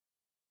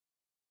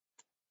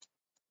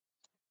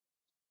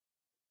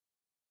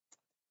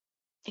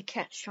 I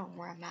can't show him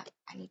where I'm at.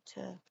 I need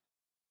to.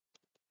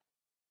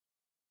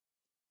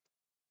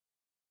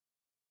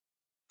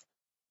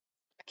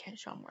 I can't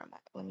show him where I'm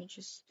at. Let me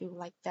just do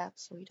like that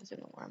so he doesn't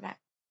know where I'm at.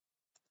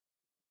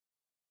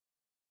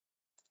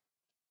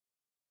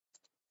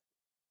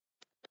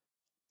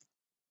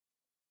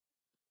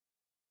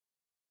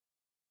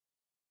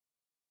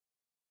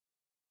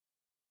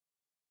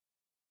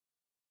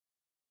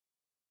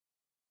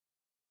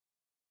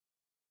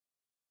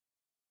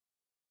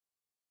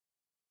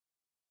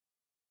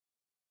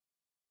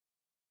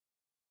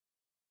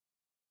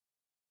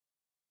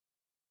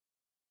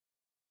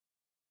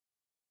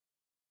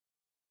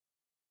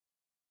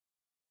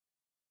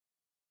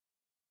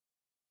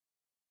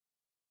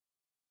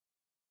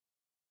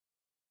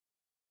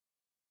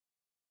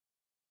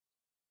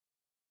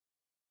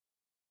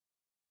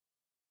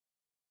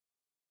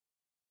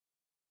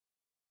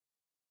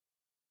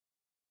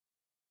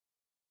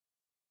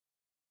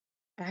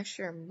 That's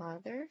your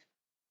mother?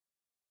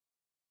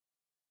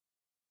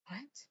 What?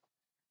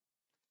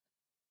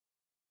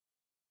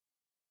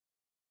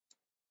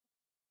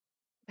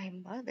 My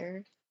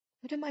mother?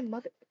 What did my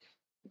mother?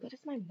 What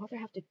does my mother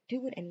have to do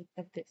with any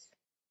of this?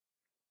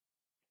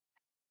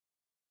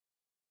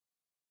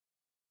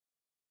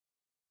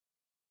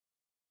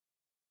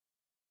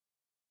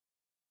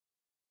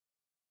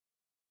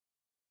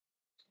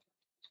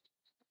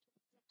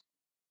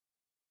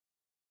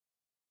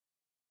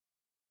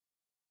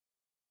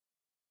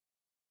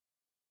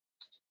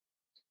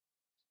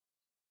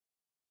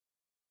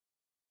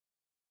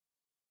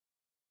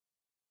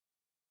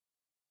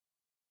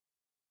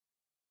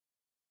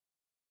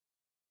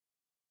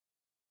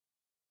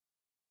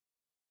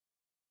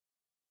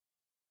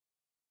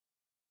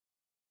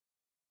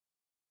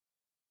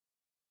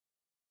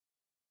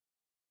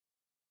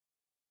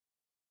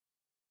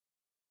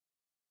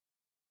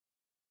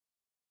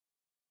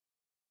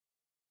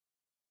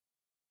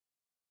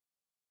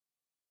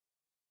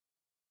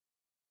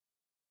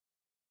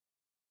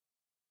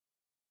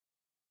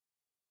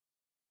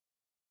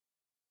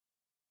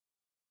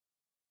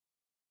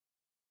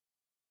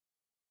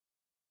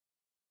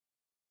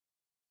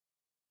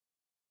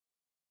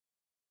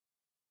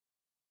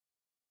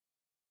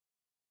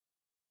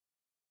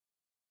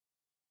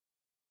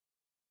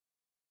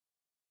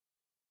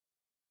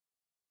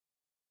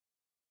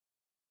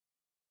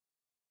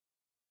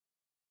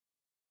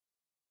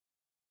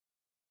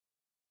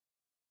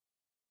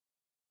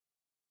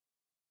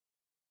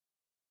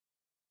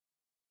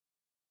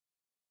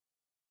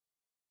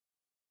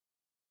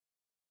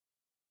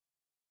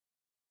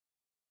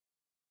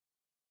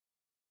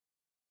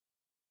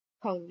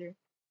 Hello,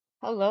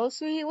 hello,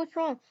 sweetie. What's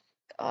wrong?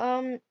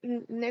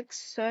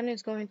 Nick's son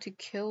is going to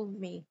kill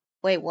me.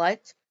 Wait, what?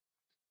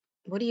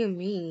 What do you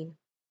mean?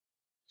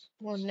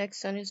 Well,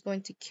 Nick's son is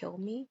going to kill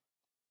me?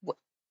 What?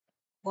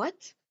 What?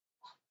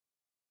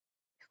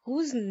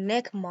 Who's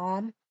Nick,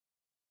 mom?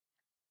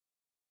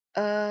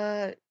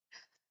 Uh,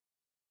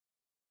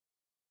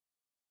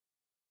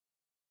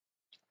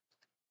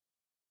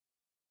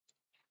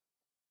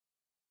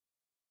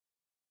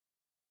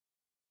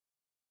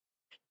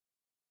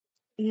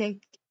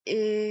 Nick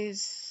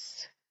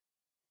is.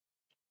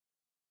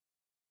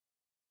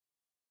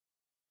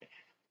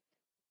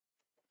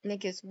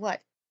 Nick is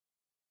what?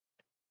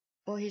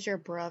 Well, he's your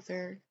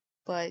brother,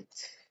 but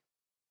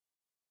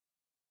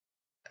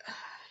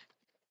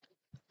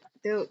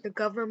the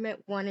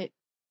government wanted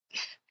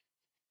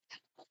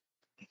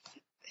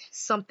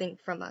something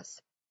from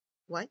us.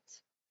 What?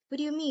 What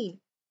do you mean?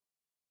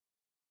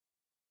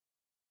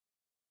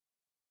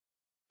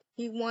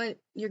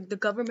 The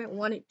government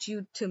wanted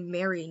you to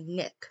marry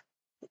Nick.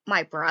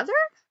 My brother?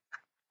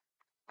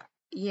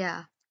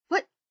 Yeah.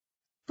 What?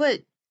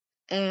 But,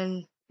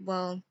 and,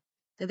 well,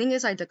 the thing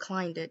is I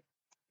declined it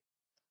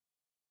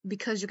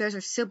because you guys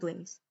are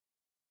siblings.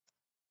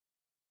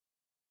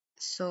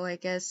 So I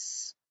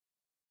guess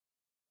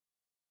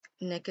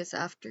Nick is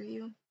after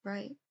you,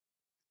 right?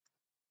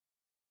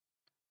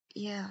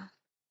 Yeah.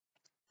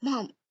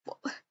 Mom,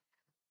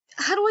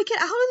 how do I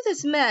get out of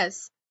this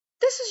mess?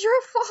 This is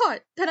your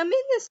fault that I'm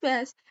in this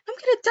mess. I'm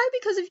gonna die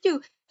because of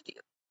you.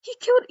 He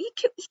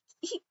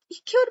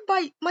killed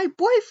my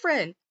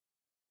boyfriend.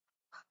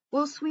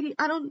 Well, sweetie,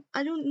 I don't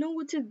know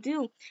what to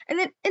do. And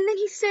then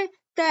he said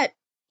that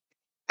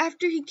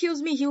after he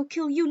kills me, he'll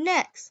kill you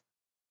next.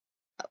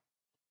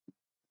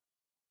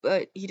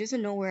 But he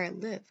doesn't know where I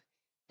live.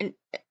 And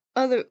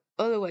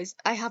otherwise,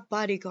 I have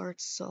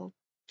bodyguards, so.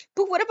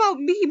 But what about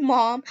me,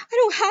 Mom? I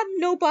don't have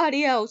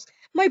nobody else.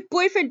 My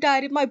boyfriend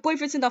died, and my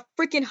boyfriend's in the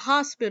freaking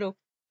hospital,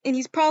 and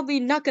he's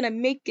probably not gonna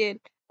make it,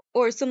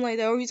 or something like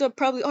that, or he's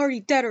probably already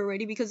dead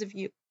already because of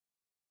you.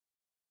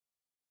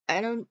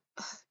 I don't.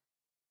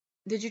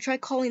 Did you try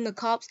calling the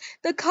cops?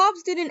 The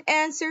cops didn't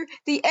answer.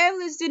 The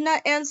ambulance did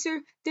not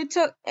answer. They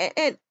took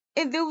and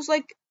there was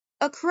like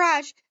a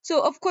crash.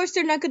 So of course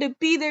they're not gonna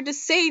be there to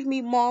save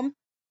me, Mom.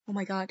 Oh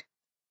my God.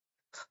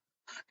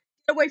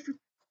 Get away from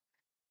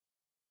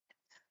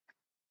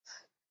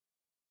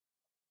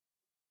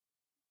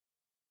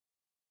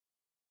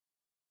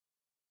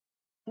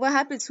What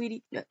happened,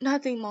 sweetie?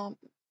 Nothing, Mom.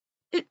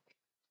 It...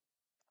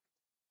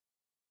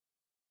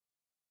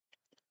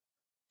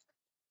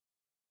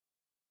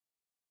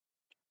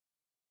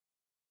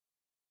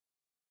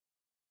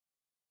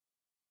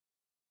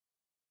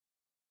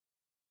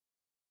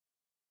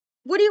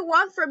 What do you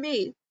want from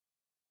me?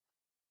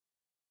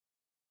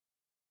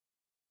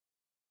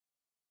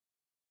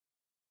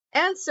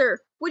 Answer.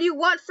 What do you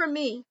want from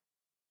me?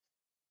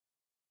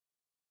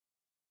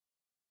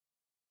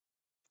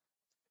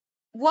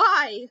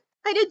 Why?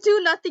 I didn't do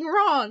nothing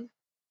wrong.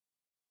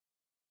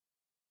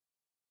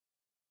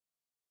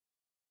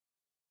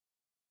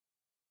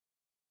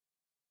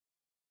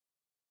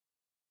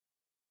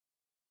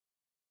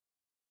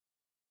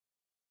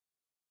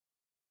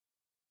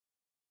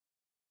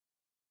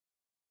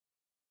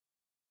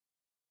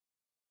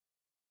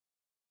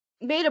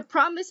 Made a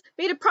promise?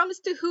 Made a promise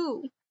to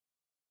who?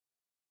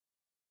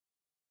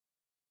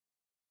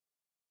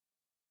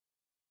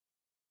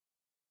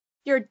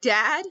 Your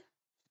dad?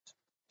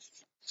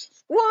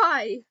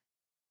 Why?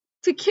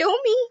 To kill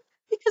me?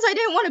 Because I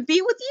didn't want to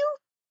be with you?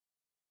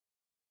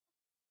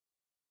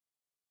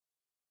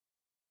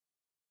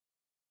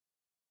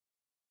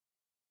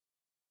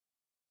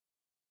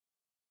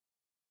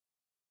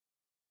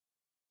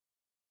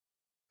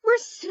 We're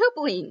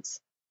siblings.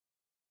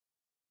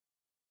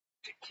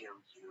 To kill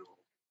you.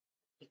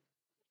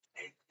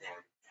 Make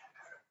them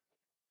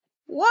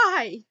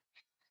Why?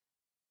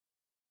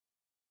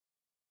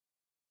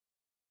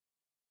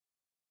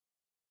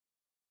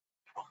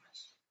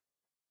 promise.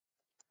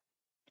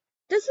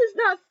 This is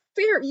not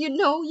fair, you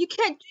know. You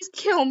can't just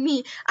kill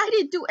me. I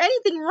didn't do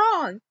anything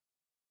wrong.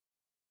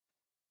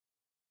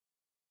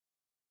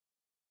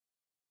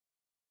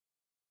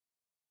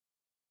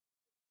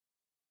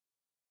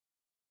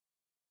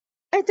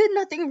 I did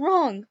nothing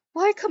wrong.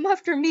 Why come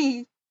after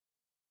me?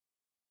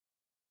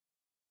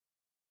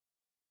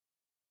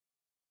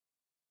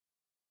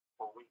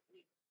 What we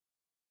need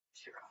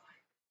is your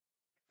eye.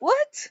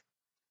 What?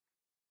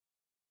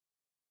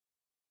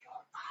 Your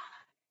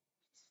eye.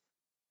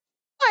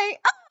 Why?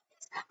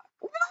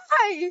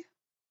 Why?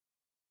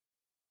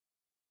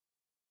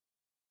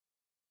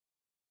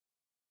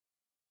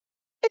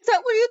 Is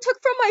that what you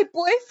took from my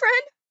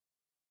boyfriend?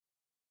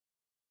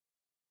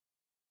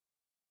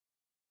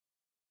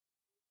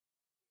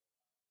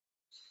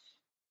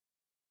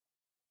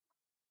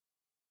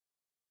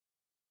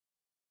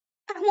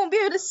 I won't be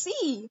able to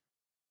see.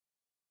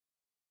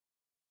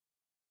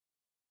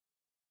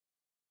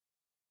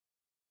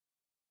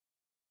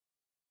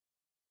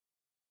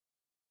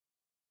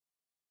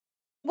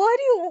 Why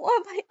do you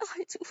want my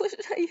eyes? What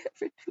did I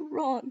ever do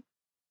wrong?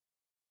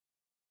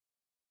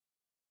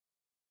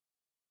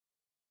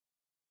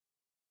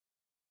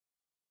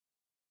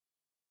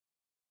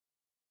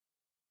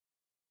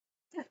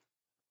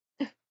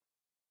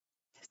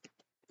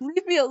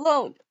 Leave me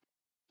alone.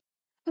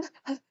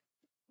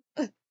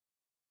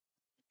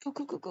 Go,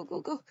 go, go, go,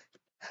 go, go.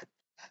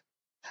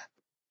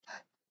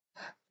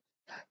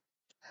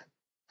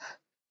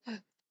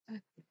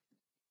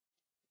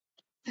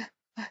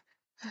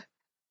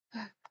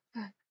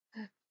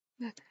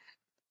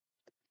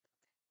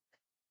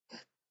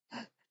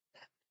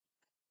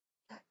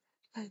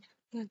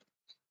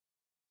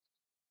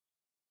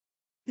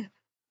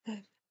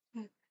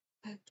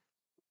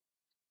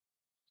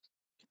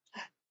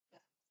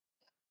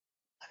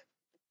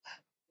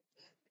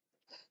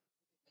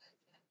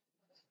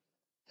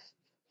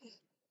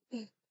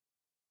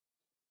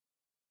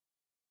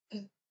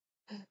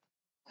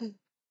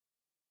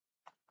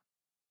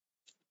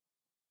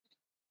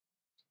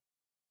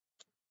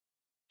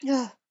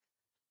 Yeah.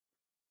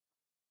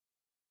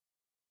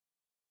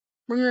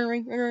 Ring, ring,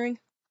 ring, ring, ring.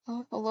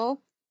 Hello?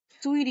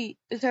 Sweetie,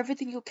 is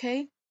everything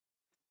okay?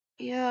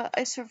 Yeah,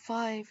 I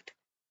survived.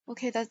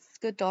 Okay, that's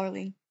good,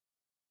 darling.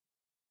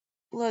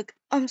 Look,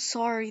 I'm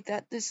sorry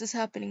that this is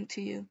happening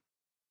to you.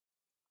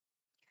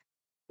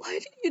 Why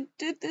did you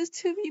do this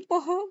to me,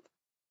 Mom?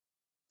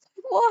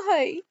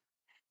 Why?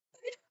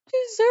 I don't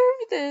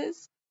deserve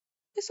this.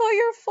 It's all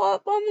your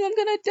fault, Mom, and I'm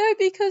gonna die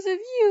because of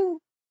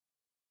you.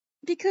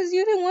 Because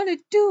you didn't want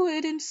to do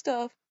it and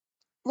stuff.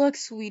 Look,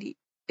 sweetie,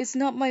 it's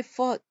not my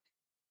fault.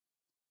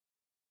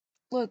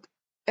 Look,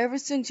 ever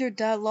since your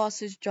dad lost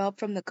his job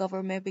from the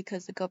government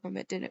because the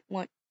government didn't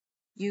want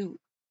you,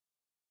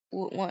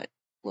 want,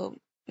 well,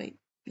 like,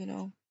 you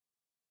know,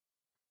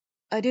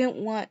 I didn't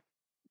want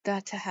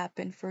that to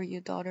happen for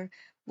you, daughter,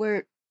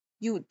 where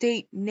you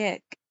date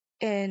Nick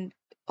and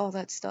all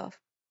that stuff.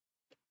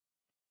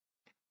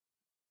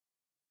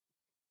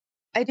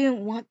 I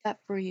didn't want that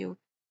for you.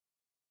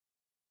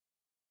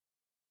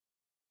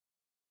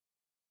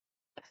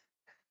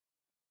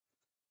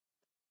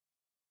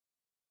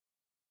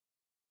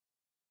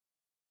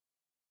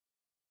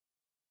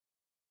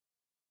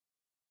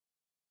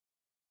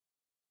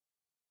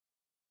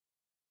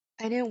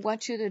 I didn't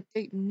want you to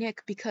date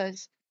Nick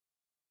because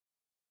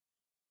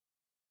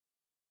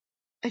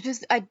I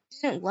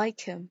didn't like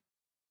him.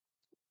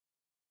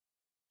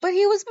 But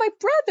he was my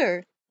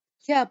brother.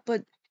 Yeah,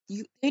 but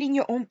you dating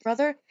your own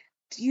brother,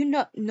 Do you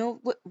not know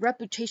what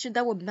reputation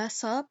that would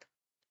mess up?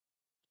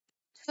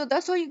 So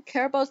that's all you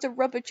care about is the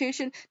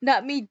reputation,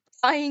 not me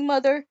dying,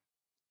 mother?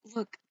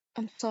 Look,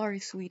 I'm sorry,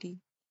 sweetie.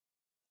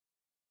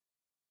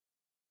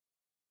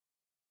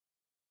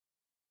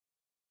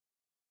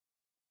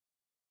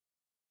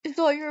 It's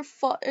all your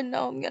fault, and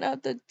now I'm gonna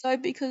have to die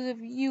because of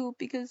you,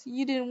 because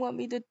you didn't want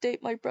me to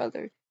date my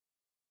brother.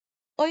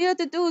 All you have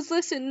to do is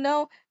listen.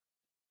 Now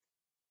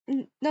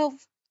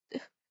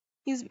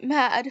he's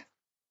mad.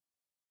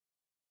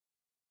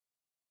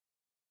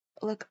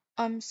 Look,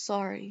 I'm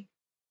sorry,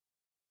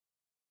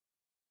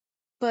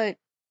 but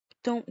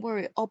don't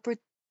worry. I'll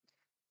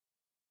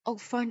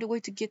find a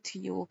way to get to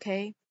you,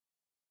 okay?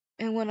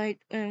 And when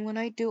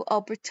I do,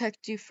 I'll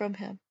protect you from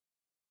him,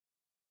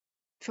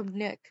 from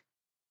Nick.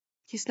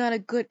 He's not a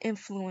good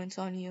influence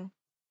on you.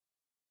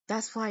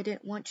 That's why I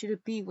didn't want you to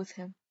be with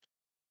him.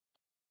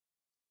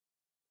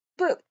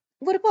 But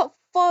what about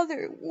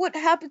father? What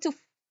happened to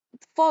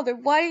father?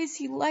 Why is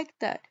he like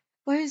that?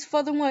 Why does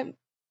father want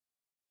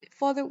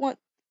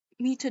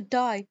me to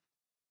die?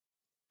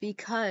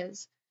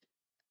 Because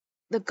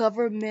the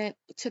government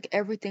took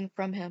everything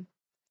from him.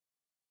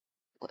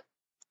 What?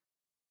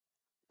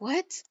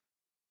 What?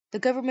 The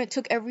government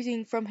took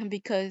everything from him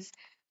because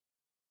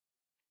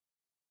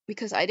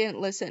I didn't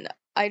listen.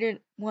 I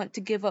didn't want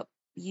to give up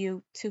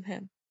you to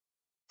him,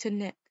 to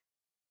Nick.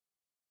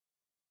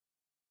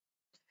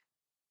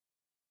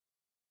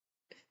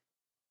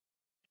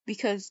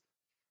 Because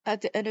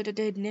at the end of the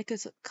day, Nick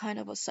is kind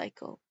of a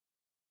psycho,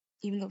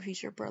 even though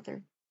he's your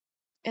brother.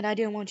 And I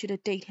didn't want you to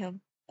date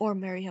him or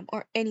marry him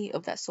or any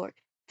of that sort.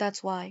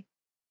 That's why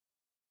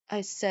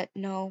I said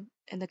no,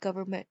 and the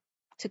government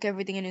took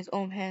everything in his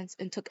own hands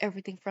and took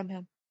everything from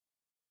him.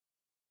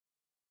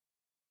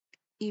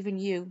 Even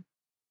you.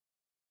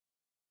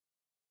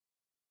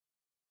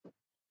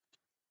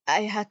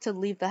 I had to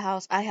leave the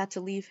house. I had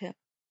to leave him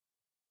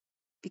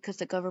because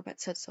the government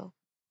said so.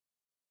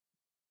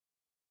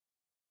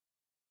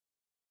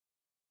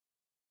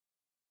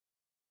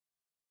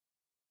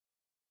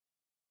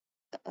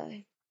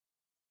 I,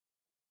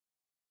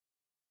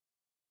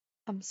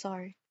 I'm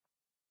sorry.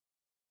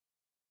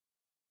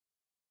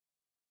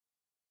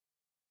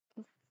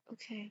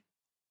 Okay.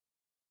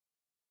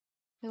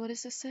 Wait, what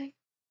does this say?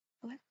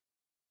 What?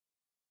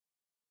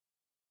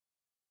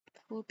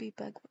 I will be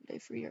back one day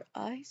for your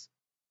eyes?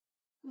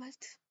 What?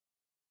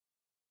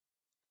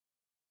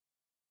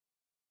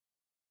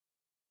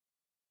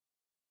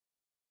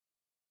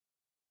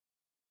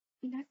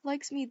 Nick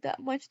likes me that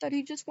much that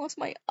he just wants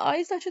my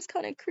eyes? That's just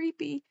kind of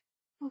creepy.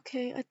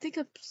 Okay, I think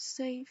I'm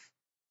safe.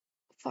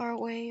 Far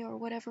away or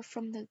whatever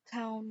from the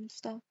town and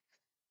stuff.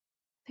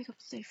 I think I'm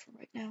safe for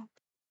right now.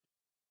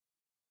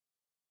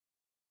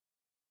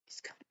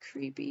 It's kind of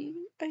creepy.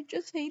 I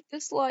just hate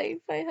this life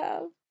I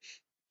have.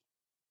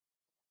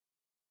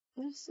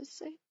 What does this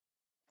say?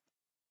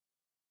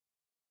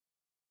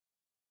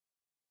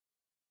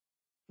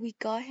 We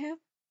got him?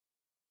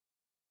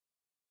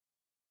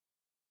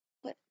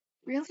 What?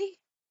 Really?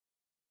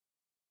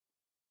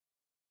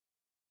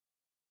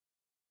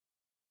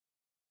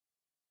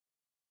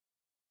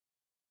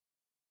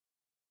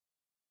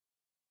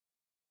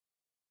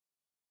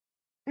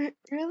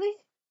 Really?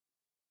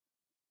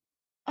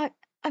 I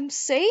I'm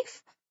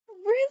safe?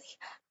 Really?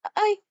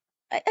 I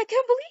I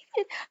can't believe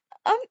it.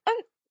 I'm I'm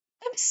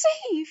I'm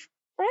safe,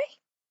 right?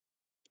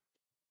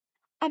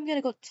 I'm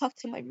gonna go talk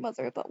to my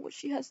mother about what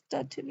she has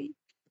done to me.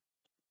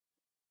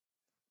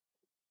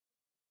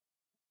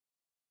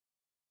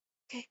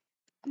 Okay,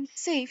 I'm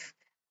safe.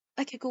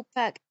 I can go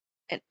back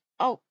and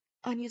I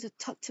need to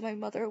talk to my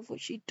mother of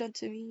what she done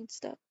to me and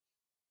stuff.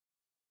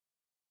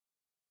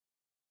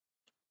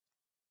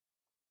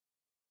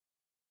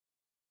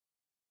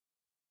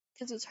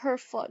 Because it's her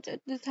fault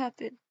that this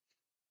happened.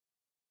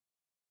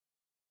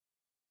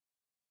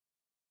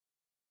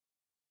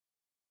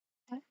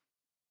 What?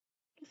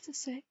 What's it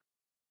say?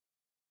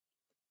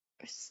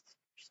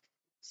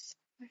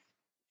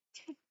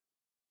 Okay.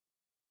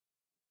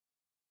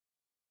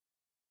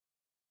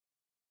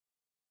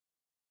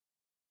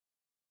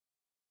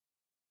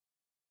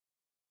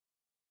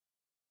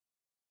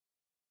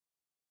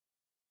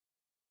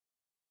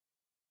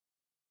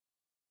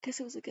 Guess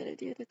it was a good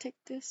idea to take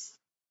this.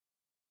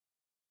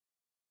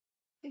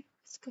 Okay,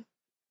 let's go.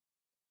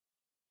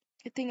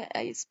 I think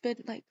I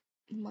spent like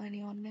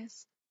money on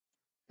this.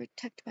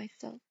 Protect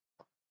myself.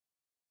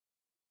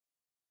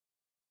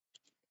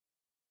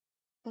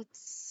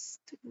 Let's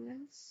do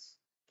this.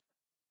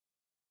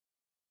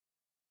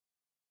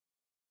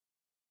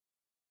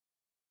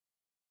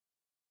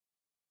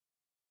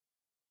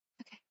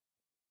 Okay.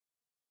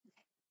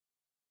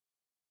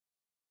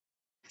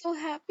 So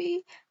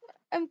happy.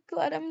 I'm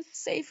glad I'm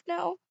safe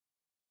now.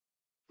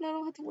 And I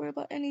don't have to worry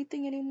about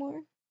anything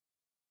anymore.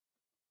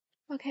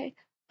 Okay.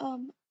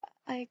 Um,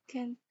 I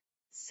can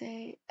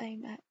say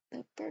I'm at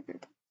the burger.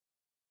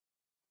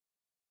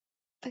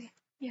 Okay.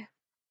 Yeah.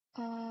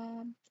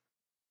 Um,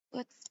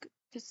 let's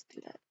just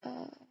do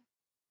that.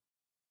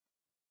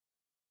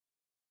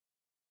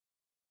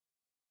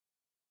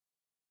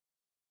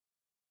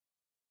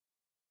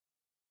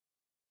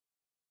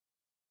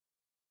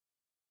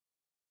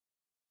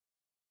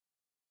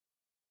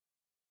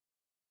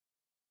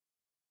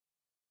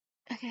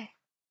 Okay.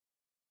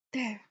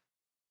 There.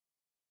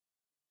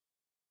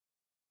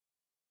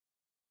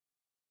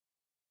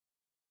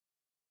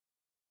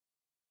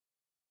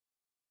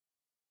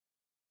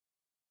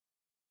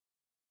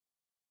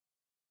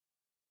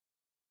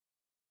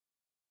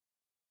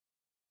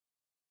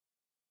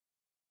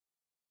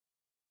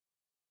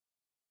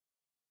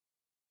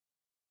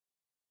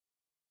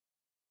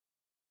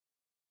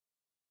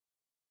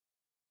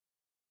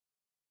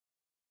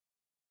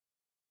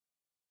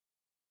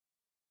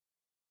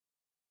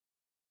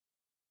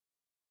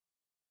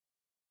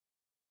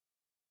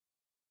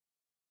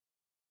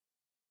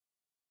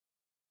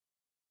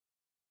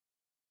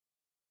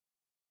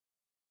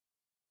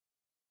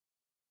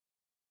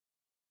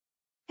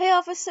 Hey,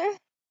 officer.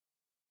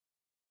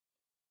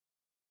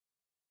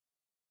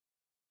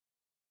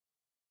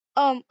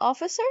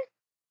 Officer?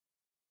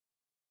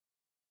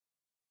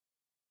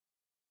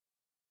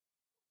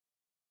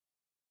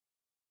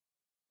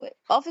 Wait,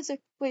 officer.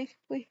 Wait.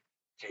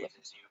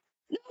 Chases you.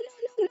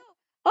 No.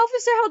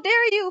 Officer, how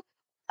dare you?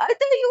 I thought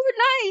you were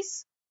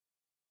nice.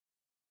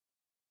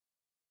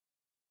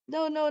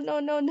 No. I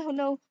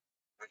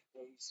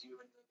chase you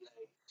in the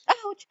night.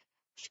 Ouch.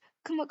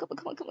 Come on. I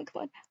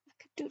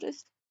can do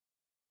this.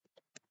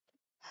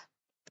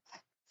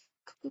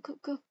 Go.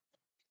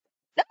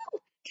 No!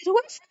 Get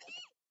away from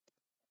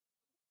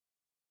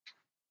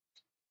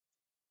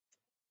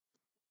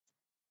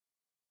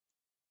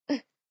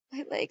me!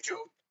 My legs. Joe,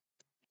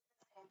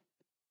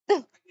 No. I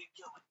think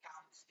you're a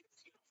god's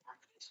uniform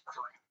in this crap.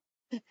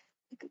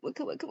 Come on.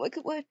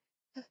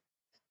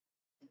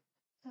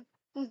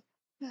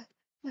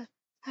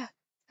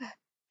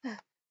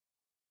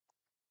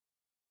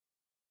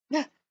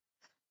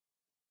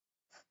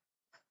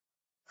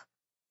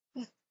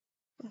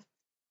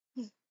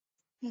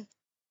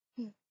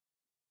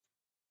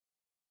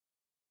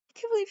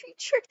 I can't believe you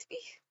tricked me.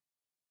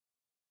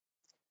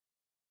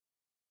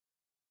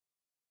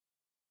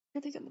 I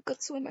think I'm a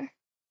good swimmer.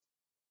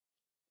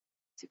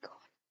 Keep going.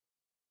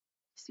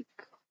 Keep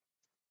going.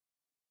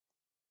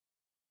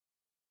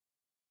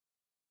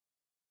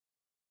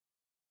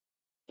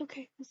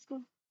 Okay, let's go.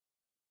 You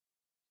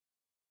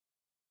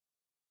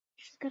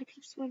just gotta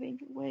keep swimming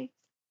away.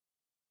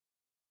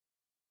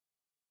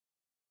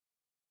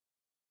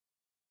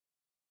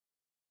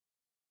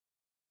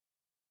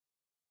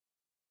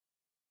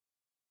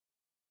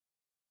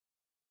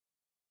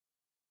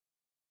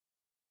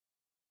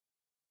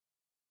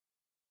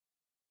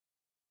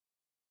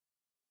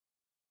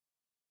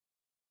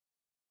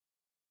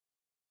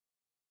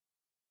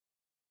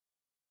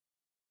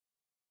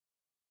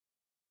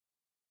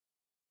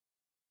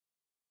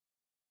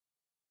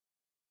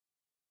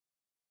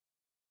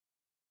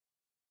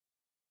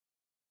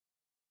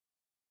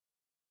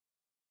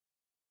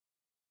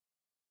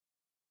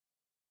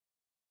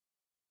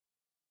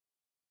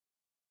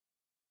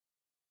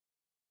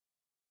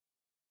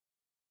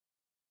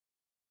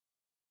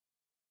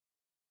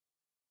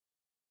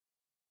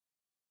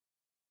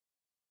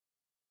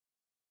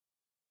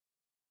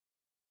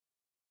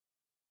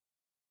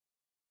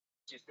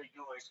 Just the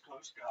U.S.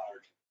 Coast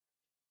Guard.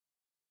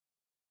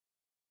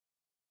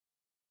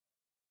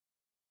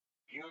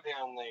 You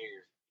down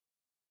there.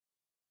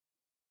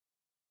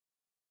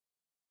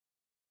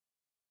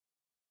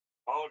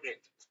 Hold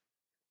it.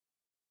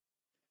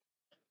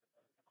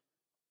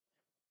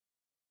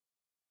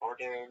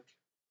 Ordered.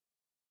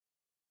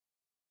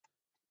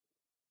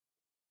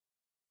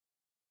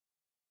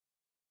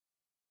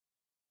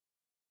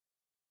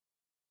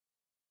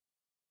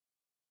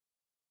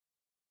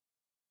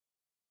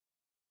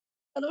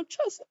 I don't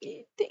trust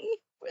anything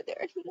over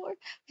there anymore.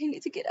 I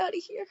need to get out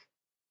of here.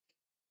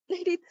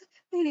 I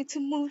need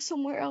to move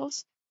somewhere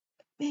else.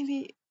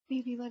 Maybe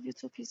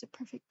LifeTopia is a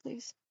perfect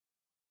place.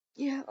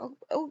 Yeah,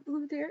 I'll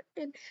move there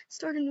and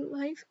start a new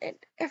life and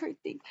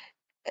everything.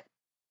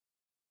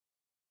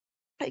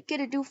 I get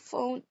a new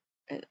phone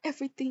and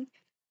everything,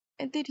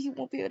 and then he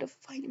won't be able to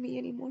find me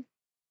anymore.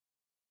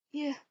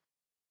 Yeah,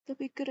 that'd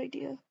be a good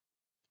idea.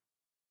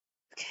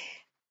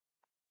 Okay,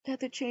 I have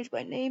to change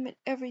my name and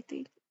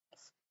everything.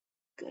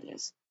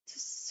 Goodness,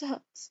 this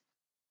sucks.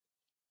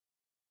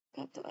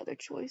 Got the other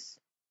choice.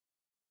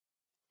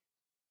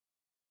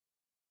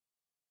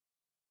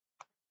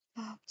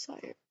 Oh, I'm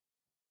tired.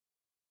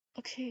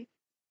 Okay,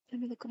 let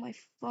me look at my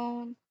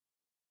phone.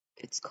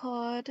 It's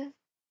called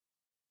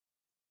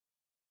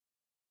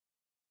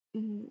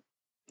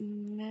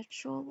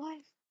Metro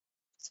Life.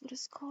 That's what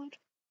it's called.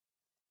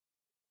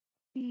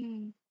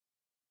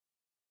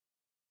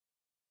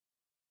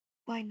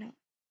 Why not?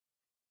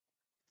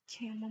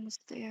 Okay, I'm almost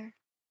there.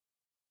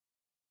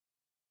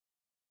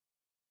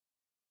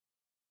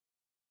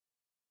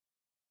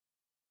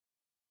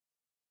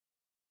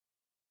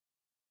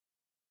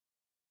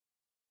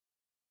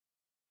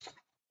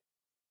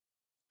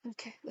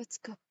 Okay, let's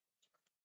go.